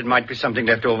I thought it might be something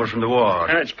left over from the war.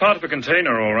 It's part of a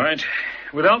container, all right.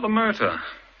 Without the motor.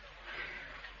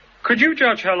 Could you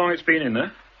judge how long it's been in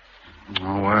there?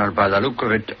 Oh, well, by the look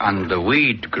of it and the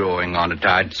weed growing on it,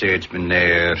 I'd say it's been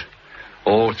there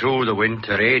all through the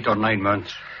winter, 8 or 9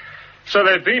 months. So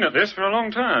they've been at this for a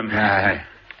long time. Aye.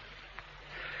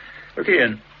 Look,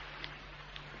 Ian.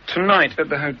 Tonight at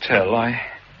the hotel, I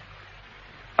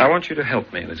want you to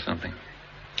help me with something.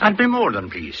 I'd be more than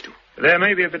pleased to. There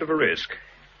may be a bit of a risk.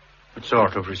 What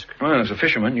sort of risk? Well, as a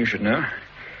fisherman, you should know.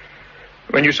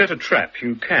 When you set a trap,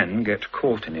 you can get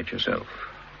caught in it yourself.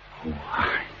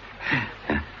 Oh.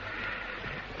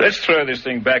 Let's throw this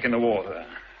thing back in the water.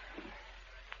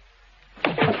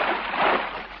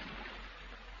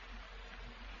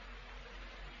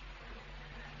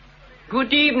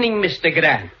 Good evening, Mr.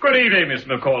 Grant. Good evening, Miss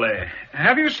Macaulay.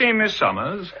 Have you seen Miss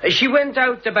Summers? She went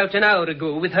out about an hour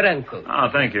ago with her uncle.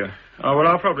 Thank you. Oh, well,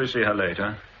 I'll probably see her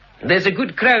later. There's a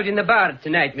good crowd in the bar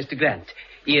tonight, Mr. Grant.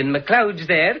 Ian McLeod's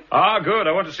there. Good.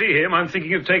 I want to see him. I'm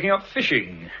thinking of taking up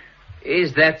fishing.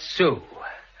 Is that so?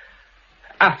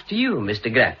 After you,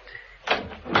 Mr. Grant.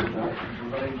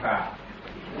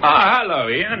 Hello,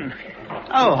 Ian.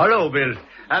 Oh, hello, Bill.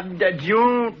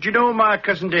 Do you know my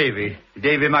cousin Davy?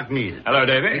 Davy McNeil. Hello,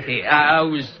 Davy. I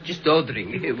was just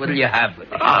ordering. What'll you have?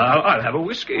 I'll have a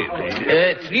whiskey, please.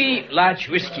 3 large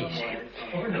whiskies.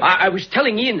 I was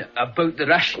telling Ian about the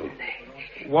Russian.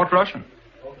 What Russian?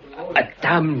 A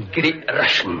damn great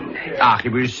Russian. He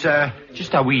was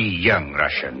just a wee young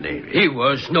Russian, Davy. He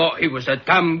was not. He was a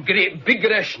damn great big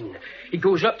Russian. He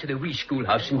goes up to the wee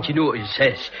schoolhouse and you know what he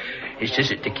says? He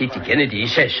says it to Katie Kennedy. He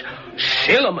says,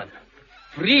 Sailorman,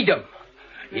 freedom.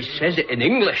 He says it in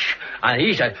English, and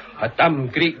he's a damn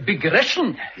great big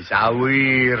Russian. He's a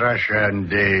wee Russian,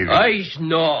 Davy. He's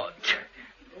not.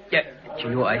 Yeah, do you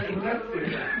know what I think?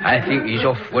 I think he's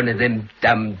off one of them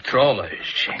damn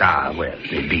trawlers. Well,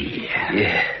 maybe.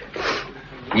 Yeah.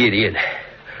 Here, Ian.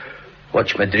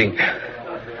 Watch my drink.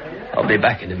 I'll be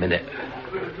back in a minute.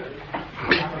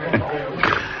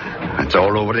 It's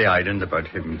all over the island about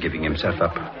him giving himself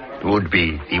up. Would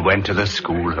be. He went to the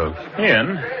schoolhouse.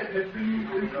 Ian,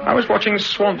 I was watching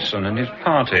Swanson and his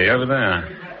party over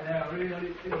there.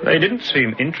 They didn't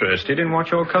seem interested in what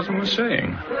your cousin was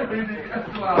saying.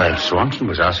 Well, Swanson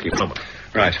was asking...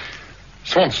 Right.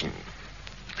 Swanson.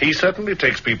 He certainly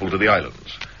takes people to the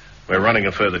islands. We're running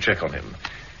a further check on him.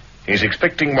 He's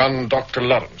expecting one Dr.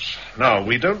 Lawrence. Now,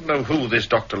 we don't know who this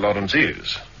Dr. Lawrence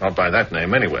is. Not by that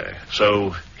name, anyway.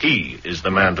 So, he is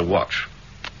the man to watch.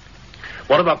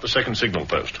 What about the second signal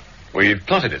post? We've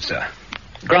plotted it, sir.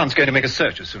 Grant's going to make a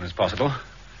search as soon as possible.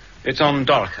 It's on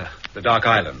Dorka, the Dark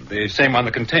Island, the same one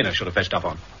the container should have fetched up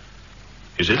on.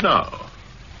 Is it now?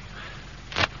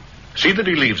 See that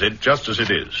he leaves it just as it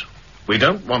is. We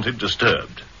don't want it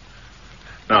disturbed.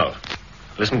 Now,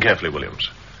 listen carefully, Williams.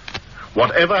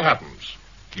 Whatever happens,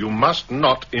 you must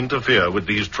not interfere with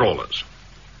these trawlers.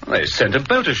 They sent a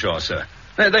boat ashore, sir.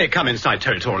 They come inside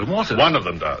territorial waters. One of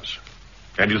them does.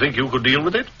 And you think you could deal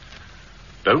with it?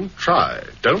 Don't try.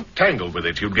 Don't tangle with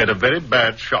it. You'd get a very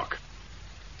bad shock.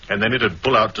 And then it'd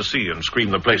pull out to sea and scream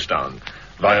the place down.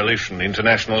 Violation,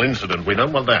 international incident. We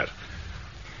don't want that.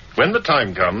 When the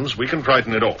time comes, we can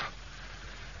frighten it off.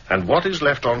 And what is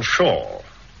left on shore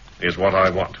is what I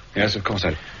want. Yes, of course,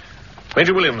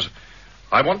 Major Williams,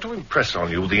 I want to impress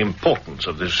on you the importance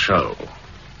of this show.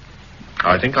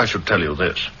 I think I should tell you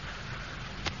this.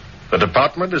 The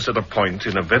department is at a point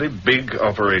in a very big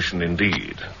operation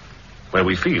indeed, where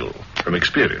we feel, from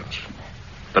experience,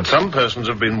 that some persons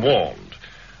have been warned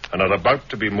and are about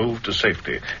to be moved to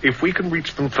safety. If we can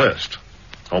reach them first,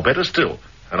 or better still,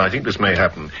 and I think this may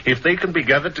happen, if they can be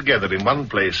gathered together in one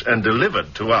place and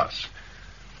delivered to us,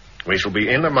 we shall be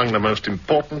in among the most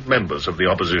important members of the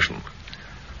opposition.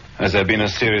 Has there been a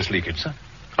serious leakage, sir?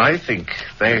 I think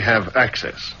they have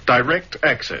access, direct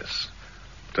access,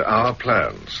 to our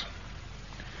plans.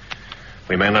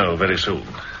 We may know very soon,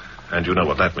 and you know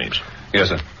what that means. Yes,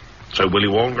 sir. So will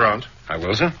you warn Grant? I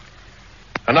will, sir.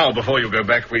 And now, before you go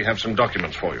back, we have some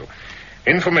documents for you.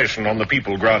 Information on the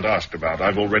people Grant asked about.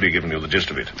 I've already given you the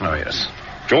gist of it. Oh, yes.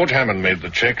 George Hammond made the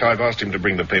check. I've asked him to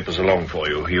bring the papers along for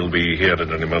you. He'll be here at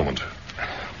any moment.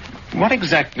 What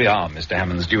exactly are Mr.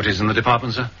 Hammond's duties in the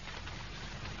department, sir?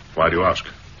 Why do you ask?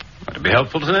 It'd be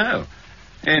helpful to know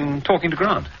in talking to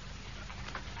Grant.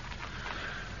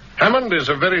 Hammond is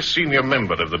a very senior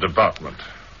member of the department.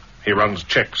 He runs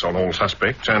checks on all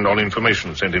suspects and on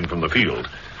information sent in from the field.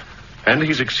 And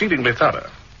he's exceedingly thorough.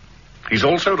 He's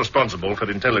also responsible for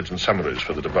intelligence summaries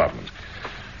for the department.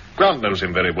 Grant knows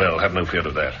him very well. Have no fear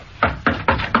of that.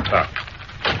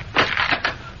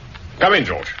 Come in,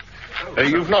 George.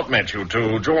 You've not met you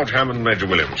two. George Hammond, Major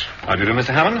Williams. How do you do,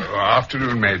 Mr. Hammond?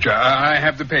 Afternoon, Major. I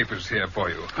have the papers here for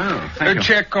you. Oh, thank you. A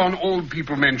check on all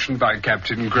people mentioned by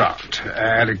Captain Grant.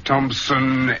 Alec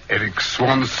Thompson, Eric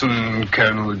Swanson,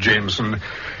 Colonel Jameson,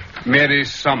 Mary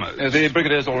Summers. The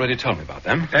Brigadier's already told me about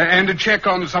them. And a check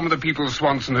on some of the people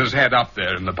Swanson has had up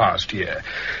there in the past year.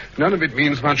 None of it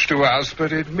means much to us,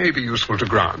 but it may be useful to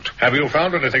Grant. Have you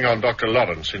found anything on Dr.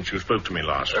 Lawrence since you spoke to me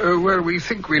last? Well, we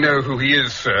think we know who he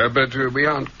is, sir, but we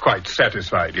aren't quite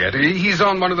satisfied yet. He's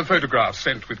on one of the photographs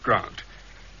sent with Grant.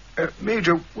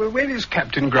 Major, where is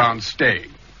Captain Grant staying?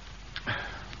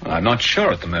 Well, I'm not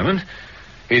sure at the moment.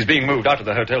 He's being moved out of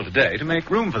the hotel today to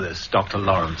make room for this Dr.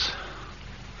 Lawrence.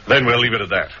 Then we'll leave it at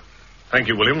that. Thank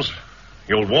you, Williams.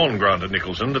 You'll warn Grant and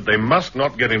Nicholson that they must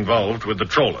not get involved with the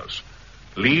trawlers.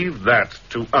 Leave that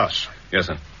to us. Yes,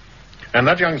 sir. And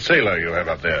that young sailor you have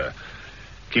up there,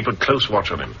 keep a close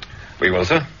watch on him. We will,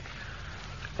 sir.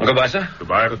 Well, goodbye, sir.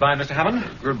 Goodbye. Goodbye, Mr. Hammond.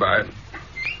 Goodbye.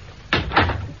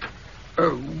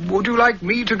 Would you like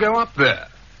me to go up there?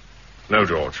 No,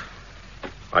 George.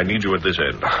 I need you at this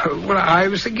end. Well, I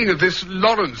was thinking of this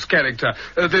Lawrence character.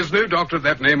 There's no doctor of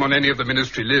that name on any of the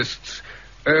ministry lists.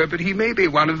 But he may be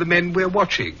one of the men we're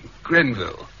watching,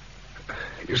 Grenville.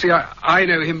 You see, I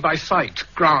know him by sight.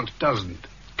 Grant doesn't.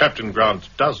 Captain Grant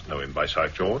does know him by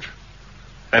sight, George.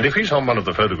 And if he's on one of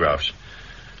the photographs,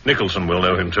 Nicholson will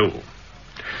know him too.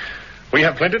 We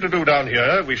have plenty to do down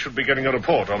here. We should be getting a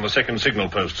report on the second signal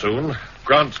post soon.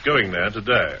 Grant's going there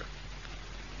today.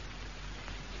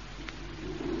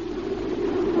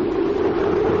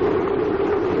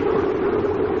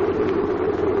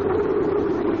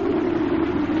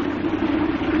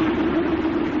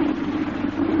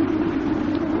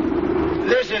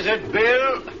 This is it,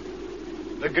 Bill.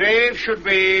 The grave should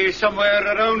be somewhere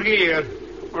around here.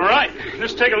 All right,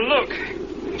 let's take a look.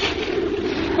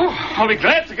 Oh, I'll be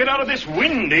glad to get out of this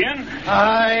wind, Ian.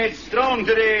 It's strong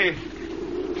today.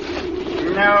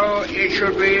 Now, it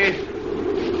should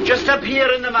be just up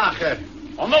here in the marker.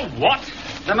 On the what?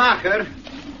 The marker.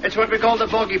 It's what we call the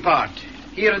boggy part.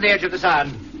 Here on the edge of the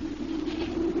sand.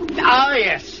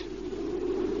 Yes.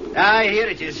 Here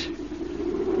it is.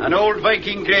 An old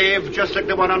Viking grave, just like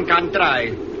the one on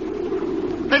Cantrai.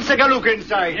 Let's take a look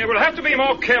inside. Yeah, we'll have to be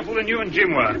more careful than you and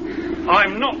Jim were.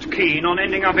 I'm not keen on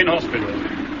ending up in hospital.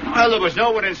 Well, there was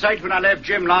no one in sight when I left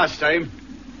Jim last time.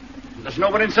 There's no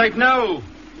one in sight now.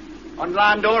 On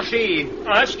land or sea. Oh,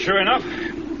 that's true enough.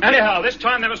 Anyhow, this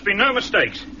time there must be no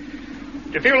mistakes.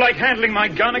 Do you feel like handling my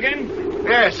gun again?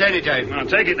 Yes, anytime. I'll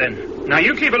take it then. Now,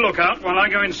 you keep a lookout while I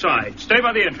go inside. Stay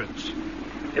by the entrance.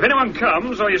 If anyone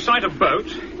comes or you sight a boat,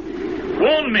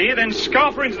 warn me, then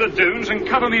scamper into the dunes and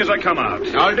cover me as I come out.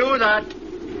 I'll do that.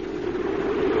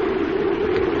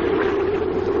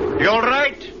 You all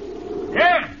right?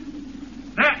 Yeah.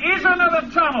 There is another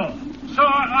tunnel, so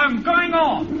I'm going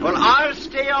on. Well, I'll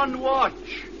stay on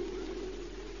watch.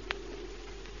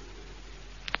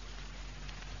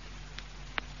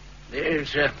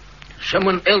 There's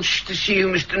someone else to see you,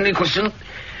 Mr. Nicholson.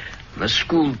 The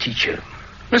school teacher.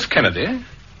 Miss Kennedy?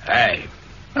 Aye.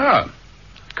 Oh.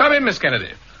 Come in, Miss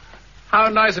Kennedy. How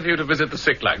nice of you to visit the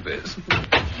sick like this.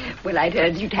 Well, I'd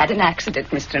heard you'd had an accident,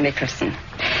 Mr. Nicholson.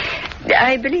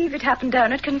 I believe it happened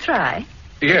down at Cantrai.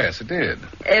 Yes, it did.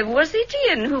 Was it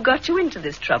Ian who got you into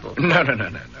this trouble? No.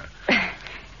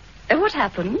 What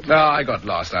happened? No, I got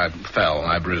lost. I fell.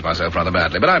 I bruised myself rather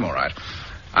badly, but I'm all right.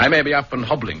 I may be up and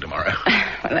hobbling tomorrow.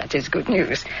 Well, that is good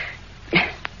news.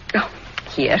 Oh,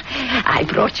 Here, I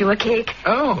brought you a cake.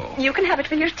 Oh. You can have it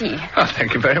for your tea. Oh,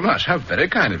 thank you very much. How very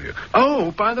kind of you.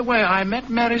 Oh, by the way, I met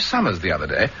Mary Summers the other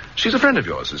day. She's a friend of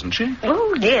yours, isn't she?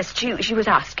 Oh, yes, she was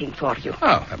asking for you.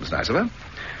 Oh, that was nice of her.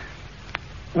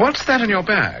 What's that in your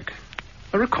bag?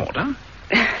 A recorder?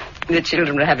 The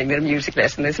children were having their music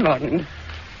lesson this morning.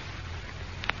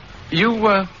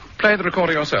 You, play the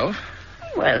recorder yourself?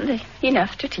 Well,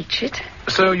 enough to teach it.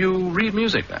 So you read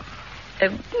music,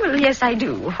 then? Well, yes, I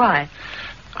do. Why?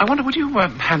 I wonder, would you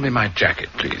hand me my jacket,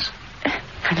 please?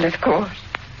 Well, of course.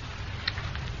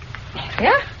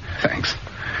 Yeah? Thanks.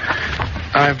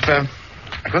 I've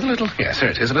got a little... Yes, here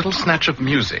it is, a little snatch of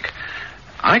music.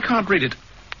 I can't read it.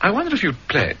 I wonder if you'd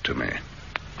play it to me.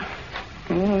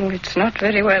 Oh, it's not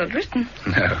very well written.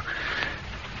 No.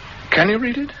 Can you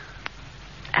read it?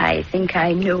 I think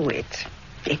I know it.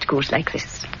 It goes like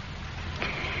this.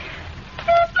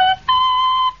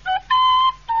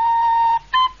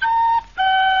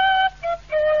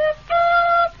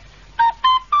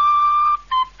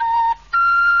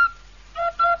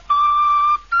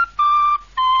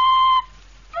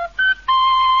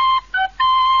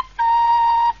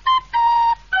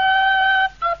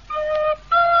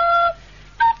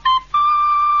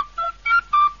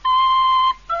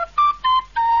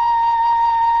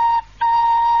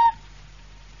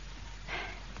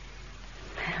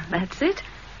 That's it.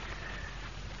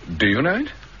 Do you know it?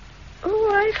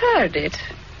 Oh, I've heard it.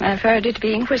 I've heard it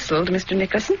being whistled, Mr.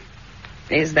 Nicholson.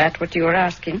 Is that what you're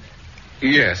asking?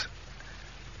 Yes.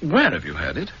 Where have you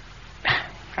heard it?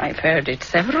 I've heard it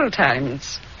several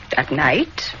times. At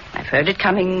night. I've heard it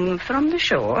coming from the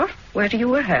shore, where you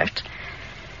were hurt.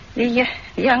 The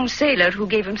young sailor who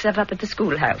gave himself up at the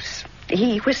schoolhouse.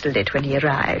 He whistled it when he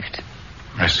arrived.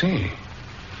 I see.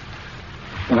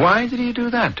 Why did he do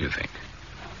that, do you think?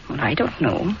 Well, I don't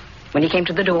know. When he came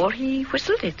to the door, he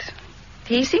whistled it.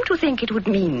 He seemed to think it would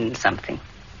mean something.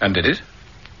 And did it?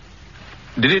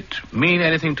 Did it mean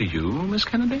anything to you, Miss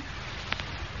Kennedy?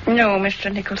 No,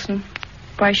 Mr. Nicholson.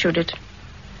 Why should it?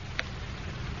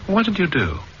 What did you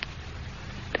do?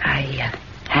 I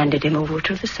handed him over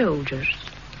to the soldiers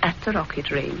at the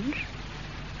rocket range.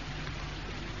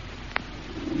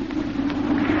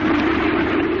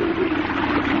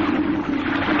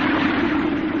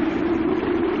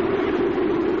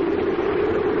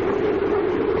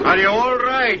 Are you all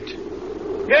right?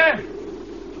 Yeah.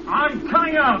 I'm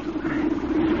coming out.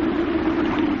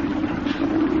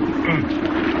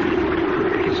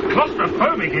 It's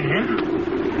claustrophobic in here.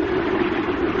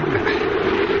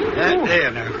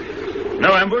 There now.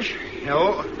 No ambush?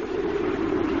 No.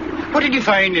 What did you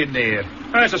find in there?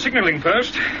 Oh, it's a signalling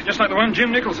post, just like the one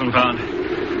Jim Nicholson found.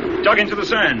 Dug into the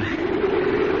sand.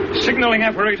 Signalling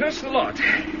apparatus, the lot.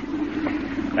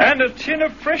 And a tin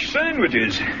of fresh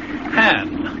sandwiches.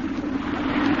 Ham.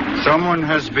 Someone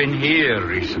has been here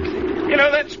recently. You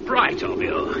know, that's bright of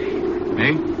you.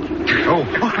 Me? Oh.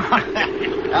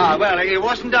 Well, it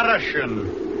wasn't a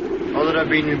Russian. Or there'd have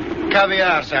been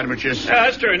caviar sandwiches.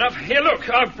 That's true enough. Here, look,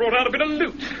 I've brought out a bit of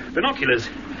loot. Binoculars.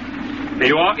 There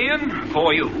you are, Ian,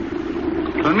 for you.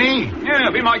 For me? Yeah,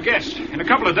 be my guest. In a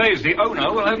couple of days, the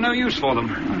owner will have no use for them.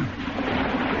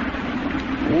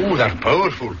 Oh, they're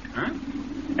powerful. Huh?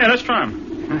 Yeah, let's try them.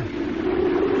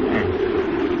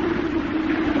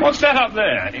 What's that up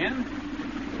there, Ian?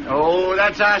 Oh,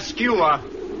 that's our skewer.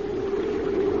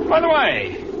 By the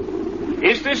way,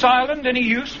 is this island any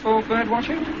use for bird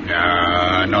watching?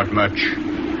 No, not much.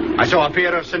 I saw a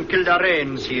pair of St. Kilda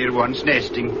wrens here once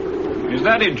nesting. Is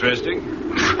that interesting?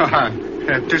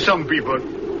 To some people.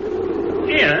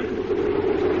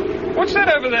 Ian, what's that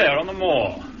over there on the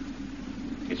moor?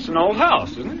 It's an old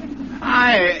house, isn't it?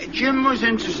 Aye, Jim was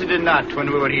interested in that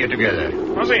when we were here together.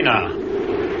 Was he now?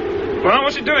 Well,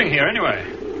 what's it doing here, anyway?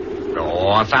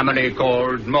 Oh, a family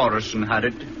called Morrison had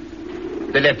it.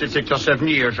 They left it 6 or 7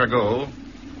 years ago.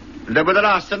 They were the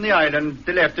last on the island.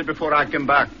 They left it before I came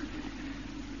back.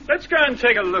 Let's go and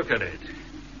take a look at it.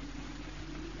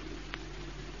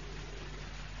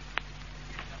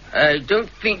 I don't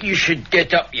think you should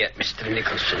get up yet, Mr.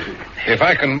 Nicholson. If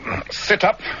I can sit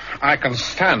up, I can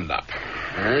stand up.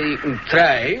 You can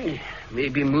try.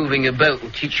 Maybe moving about will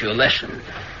teach you a lesson.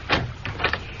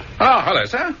 Oh, hello,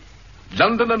 sir.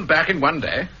 London and back in one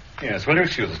day. Yes, will you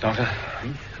excuse us, Doctor?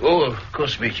 Oh, of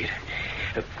course, Major.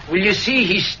 Will you see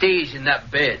he stays in that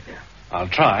bed? I'll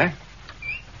try.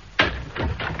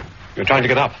 You're trying to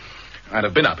get up? I'd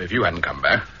have been up if you hadn't come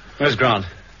back. Where's Grant?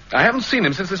 I haven't seen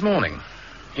him since this morning.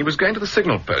 He was going to the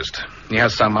signal post. He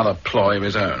has some other ploy of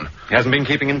his own. He hasn't been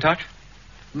keeping in touch?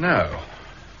 No.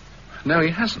 No, he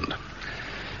hasn't.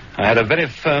 I had a very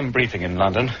firm briefing in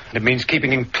London. It means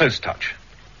keeping in close touch.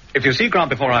 If you see Grant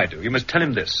before I do, you must tell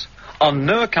him this. On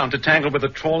no account to tangle with the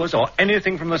trawlers or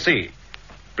anything from the sea.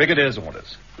 Brigadier's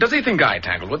orders. Does he think I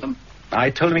tangled with them? I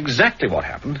told him exactly what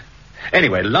happened.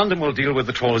 Anyway, London will deal with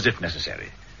the trawlers if necessary.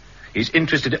 He's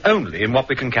interested only in what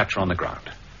we can capture on the ground.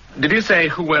 Did you say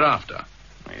who we're after?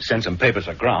 He sent some papers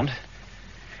for Grant.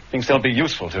 Thinks they'll be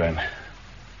useful to him.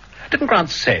 Didn't Grant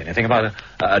say anything about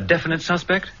a definite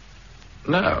suspect?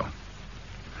 No.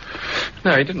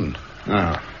 No, he didn't.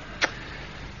 Oh.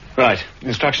 Right.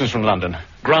 Instructions from London.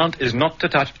 Grant is not to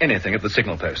touch anything at the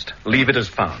signal post. Leave it as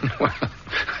found. Well,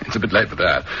 it's a bit late for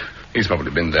that. He's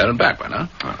probably been there and back by now.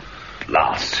 Oh,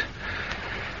 last.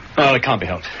 Well, it can't be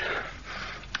helped.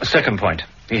 Second point.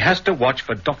 He has to watch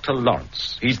for Dr.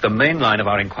 Lawrence. He's the main line of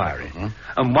our inquiry. Mm-hmm.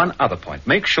 And one other point.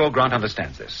 Make sure Grant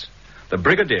understands this. The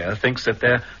Brigadier thinks that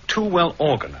they're too well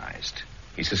organized.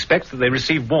 He suspects that they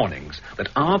receive warnings that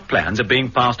our plans are being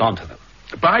passed on to them.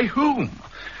 By whom?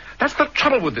 That's the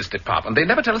trouble with this department. They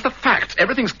never tell us the facts.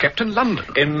 Everything's kept in London.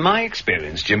 In my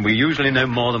experience, Jim, we usually know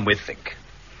more than we think.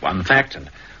 One fact and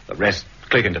the rest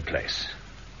click into place.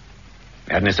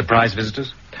 Had any surprise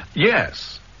visitors?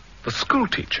 Yes. The school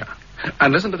teacher.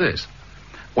 And listen to this.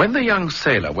 When the young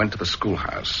sailor went to the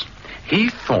schoolhouse, he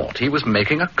thought he was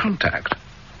making a contact.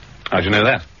 How'd you know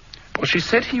that? Well, she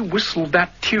said he whistled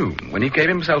that tune when he gave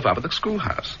himself up at the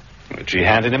schoolhouse. But she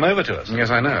handed him over to us. Yes,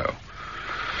 I know.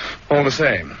 All the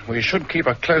same, we should keep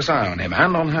a close eye on him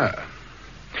and on her.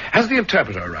 Has the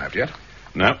interpreter arrived yet?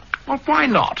 No. Well, why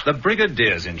not? The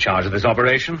Brigadier's in charge of this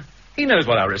operation. He knows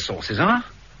what our resources are.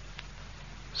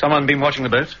 Someone been watching the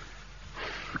boat?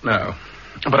 No.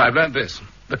 But I've learned this.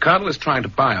 The Colonel is trying to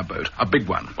buy a boat, a big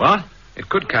one. What? It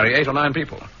could carry 8 or 9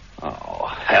 people. Oh,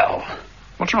 hell.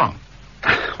 What's wrong?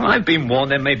 Well, I've been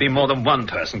warned there may be more than one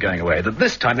person going away, that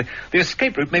this time the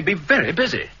escape route may be very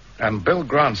busy. And Bill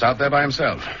Grant's out there by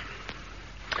himself.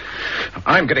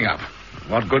 I'm getting up.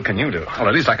 What good can you do? Well,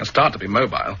 at least I can start to be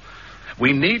mobile.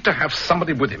 We need to have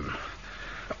somebody with him.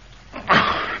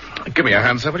 Give me a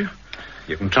hand, sir, will you?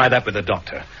 You can try that with the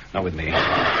doctor, not with me.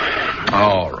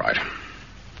 All right.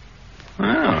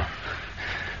 Oh.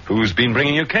 Who's been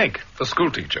bringing you cake? The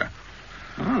schoolteacher.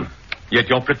 Oh. Yet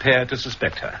you're prepared to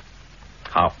suspect her.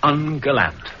 How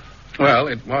ungallant. Well,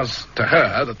 it was to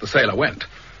her that the sailor went.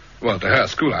 Well, to her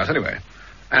schoolhouse, anyway.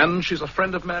 And she's a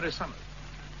friend of Mary Summers.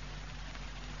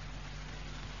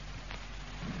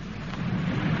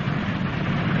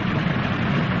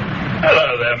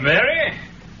 Hello there, Mary.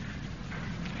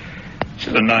 Is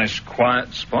it a nice,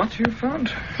 quiet spot you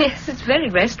found? Yes, it's very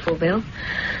restful, Bill.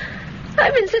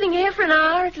 I've been sitting here for an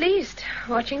hour at least,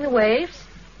 watching the waves,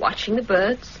 watching the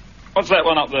birds. What's that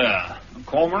one up there? A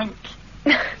cormorant?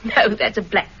 No, that's a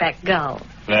blackback gull.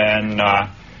 Then,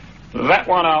 that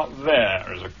one out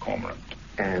there is a cormorant.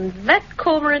 And that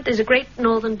cormorant is a great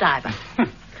northern diver.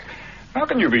 How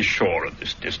can you be sure at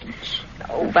this distance?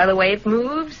 Oh, by the way it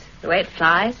moves, the way it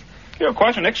flies. You're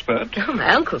quite an expert. Oh,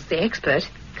 my uncle's the expert.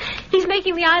 He's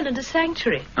making the island a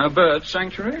sanctuary. A bird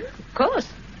sanctuary? Of course.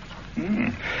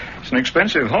 It's an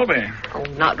expensive hobby. Oh,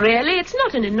 not really. It's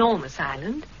not an enormous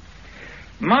island.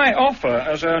 My offer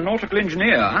as a nautical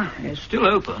engineer is still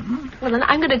open. Well, then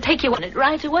I'm going to take you on it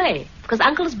right away, because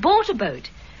Uncle has bought a boat.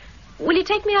 Will you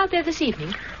take me out there this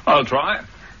evening? I'll try.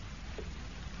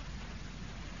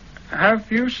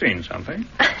 Have you seen something?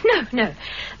 No.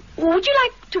 Would you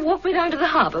like to walk me down to the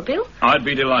harbour, Bill? I'd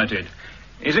be delighted.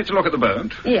 Is it to look at the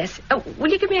boat? Yes. Oh,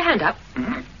 will you give me a hand up?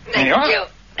 There you are.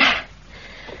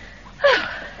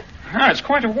 It's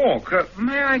quite a walk.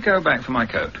 May I go back for my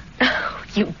coat? Oh,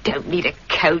 you don't need a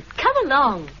coat. Come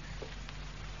along.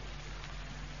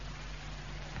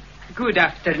 Good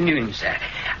afternoon, sir.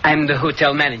 I'm the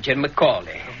hotel manager,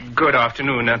 Macaulay. Good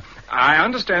afternoon. I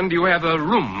understand you have a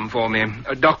room for me,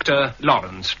 Dr.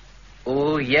 Lawrence.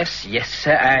 Oh, yes,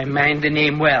 sir. I mind the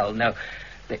name well. Now,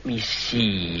 let me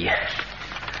see.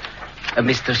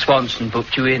 Mr. Swanson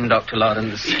booked you in, Dr.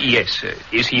 Lawrence. Yes.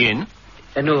 Is he in?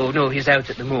 No, he's out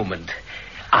at the moment.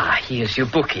 Here's your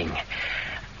booking.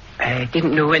 I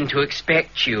didn't know when to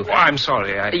expect you. Oh, I'm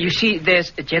sorry. You see,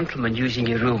 there's a gentleman using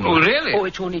your room. Oh, really? Oh,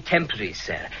 it's only temporary,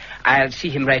 sir. I'll see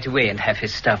him right away and have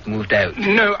his stuff moved out.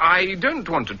 No, I don't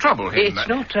want to trouble him. It's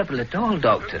no trouble at all,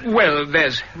 Doctor. Well,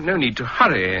 there's no need to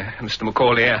hurry, Mr.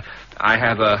 Macaulay. I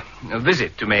have a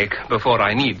visit to make before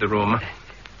I need the room.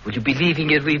 Would you be leaving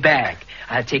your wee bag?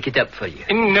 I'll take it up for you.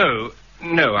 No,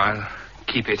 I'll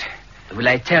keep it. Will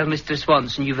I tell Mr.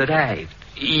 Swanson you've arrived?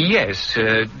 Yes,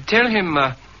 tell him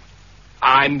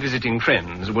I'm visiting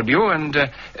friends, would you? And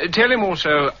tell him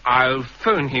also I'll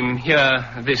phone him here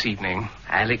this evening.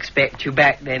 I'll expect you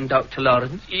back then, Dr.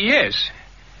 Lawrence? Yes,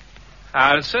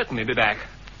 I'll certainly be back.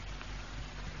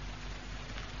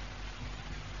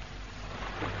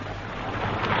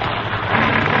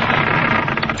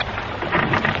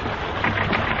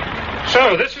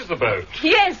 the boat?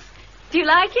 Yes. Do you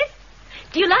like it?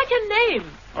 Do you like her name?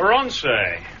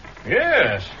 Oronsay.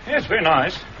 Yes, very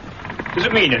nice. Does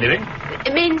it mean anything?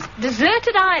 It means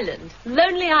deserted island,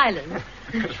 lonely island.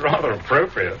 It's rather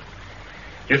appropriate.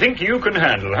 You think you can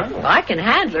handle her? Well, I can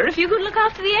handle her if you could look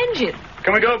after the engine.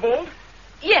 Can we go aboard?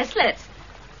 Yes, let's.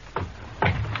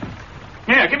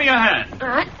 Yeah, give me your hand. All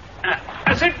right.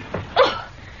 That's it.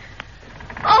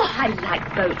 Oh, I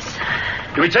like boats.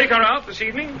 Do we take her out this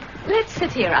evening? Let's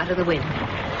sit here out of the wind.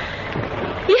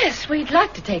 Yes, we'd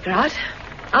like to take her out.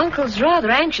 Uncle's rather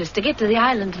anxious to get to the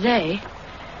island today.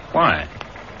 Why?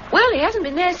 Well, he hasn't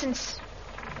been there since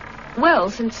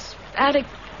Alec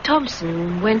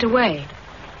Thompson went away.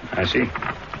 I see.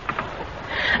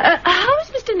 How is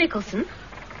Mr. Nicholson?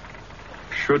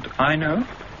 Should I know?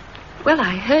 Well,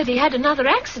 I heard he had another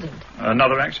accident.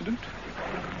 Another accident?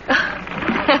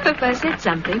 I hope I said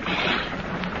something.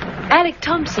 Alec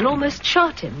Thompson almost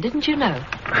shot him, didn't you know?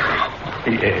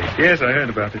 Yes, I heard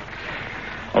about it.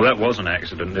 Oh, that was an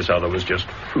accident. This other was just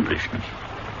foolishness.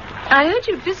 I heard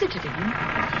you visited him.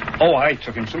 Oh, I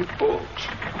took him some books.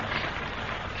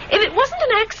 If it wasn't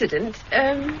an accident,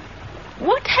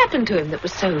 what happened to him that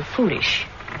was so foolish?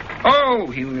 Oh,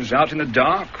 he was out in the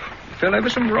dark. Fell over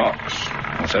some rocks.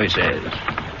 Or so he says.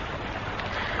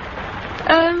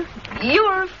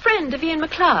 You're a friend of Ian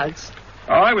MacLeod's?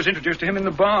 Oh, I was introduced to him in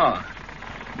the bar.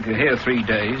 If you're here 3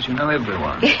 days, you know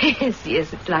everyone. Yes,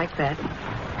 it's like that.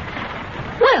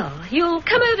 Well, you'll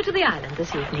come over to the island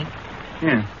this evening.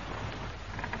 Yeah.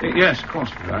 Yes, of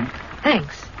course, right.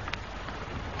 Thanks.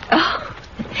 Oh,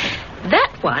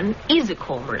 that one is a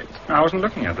cormorant. I wasn't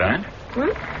looking at that.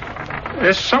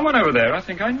 There's someone over there I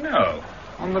think I know,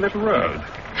 on the little road.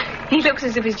 He looks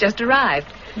as if he's just arrived.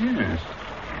 Yes.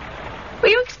 Were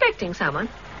you expecting someone?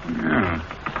 No.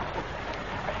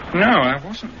 No, I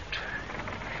wasn't.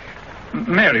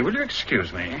 Mary, will you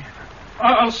excuse me?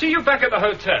 I'll see you back at the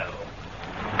hotel.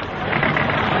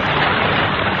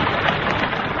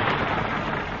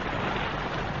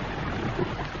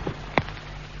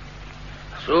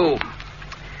 So,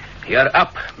 you're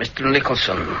up, Mr.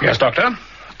 Nicholson. Yes, Doctor.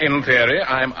 In theory,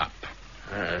 I'm up.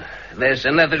 There's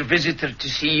another visitor to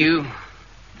see you,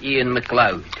 Ian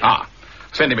MacLeod. Ah,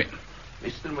 send him in.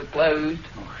 Mr. MacLeod.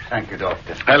 Oh, thank you,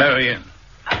 Doctor. Hello, Ian.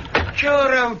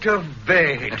 You're out of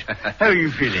bed. How are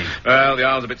you feeling? Well, the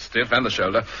arm's a bit stiff and the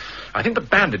shoulder. I think the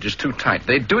bandage is too tight.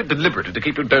 They do it deliberately to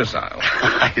keep you docile.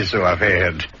 So I've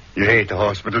heard. You hate the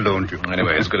hospital, don't you?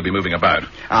 Anyway, it's going to be moving about.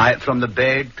 From the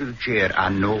bed to the chair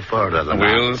and no further than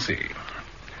that. We'll see.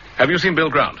 Have you seen Bill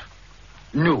Grant?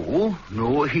 No.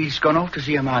 He's gone off to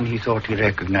see a man he thought he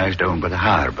recognized down by the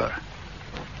harbour.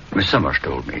 Miss Summers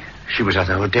told me. She was at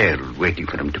the hotel waiting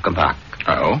for him to come back.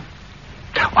 Oh?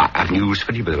 I've news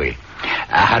for you, by the way.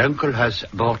 Her uncle has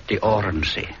bought the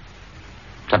Oronsay.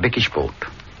 It's a biggish boat.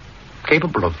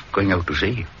 Capable of going out to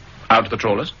sea. Out to the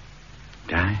trawlers?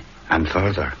 Aye, and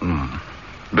further.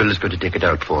 Bill's going to take it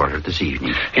out for her this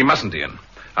evening. He mustn't, Ian.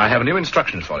 I have new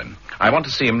instructions for him. I want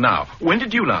to see him now. When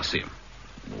did you last see him?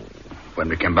 When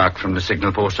we came back from the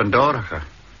signal post on Dorica.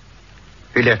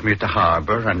 He left me at the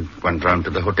harbour and went round to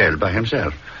the hotel by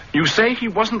himself. You say he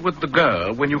wasn't with the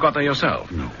girl when you got there yourself?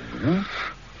 No.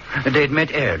 They'd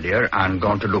met earlier and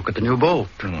gone to look at the new boat.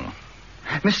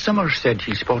 Miss Summers said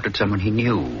he spotted someone he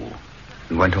knew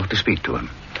and went off to speak to him.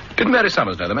 Didn't Mary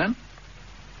Summers know the man?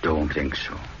 Don't think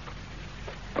so.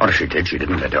 Or if she did, she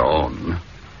didn't let on.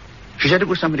 She said it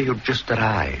was somebody who'd just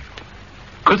arrived.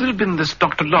 Could it have been this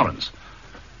Dr. Lawrence?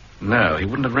 No, he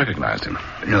wouldn't have recognized him.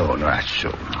 No, that's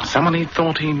so. Someone he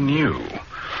thought he knew.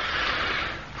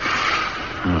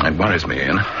 It worries me,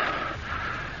 Ian.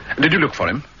 Did you look for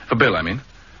him? For Bill, I mean.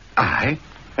 Aye.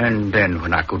 And then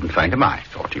when I couldn't find him, I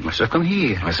thought he must have come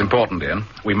here. It's important, Ian.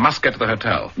 We must get to the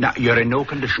hotel. Now, you're in no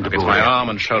condition to go. It's my arm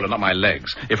and shoulder, not my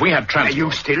legs. If we had transport...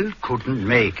 You still couldn't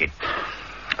make it.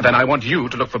 Then I want you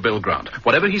to look for Bill Grant.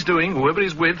 Whatever he's doing, whoever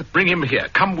he's with, bring him here.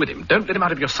 Come with him. Don't let him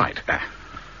out of your sight.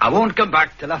 I won't come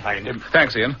back till I find him.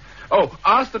 Thanks, Ian. Oh,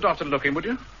 ask the doctor to look in, would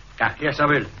you? Yes, I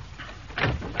will.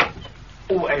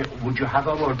 Would you have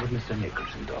a word with Mr.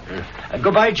 Nicholson, Doctor?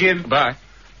 Goodbye, Jim. Bye.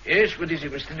 Yes, what is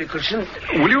it, Mr. Nicholson?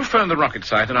 Will you phone the rocket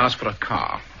site and ask for a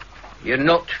car? You're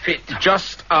not fit.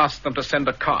 Just ask them to send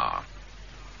a car.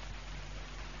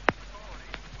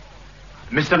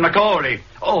 Mr. Macaulay.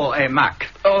 Mac.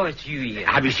 Oh, it's you, Ian.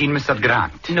 Have you seen Mr.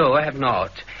 Grant? No, I have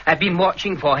not. I've been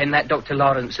watching for him. That Dr.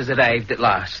 Lawrence has arrived at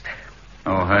last.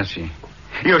 Oh, has he?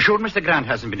 You're sure Mr. Grant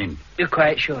hasn't been in? You're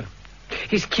quite sure.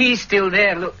 His key's still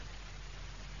there, look.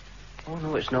 Oh,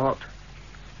 no, it's not.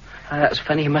 That's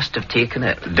funny, he must have taken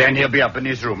it. Then he'll be up in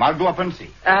his room. I'll go up and see.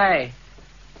 Aye.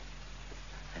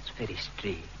 That's very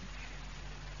strange.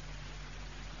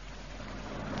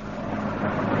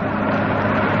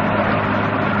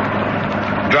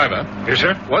 Driver? Yes,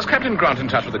 sir? Was Captain Grant in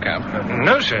touch with the camp?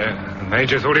 No, sir. The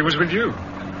Major thought he was with you.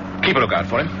 Keep a lookout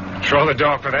for him. It's rather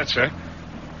dark for that, sir.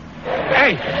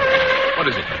 Hey! What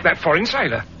is it? That foreign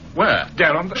sailor. Where?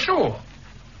 Down on the shore.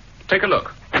 Take a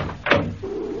look.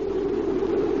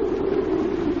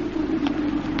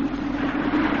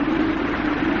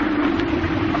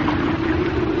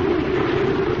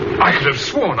 I could have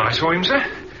sworn I saw him, sir.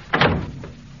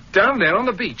 Down there on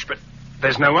the beach, but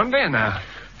there's no one there now.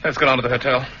 Let's get on to the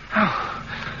hotel. Oh.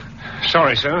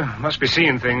 Sorry, sir. Must be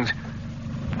seeing things.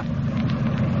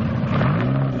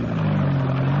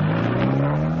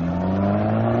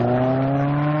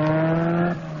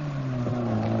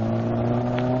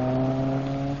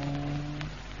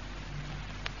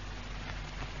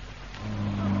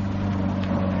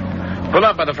 Pull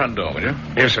up by the front door, will you?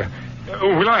 Yes, sir.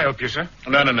 Will I help you, sir?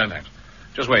 No, thanks.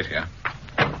 Just wait here.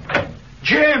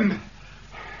 Jim!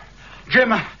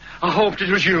 Jim, I hoped it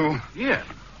was you. Yeah.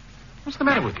 What's the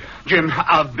matter with you? Jim,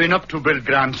 I've been up to Bill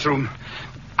Grant's room.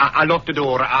 I locked the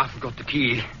door. I forgot the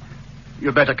key.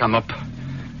 You better come up.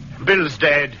 Bill's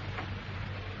dead.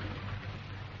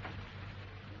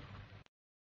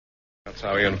 That's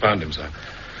how Ian found him, sir.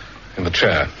 In the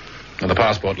chair. And the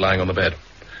passport lying on the bed.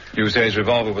 You say his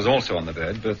revolver was also on the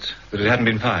bed, but that it hadn't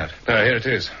been fired. No, here it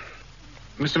is.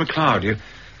 Mr. MacLeod,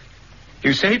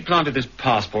 you say he planted this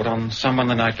passport on someone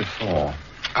the night before.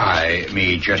 Aye,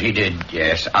 Major, he did,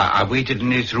 yes. I waited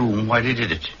in his room while he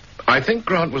did it. I think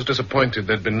Grant was disappointed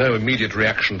there'd been no immediate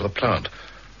reaction to the plant.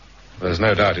 There's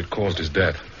no doubt it caused his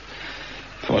death.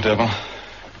 Poor devil.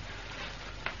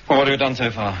 Well, what have you done so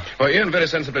far? Well, Ian very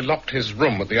sensibly locked his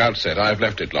room at the outset. I've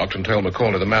left it locked and told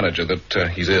McCauley, the manager,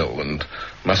 that he's ill and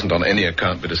mustn't on any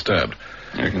account be disturbed.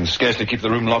 You can scarcely keep the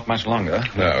room locked much longer.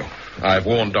 No. I've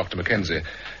warned Dr. Mackenzie.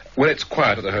 When it's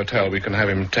quiet at the hotel, we can have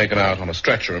him taken out on a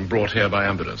stretcher and brought here by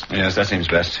ambulance. Yes, that seems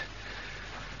best.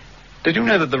 Did you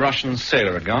know that the Russian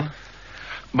sailor had gone?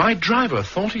 My driver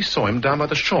thought he saw him down by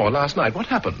the shore last night. What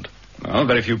happened? Well,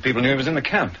 very few people knew he was in the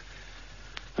camp.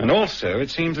 And also,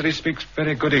 it seems that he speaks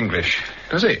very good English.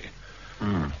 Does he?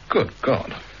 Good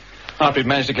God. After he'd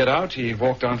managed to get out, he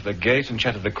walked down to the gate and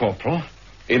chatted to the corporal.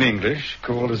 In English,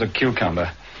 cool as a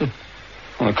cucumber.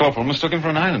 Well, the corporal mistook him for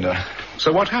an islander.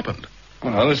 So what happened?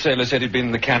 Well, the sailor said he'd been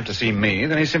in the camp to see me,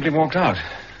 then he simply walked out.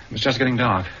 It was just getting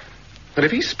dark. But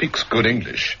if he speaks good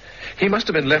English, he must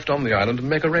have been left on the island to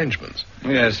make arrangements.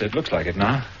 Yes, it looks like it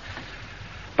now.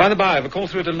 By the by, I've a call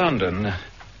through to London.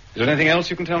 Is there anything else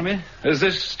you can tell me? Has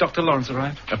this Dr. Lawrence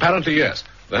arrived? Apparently, yes.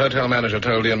 The hotel manager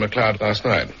told Ian MacLeod last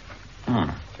night.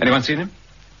 Anyone seen him?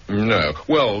 No.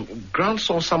 Well, Grant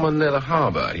saw someone near the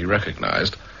harbour he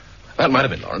recognized. That might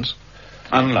have been Lawrence.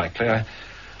 Unlikely. I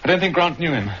don't think Grant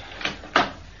knew him.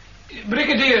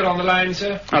 Brigadier on the line,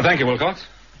 sir. Oh, thank you, Wilcox.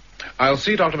 I'll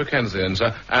see Dr. Mackenzie in,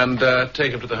 sir, and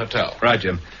take him to the hotel. Right,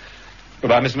 Jim.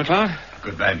 Goodbye, Mr. MacLeod.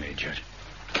 Goodbye, Major.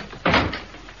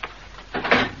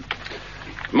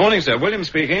 Morning, sir. William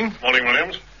speaking. Morning,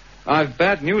 Williams. I've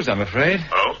bad news, I'm afraid.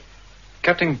 Oh?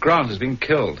 Captain Grant has been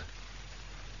killed.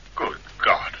 Good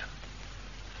God.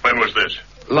 When was this?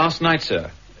 Last night,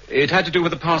 sir. It had to do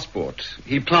with the passport.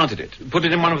 He planted it, put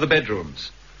it in one of the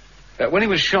bedrooms. When he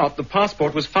was shot, the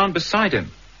passport was found beside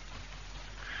him.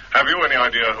 Have you any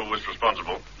idea who was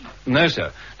responsible? No,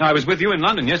 sir. No, I was with you in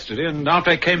London yesterday, and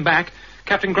after I came back,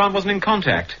 Captain Grant wasn't in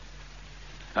contact.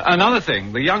 Another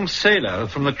thing, the young sailor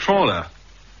from the trawler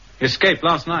escaped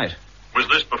last night. Was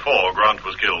this before Grant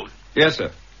was killed? Yes,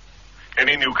 sir.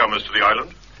 Any newcomers to the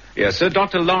island? Yes, sir.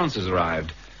 Dr. Lawrence has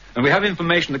arrived. And we have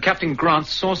information that Captain Grant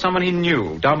saw someone he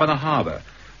knew down by the harbour.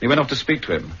 He went off to speak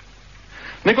to him.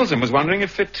 Nicholson was wondering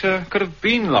if it could have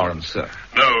been Lawrence, sir.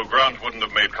 No, Grant wouldn't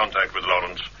have made contact with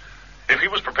Lawrence. If he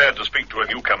was prepared to speak to a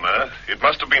newcomer, it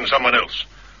must have been someone else.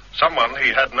 Someone he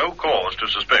had no cause to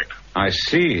suspect. I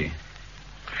see.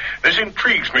 This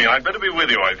intrigues me. I'd better be with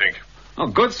you, I think. Oh,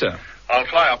 good, sir. I'll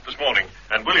fly up this morning.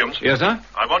 And, Williams... Yes, sir?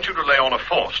 I want you to lay on a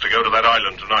force to go to that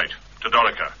island tonight, to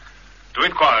Dorica. Do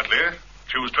it quietly.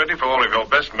 Choose 24 of your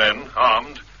best men,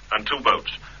 armed, and 2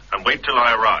 boats. And wait till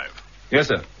I arrive. Yes,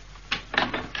 sir.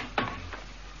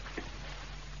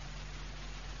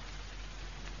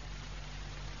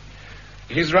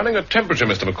 He's running a temperature,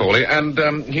 Mr. McCauley,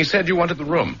 and he said you wanted the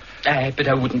room. But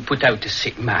I wouldn't put out a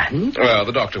sick man. Well,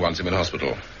 the doctor wants him in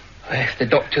hospital. If the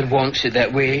doctor wants it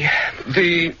that way.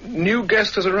 The new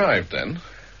guest has arrived, then?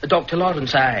 Dr.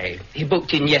 Lawrence, aye. He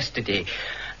booked in yesterday.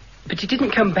 But he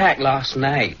didn't come back last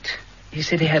night. He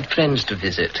said he had friends to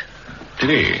visit. Did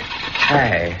he?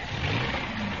 Aye.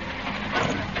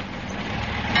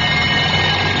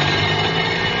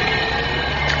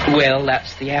 Well,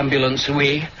 that's the ambulance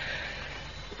away.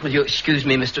 Will you excuse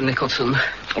me, Mr. Nicholson?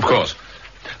 Of course.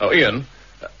 Oh, Ian,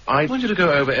 I want you to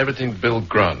go over everything Bill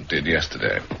Grant did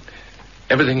yesterday.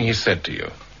 Everything he said to you.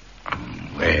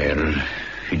 Well,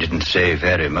 he didn't say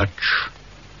very much.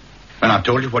 And I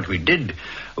told you what we did.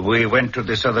 We went to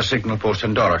this other signal post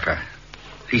in Dorica.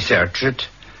 He searched it.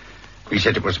 He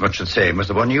said it was much the same as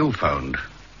the one you found.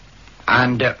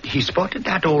 And he spotted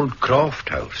that old Croft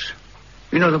house.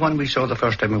 You know, the one we saw the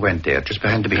first time we went there, just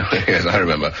behind the beach. Yes, I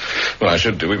remember. Well, I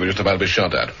should do. We were just about to be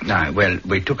shot at. Well,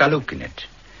 we took a look in it.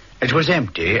 It was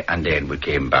empty, and then we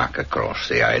came back across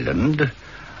the island,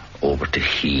 over to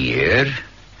here,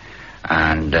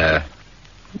 and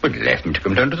we left him to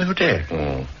come down to the hotel.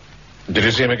 Oh. Did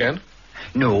you see him again?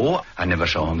 No, I never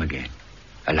saw him again.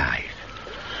 Alive.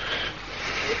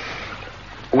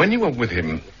 When you were with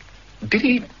him, did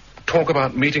he talk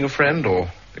about meeting a friend or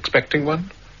expecting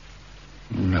one?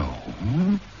 No.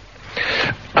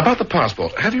 About the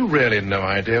passport, have you really no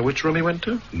idea which room he went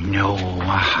to? No,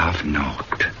 I have not.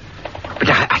 But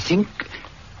I think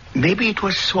maybe it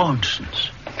was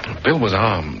Swanson's. Bill was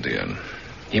armed, Ian.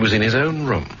 He was in his own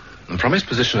room. And from his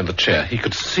position in the chair, he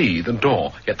could see the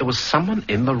door. Yet there was someone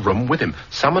in the room with him.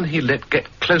 Someone he let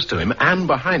get close to him and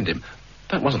behind him.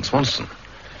 That wasn't Swanson.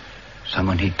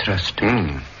 Someone he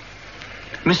trusted.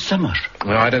 Miss Summers?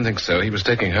 No, I don't think so. He was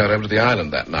taking her over to the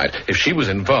island that night. If she was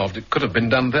involved, it could have been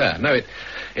done there. No,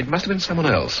 it must have been someone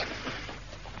else.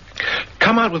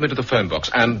 Come out with me to the phone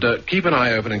box and keep an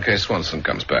eye open in case Swanson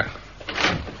comes back.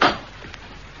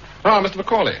 Mr.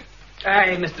 Macaulay.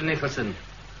 Aye, Mr. Nicholson.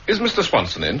 Is Mr.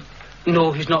 Swanson in?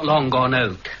 No, he's not long gone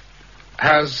out.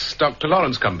 Has Dr.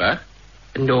 Lawrence come back?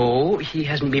 No, he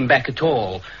hasn't been back at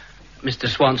all. Mr.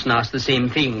 Swanson asked the same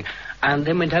thing, and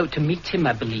then went out to meet him,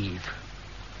 I believe.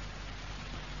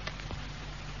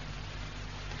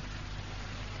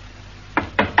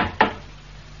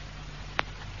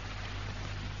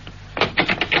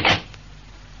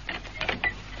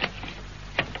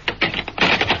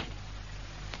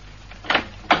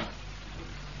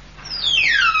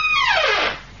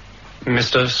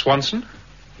 Mr. Swanson?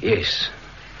 Yes.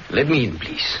 Let me in,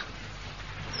 please.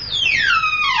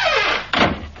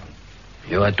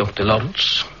 You are Dr.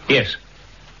 Lawrence? Yes.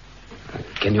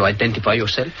 Can you identify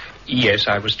yourself? Yes,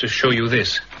 I was to show you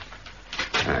this.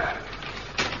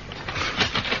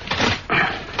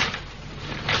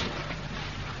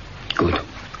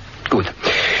 Good.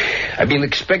 I've been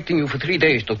expecting you for 3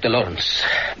 days, Dr. Lawrence.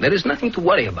 There is nothing to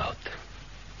worry about.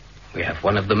 We have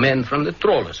one of the men from the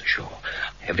trawlers ashore.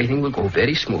 Everything will go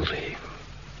very smoothly.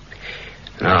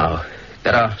 Now,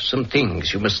 there are some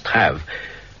things you must have.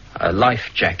 A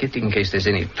life jacket in case there's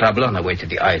any trouble on our way to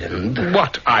the island.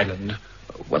 What island?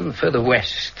 One further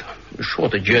west. A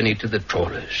shorter journey to the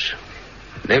trawlers.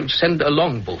 They'll send a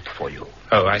longboat for you.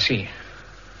 Oh, I see.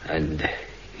 And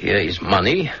here is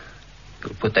money.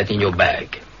 You'll put that in your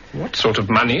bag. What sort of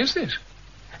money is this?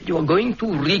 You are going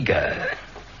to Riga.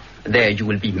 There you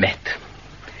will be met.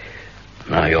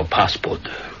 Now, your passport.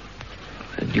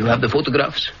 Do you have the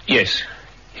photographs? Yes.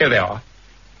 Here they are.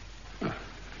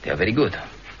 They are very good.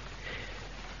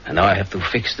 And now I have to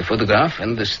fix the photograph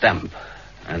and the stamp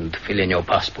and fill in your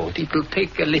passport. It will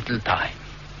take a little time.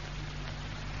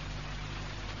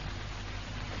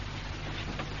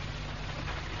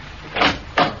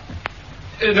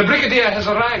 The Brigadier has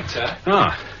arrived, sir.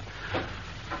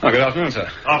 Good afternoon, sir.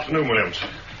 Afternoon, Williams.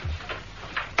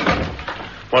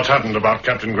 What's happened about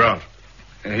Captain Grant?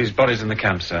 His body's in the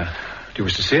camp, sir. Do you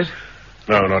wish to see it?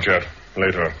 No, not yet.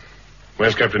 Later.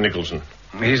 Where's Captain Nicholson?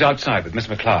 He's outside with Miss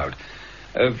MacLeod.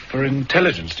 For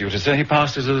intelligence duty, sir, he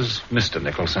passes as Mr.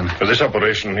 Nicholson. For this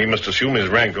operation, he must assume his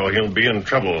rank or he'll be in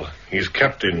trouble. He's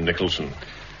Captain Nicholson.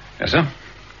 Yes, sir.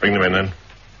 Bring them in, then.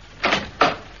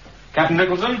 Captain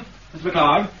Nicholson, Miss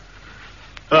MacLeod.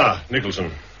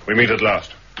 Nicholson. We meet at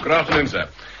last. Good afternoon, sir.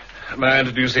 May I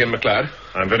introduce Ian MacLeod?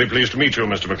 I'm very pleased to meet you,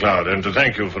 Mr. MacLeod, and to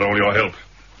thank you for all your help.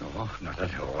 Oh, not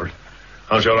at all.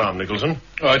 How's your arm, Nicholson?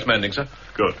 Oh, it's mending, sir.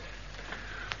 Good.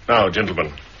 Now,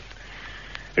 gentlemen,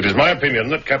 it is my opinion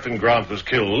that Captain Grant was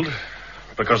killed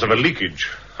because of a leakage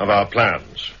of our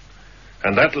plans.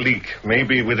 And that leak may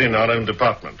be within our own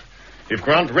department. If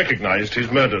Grant recognized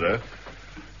his murderer,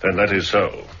 then that is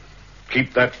so.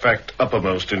 Keep that fact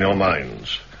uppermost in your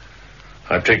minds.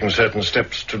 I've taken certain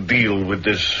steps to deal with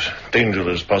this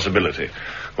dangerous possibility.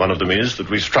 One of them is that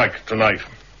we strike tonight.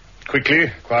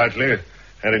 Quickly, quietly,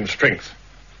 and in strength.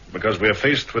 Because we are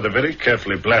faced with a very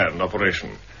carefully planned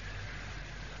operation.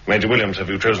 Major Williams, have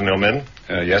you chosen your men?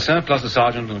 Yes, sir, plus a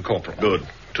sergeant and a corporal. Good.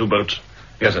 2 boats?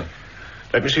 Yes, sir.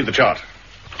 Let me see the chart.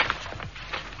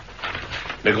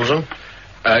 Nicholson?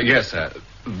 Yes, sir.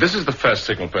 This is the first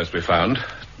signal post we found.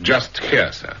 Just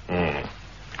here, sir.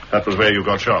 That was where you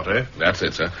got shot, eh? That's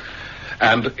it, sir.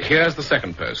 And here's the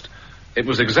second post. It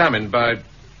was examined by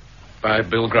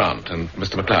Bill Grant and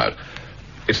Mr. McLeod.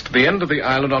 It's to the end of the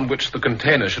island on which the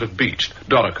container should have beached,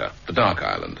 Dorica, the Dark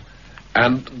Island.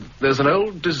 And there's an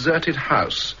old deserted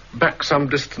house back some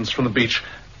distance from the beach,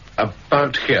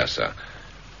 about here, sir.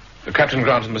 Captain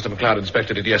Grant and Mr. McLeod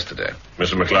inspected it yesterday.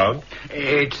 Mr. McLeod?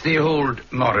 It's the old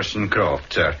Morrison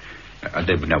Croft, sir.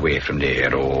 They've been away from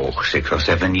there, 6 or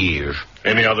 7 years.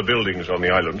 Any other buildings on the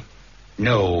island?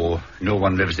 No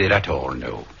one lives there at all,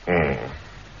 no.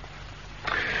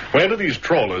 Where do these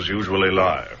trawlers usually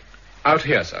lie? Out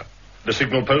here, sir. The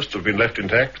signal posts have been left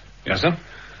intact? Yes, sir.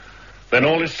 Then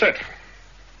all is set.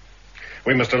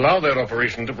 We must allow their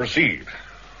operation to proceed,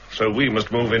 so we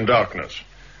must move in darkness.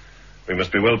 We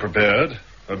must be well prepared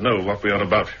and know what we are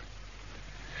about.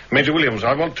 Major Williams,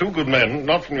 I want 2 good men,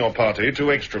 not from your party,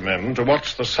 2 extra men, to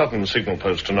watch the southern signal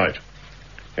post tonight.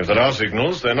 If there are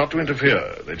signals, they're not to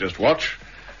interfere. They just watch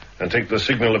and take the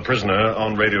signaler prisoner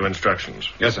on radio instructions.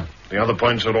 Yes, sir. The other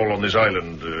points are all on this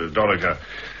island, Dorica.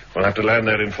 We'll have to land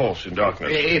there in force, in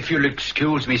darkness. If you'll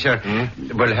excuse me, sir,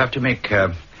 we'll have to make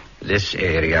this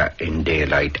area in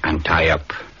daylight and tie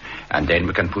up. And then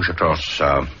we can push across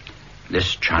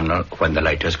this channel when the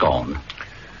light is gone.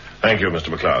 Thank you,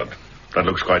 Mr. McLeod. That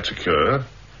looks quite secure.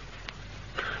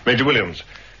 Major Williams,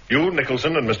 you,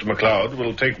 Nicholson, and Mr. McLeod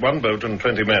will take 1 boat and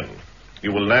 20 men.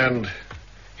 You will land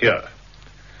here.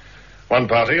 One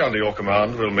party, under your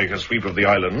command, will make a sweep of the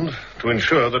island to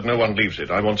ensure that no one leaves it.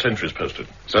 I want sentries posted.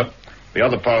 Sir? The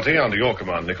other party, under your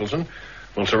command, Nicholson,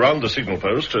 will surround the signal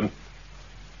post and...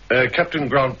 Captain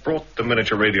Grant brought the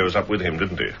miniature radios up with him,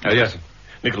 didn't he? Yes, sir.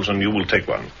 Nicholson, you will take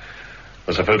one.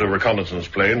 There's a photo reconnaissance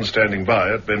plane standing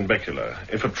by at Benbecula.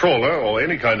 If a trawler or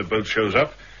any kind of boat shows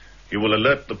up, you will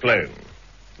alert the plane.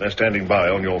 They're standing by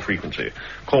on your frequency.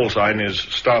 Call sign is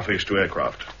Starfish to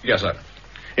aircraft. Yes, sir.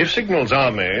 If signals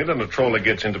are made and a trawler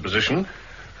gets into position,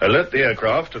 alert the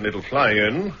aircraft and it'll fly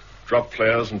in, drop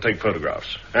flares and take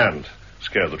photographs. And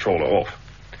scare the trawler off.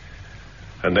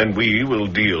 And then we will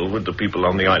deal with the people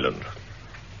on the island.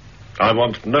 I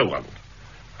want no one,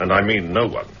 and I mean no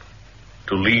one,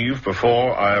 to leave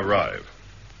before I arrive.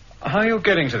 How are you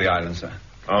getting to the island, sir?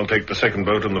 I'll take the second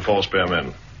boat and the 4 spare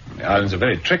men. The islands are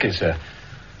very tricky, sir.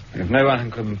 If no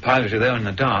one can pilot you there in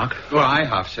the dark. Well, I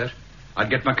have, sir. I'd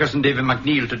get my cousin David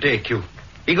McNeil to take you.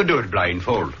 He could do it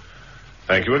blindfold.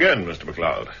 Thank you again, Mr.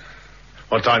 McLeod.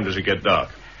 What time does it get dark?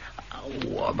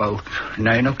 About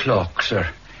 9 o'clock, sir.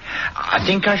 I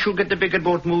think I should get the bigger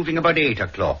boat moving about 8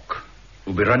 o'clock.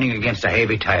 We'll be running against a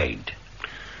heavy tide.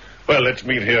 Well, let's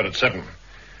meet here at 7.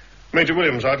 Major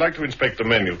Williams, I'd like to inspect the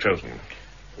men you've chosen.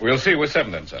 We'll see you at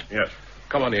 7 then, sir. Yes.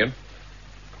 Come on in.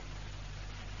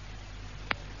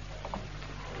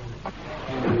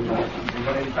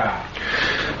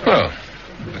 Well,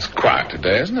 it's quiet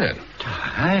today, isn't it?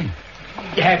 Aye.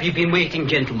 Have you been waiting,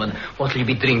 gentlemen? What'll you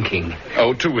be drinking?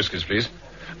 Oh, 2 whiskies, please.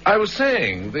 I was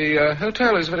saying, the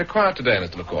hotel is very quiet today,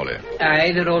 Mr. Macaulay.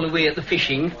 Aye, they're all away at the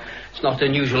fishing. It's not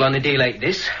unusual on a day like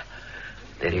this.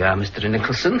 There you are, Mr.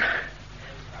 Nicholson.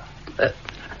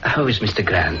 How is Mr.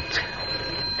 Grant?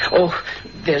 Oh,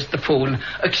 there's the phone.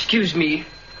 Excuse me.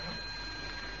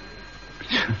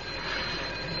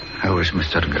 How is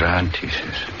Mr. Grant, he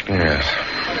says. Yes.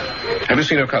 Have you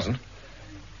seen your cousin?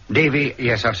 Davy,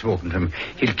 yes, I've spoken to him.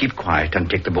 He'll keep quiet and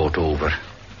take the boat over.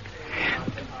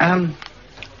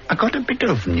 I got a bit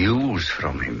of news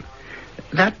from him.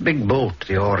 That big boat,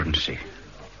 the Ornsey,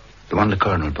 the one the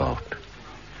Colonel bought.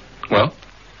 Well?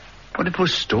 Well, it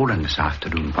was stolen this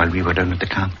afternoon while we were down at the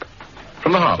camp.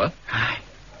 From the harbour? Aye.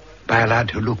 By a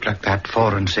lad who looked like that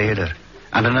foreign sailor,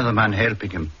 and another man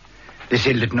helping him. They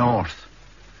sailed it north.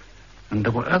 And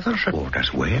there were others aboard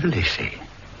as well, they say.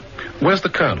 Where's the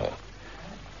Colonel?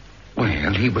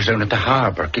 Well, he was down at the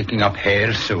harbour kicking up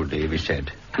hell, so Davy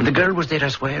said. And the girl was there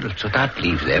as well, so that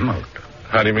leaves them out.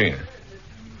 How do you mean?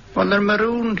 Well, they're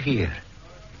marooned here.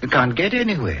 You can't get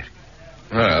anywhere.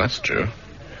 Ah, that's true.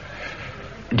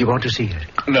 Do you want to see her?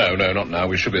 No, not now.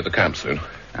 We should be at the camp soon.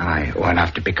 Aye, I'll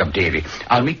have to pick up Davy.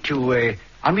 I'll meet you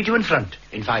in front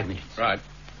in 5 minutes. Right.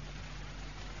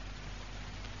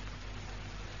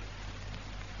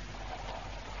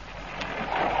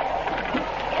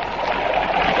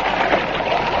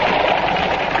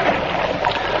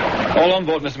 All on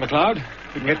board, Mr. McLeod.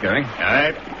 We can get going.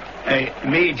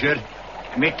 Major,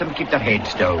 make them keep their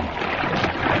heads down.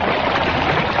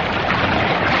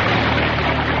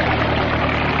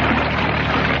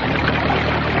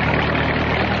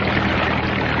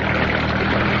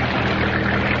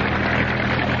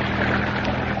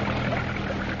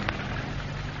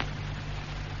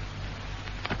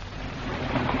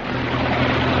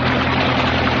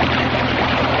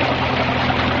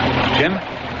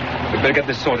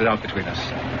 sort it out between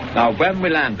us. Now, when we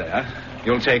land there,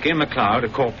 you'll take in MacLeod, a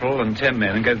corporal, and 10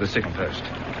 men and go to the signal post.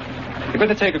 You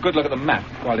better take a good look at the map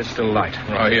while it's still light.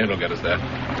 Oh, yeah, it'll get us there.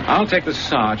 I'll take the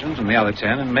sergeant and the other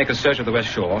 10 and make a search of the west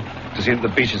shore to see that the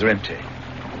beaches are empty.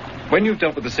 When you've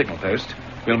dealt with the signal post,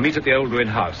 we'll meet at the old ruined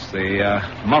house, the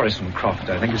Morrison Croft,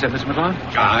 I think you said, Mr. MacLeod?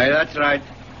 Aye, that's right.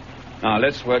 Now,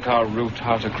 let's work our route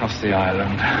out across the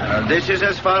island. This is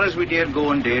as far as we dare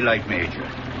go in daylight, Major.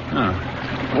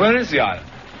 Oh. Where is the island?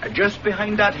 Just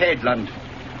behind that headland.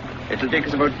 It'll take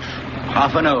us about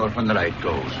half an hour when the light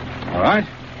goes. All right.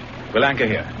 We'll anchor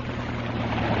here.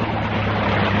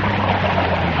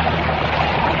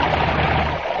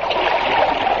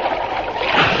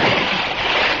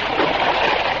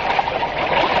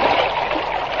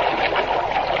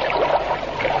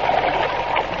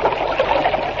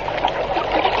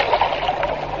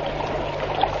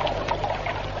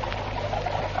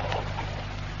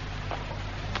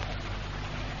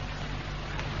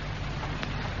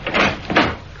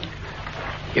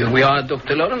 Here we are,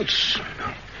 Dr. Lawrence.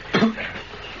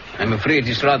 I'm afraid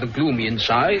it's rather gloomy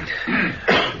inside,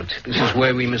 but this is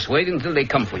where we must wait until they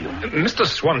come for you. Mr.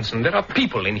 Swanson, there are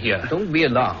people in here. Don't be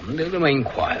alarmed. They'll remain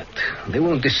quiet. They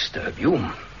won't disturb you.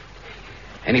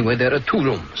 Anyway, there are 2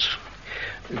 rooms.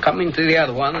 Come into the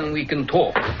other one and we can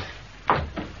talk.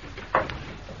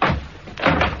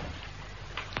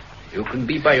 You can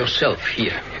be by yourself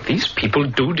here. These people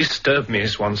do disturb me,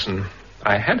 Swanson.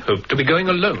 I had hoped to be going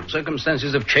alone.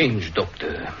 Circumstances have changed,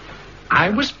 Doctor. I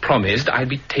was promised I'd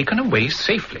be taken away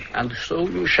safely. And so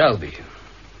you shall be.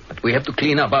 But we have to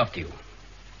clean up after you.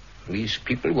 These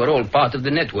people were all part of the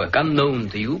network, unknown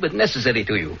to you, but necessary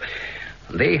to you.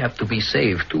 And they have to be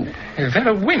saved, too. There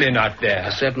are women out there.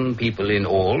 7 people in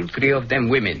all, 3 of them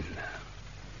women.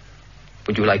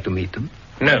 Would you like to meet them?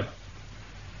 No.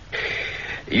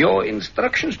 Your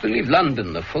instructions to leave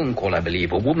London, a phone call, I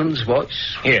believe, a woman's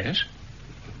voice? Yes.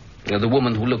 The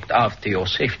woman who looked after your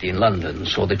safety in London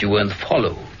saw that you weren't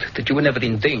followed, that you were never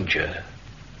in danger.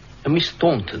 Miss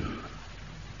Thornton.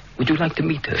 Would you like to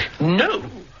meet her? No.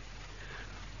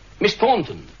 Miss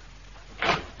Thornton.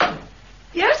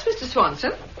 Yes, Mr.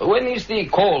 Swanson? When is the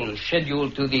call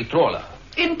scheduled to the trawler?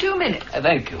 In 2 minutes.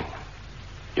 Thank you.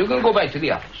 You can go back to the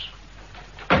house.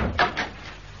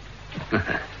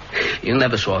 You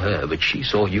never saw her, but she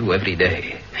saw you every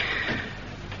day.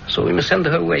 So we must send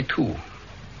her away, too.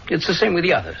 It's the same with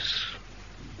the others.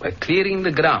 We're clearing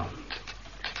the ground.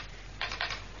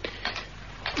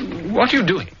 What are you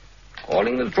doing?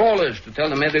 Calling the trawlers to tell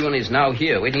them everyone is now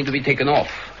here, waiting to be taken off.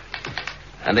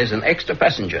 And there's an extra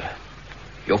passenger.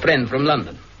 Your friend from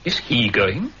London. Is he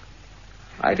going?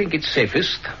 I think it's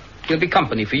safest. He'll be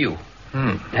company for you.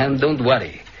 And don't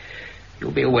worry.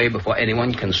 You'll be away before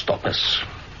anyone can stop us.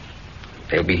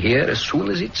 They'll be here as soon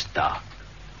as it's dark.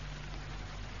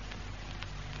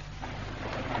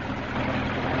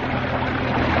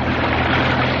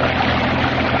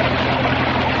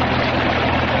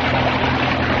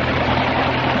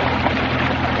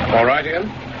 All right, Ian?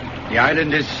 The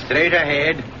island is straight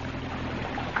ahead.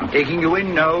 I'm taking you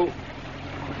in now.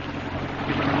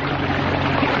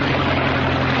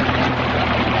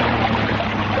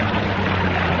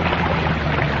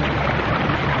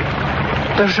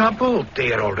 There's a boat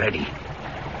there already.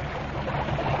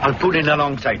 I'll put in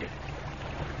alongside it.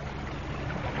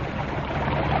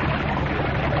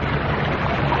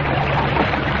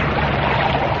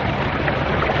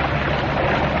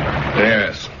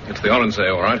 Yes, it's the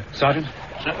Oronsay, all right. Sergeant?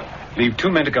 Sir? Leave 2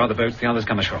 men to guard the boats, the others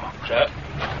come ashore. Sir?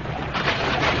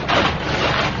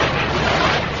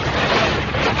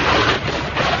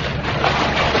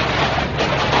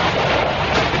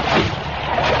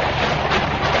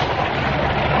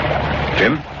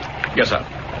 Jim? Yes, sir.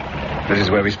 This is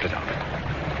where we split up.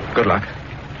 Good luck.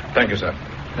 Thank you, sir.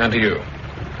 And to you.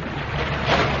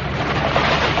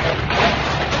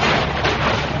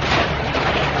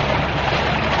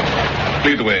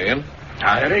 Lead the way, Ian.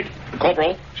 Aye, Eric.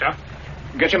 Corporal. Sir?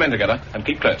 Get your men together and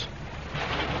keep close.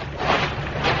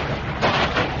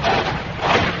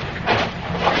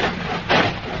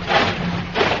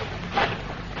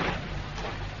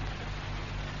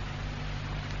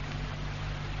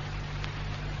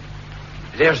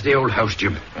 There's the old house,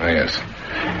 Jim. Oh, yes.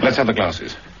 Let's have the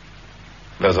glasses.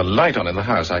 There's a light on in the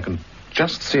house. I can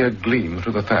just see a gleam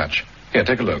through the thatch. Here,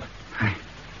 take a look. Aye.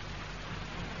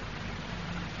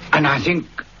 And I think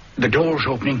the door's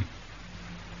opening.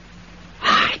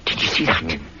 Aye, did you see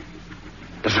that?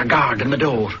 There's a guard in the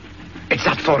door. It's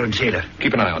that foreign sailor.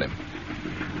 Keep an eye on him.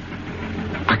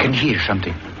 I can hear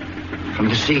something from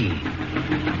the sea.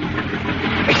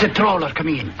 It's a trawler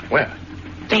coming in. Where?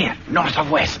 There, north of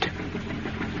west.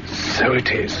 So it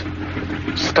is.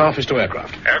 Starfish to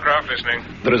aircraft. Aircraft listening.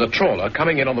 There is a trawler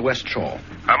coming in on the west shore.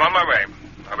 I'm on my way.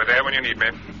 I'll be there when you need me.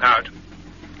 Out.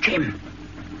 Jim,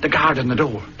 the guard on the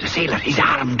door. The sailor, he's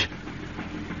armed.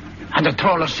 And the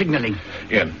trawler signalling.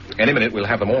 Ian, any minute we'll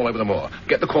have them all over the moor.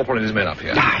 Get the corporal and his men up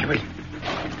here. I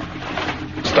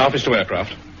will. Starfish to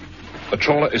aircraft. The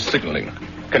trawler is signalling.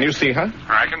 Can you see her?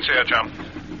 I can see her, chum.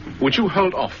 Would you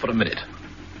hold off for a minute?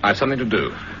 I've something to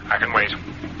do. I can wait.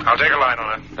 I'll take a line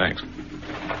on her. Thanks.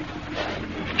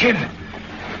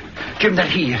 Jim, they're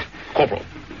here. Corporal,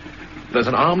 there's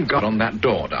an armed guard on that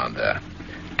door down there.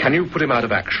 Can you put him out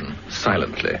of action,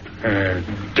 silently?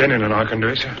 Denin and I can do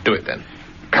it, sir. Do it, then.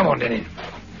 Come on, Denin.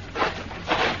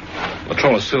 The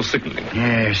trawler's still signaling.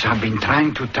 Yes, I've been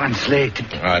trying to translate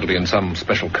it. It'll be in some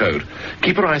special code.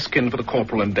 Keep your eyes skinned for the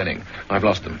corporal and Denning. I've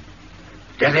lost them.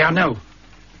 There they are now.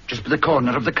 Just by the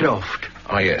corner of the croft.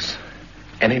 Ah, yes.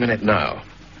 Any minute now.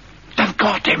 They've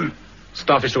got him.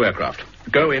 Starfish to aircraft.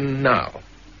 Go in now.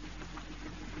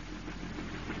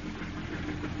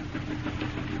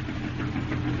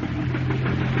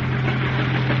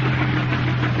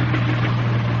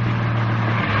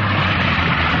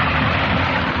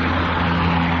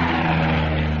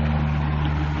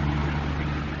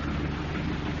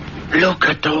 Look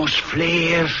at those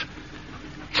flares.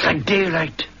 It's like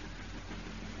daylight.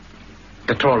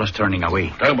 The trawler's turning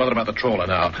away. Don't bother about the trawler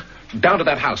now. Down to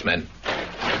that house, men.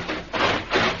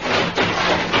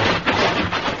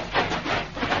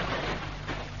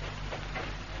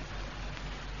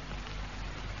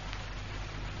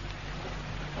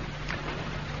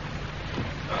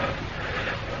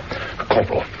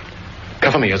 Corporal,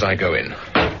 cover me as I go in.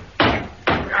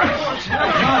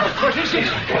 What is it?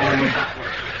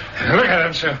 Look at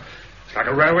them, sir. It's like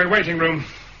a railway waiting room.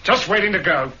 Just waiting to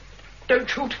go. Don't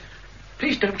shoot.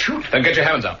 Please don't shoot. Then get your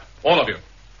hands up. All of you.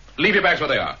 Leave your bags where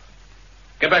they are.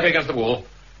 Get back against the wall.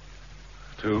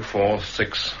 2, 4,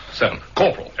 6, 7.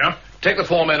 Corporal. Yeah? Take the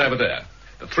 4 men over there.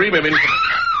 The 3 women...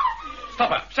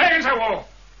 Stop her. Stay against that wall.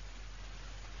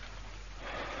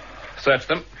 Search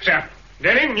them. Sir.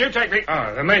 Denning, you take the...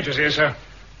 the major's here, sir.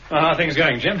 How are things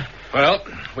going, Jim? Well,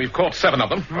 we've caught 7 of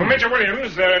them. Oh, Major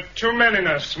Williams, there are 2 men in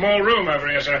a small room over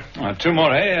here, sir. 2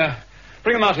 more, eh?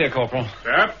 Bring them out here, Corporal.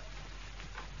 Sir?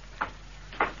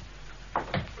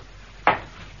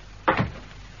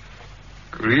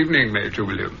 Good evening, Major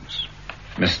Williams.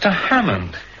 Mr.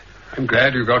 Hammond. I'm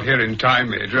glad you got here in time,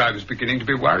 Major. I was beginning to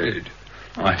be worried.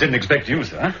 Oh, I didn't expect you,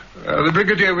 sir. The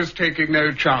Brigadier was taking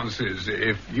no chances.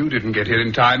 If you didn't get here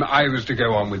in time, I was to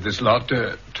go on with this lot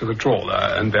to the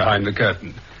trawler and behind the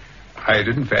curtain. I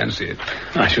didn't fancy it.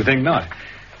 I should think not.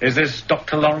 Is this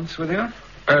Dr. Lawrence with you?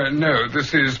 No,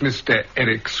 this is Mr.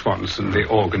 Eric Swanson, the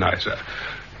organizer.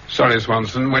 Sorry,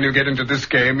 Swanson, when you get into this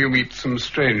game, you meet some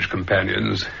strange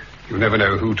companions. You never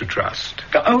know who to trust.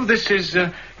 Oh, this is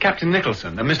Captain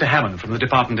Nicholson and Mr. Hammond from the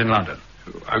department in London.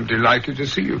 I'm delighted to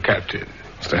see you, Captain.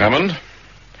 Mr. Hammond,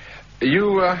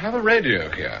 you have a radio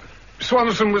here.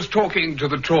 Swanson was talking to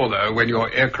the trawler when your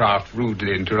aircraft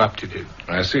rudely interrupted him.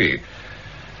 I see.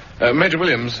 Major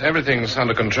Williams, everything's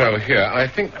under control here. I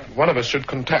think one of us should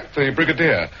contact the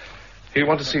Brigadier. He'll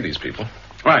want to see these people.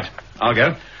 Right, I'll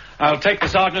go. I'll take the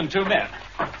sergeant and 2 men.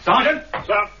 Sergeant?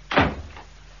 Sir?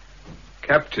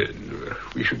 Captain,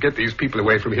 we should get these people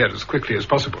away from here as quickly as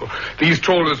possible. These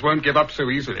trawlers won't give up so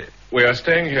easily. We are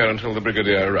staying here until the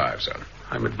Brigadier arrives, sir.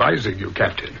 I'm advising you,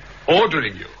 Captain.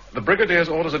 Ordering you. The Brigadier's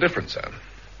orders are different, sir.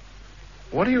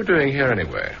 What are you doing here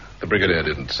anyway? The Brigadier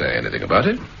didn't say anything about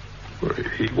it. Well,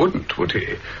 he wouldn't, would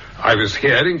he? I was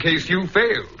here in case you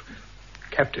failed.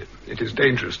 Captain, it is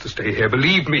dangerous to stay here.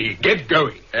 Believe me, get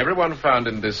going. Everyone found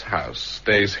in this house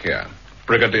stays here.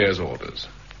 Brigadier's orders.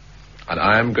 And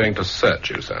I'm going to search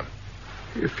you, sir.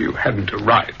 If you hadn't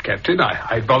arrived, Captain,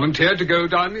 I volunteered to go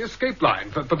down the escape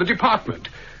line for the department.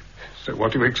 So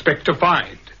what do you expect to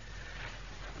find?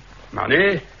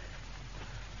 Money?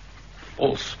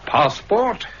 False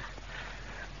passport?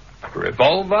 A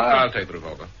revolver? I'll take the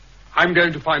revolver. I'm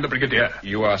going to find the Brigadier.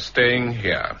 You are staying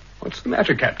here. What's the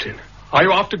matter, Captain? Are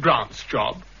you after Grant's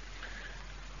job?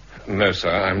 No, sir.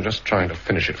 I'm just trying to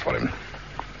finish it for him.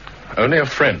 Only a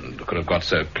friend could have got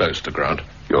so close to Grant.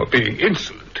 You're being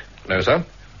insolent. No, sir.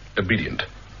 Obedient.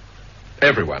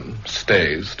 Everyone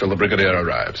stays till the Brigadier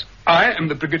arrives. I am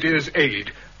the Brigadier's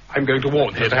aide. I'm going to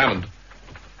warn him. Mr. Hammond.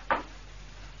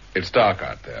 It's dark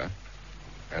out there.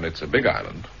 And it's a big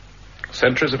island.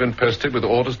 Sentries have been posted with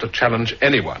orders to challenge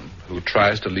anyone who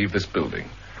tries to leave this building.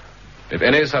 If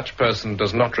any such person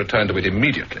does not return to it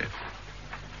immediately,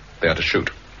 they are to shoot.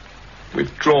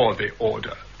 Withdraw the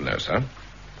order. No, sir.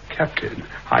 Captain,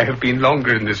 I have been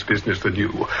longer in this business than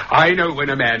you. I know when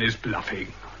a man is bluffing.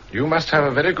 You must have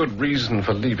a very good reason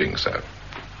for leaving, sir.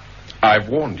 I've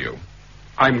warned you.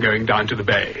 I'm going down to the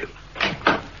bay.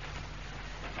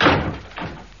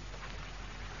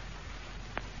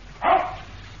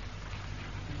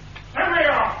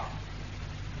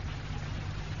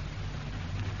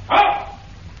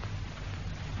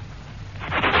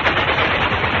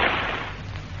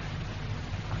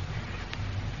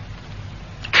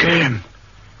 Chime,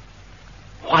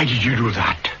 why did you do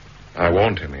that? I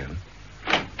warned him, Ian.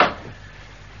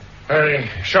 I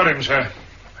shot him, sir.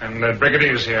 And the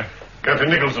Brigadier's here. Captain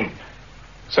Nicholson.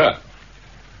 Sir.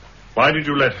 Why did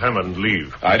you let Hammond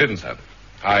leave? I didn't, sir.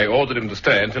 I ordered him to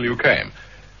stay until you came.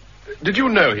 Did you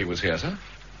know he was here, sir?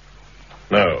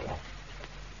 No.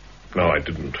 No, I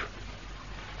didn't.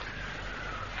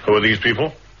 Who are these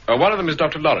people? One of them is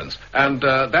Dr. Lawrence, and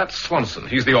that's Swanson.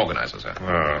 He's the organizer,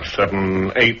 sir.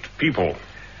 7, 8 people.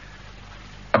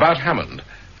 About Hammond,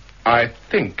 I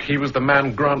think he was the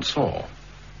man Grant saw.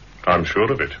 I'm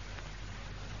sure of it.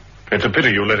 It's a pity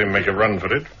you let him make a run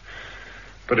for it,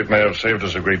 but it may have saved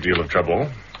us a great deal of trouble.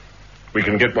 We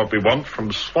can get what we want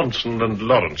from Swanson and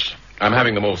Lawrence. I'm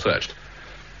having them all searched.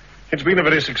 It's been a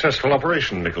very successful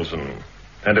operation, Nicholson,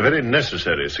 and a very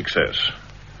necessary success.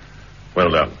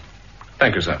 Well done.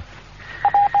 Thank you, sir.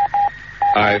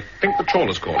 I think the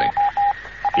trawler's calling.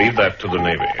 Leave that to the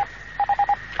Navy.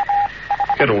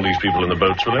 Get all these people in the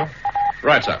boats, will you?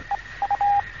 Right, sir.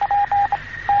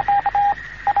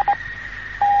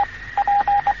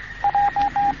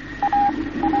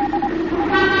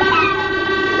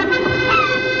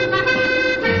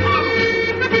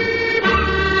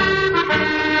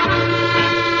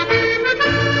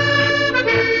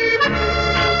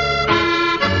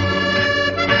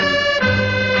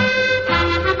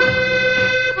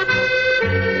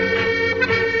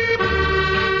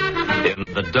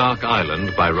 Dark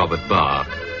Island by Robert Barr.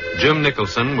 Jim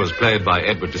Nicholson was played by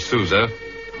Edward D'Souza,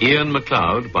 Ian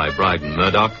MacLeod by Bryden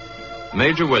Murdoch,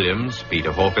 Major Williams,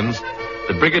 Peter Hawkins,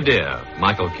 the Brigadier,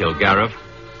 Michael Kilgariff,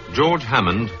 George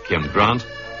Hammond, Kim Grant,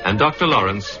 and Dr.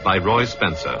 Lawrence by Roy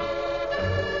Spencer.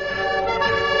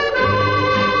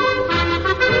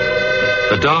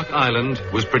 The Dark Island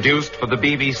was produced for the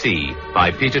BBC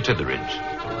by Peter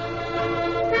Titheridge.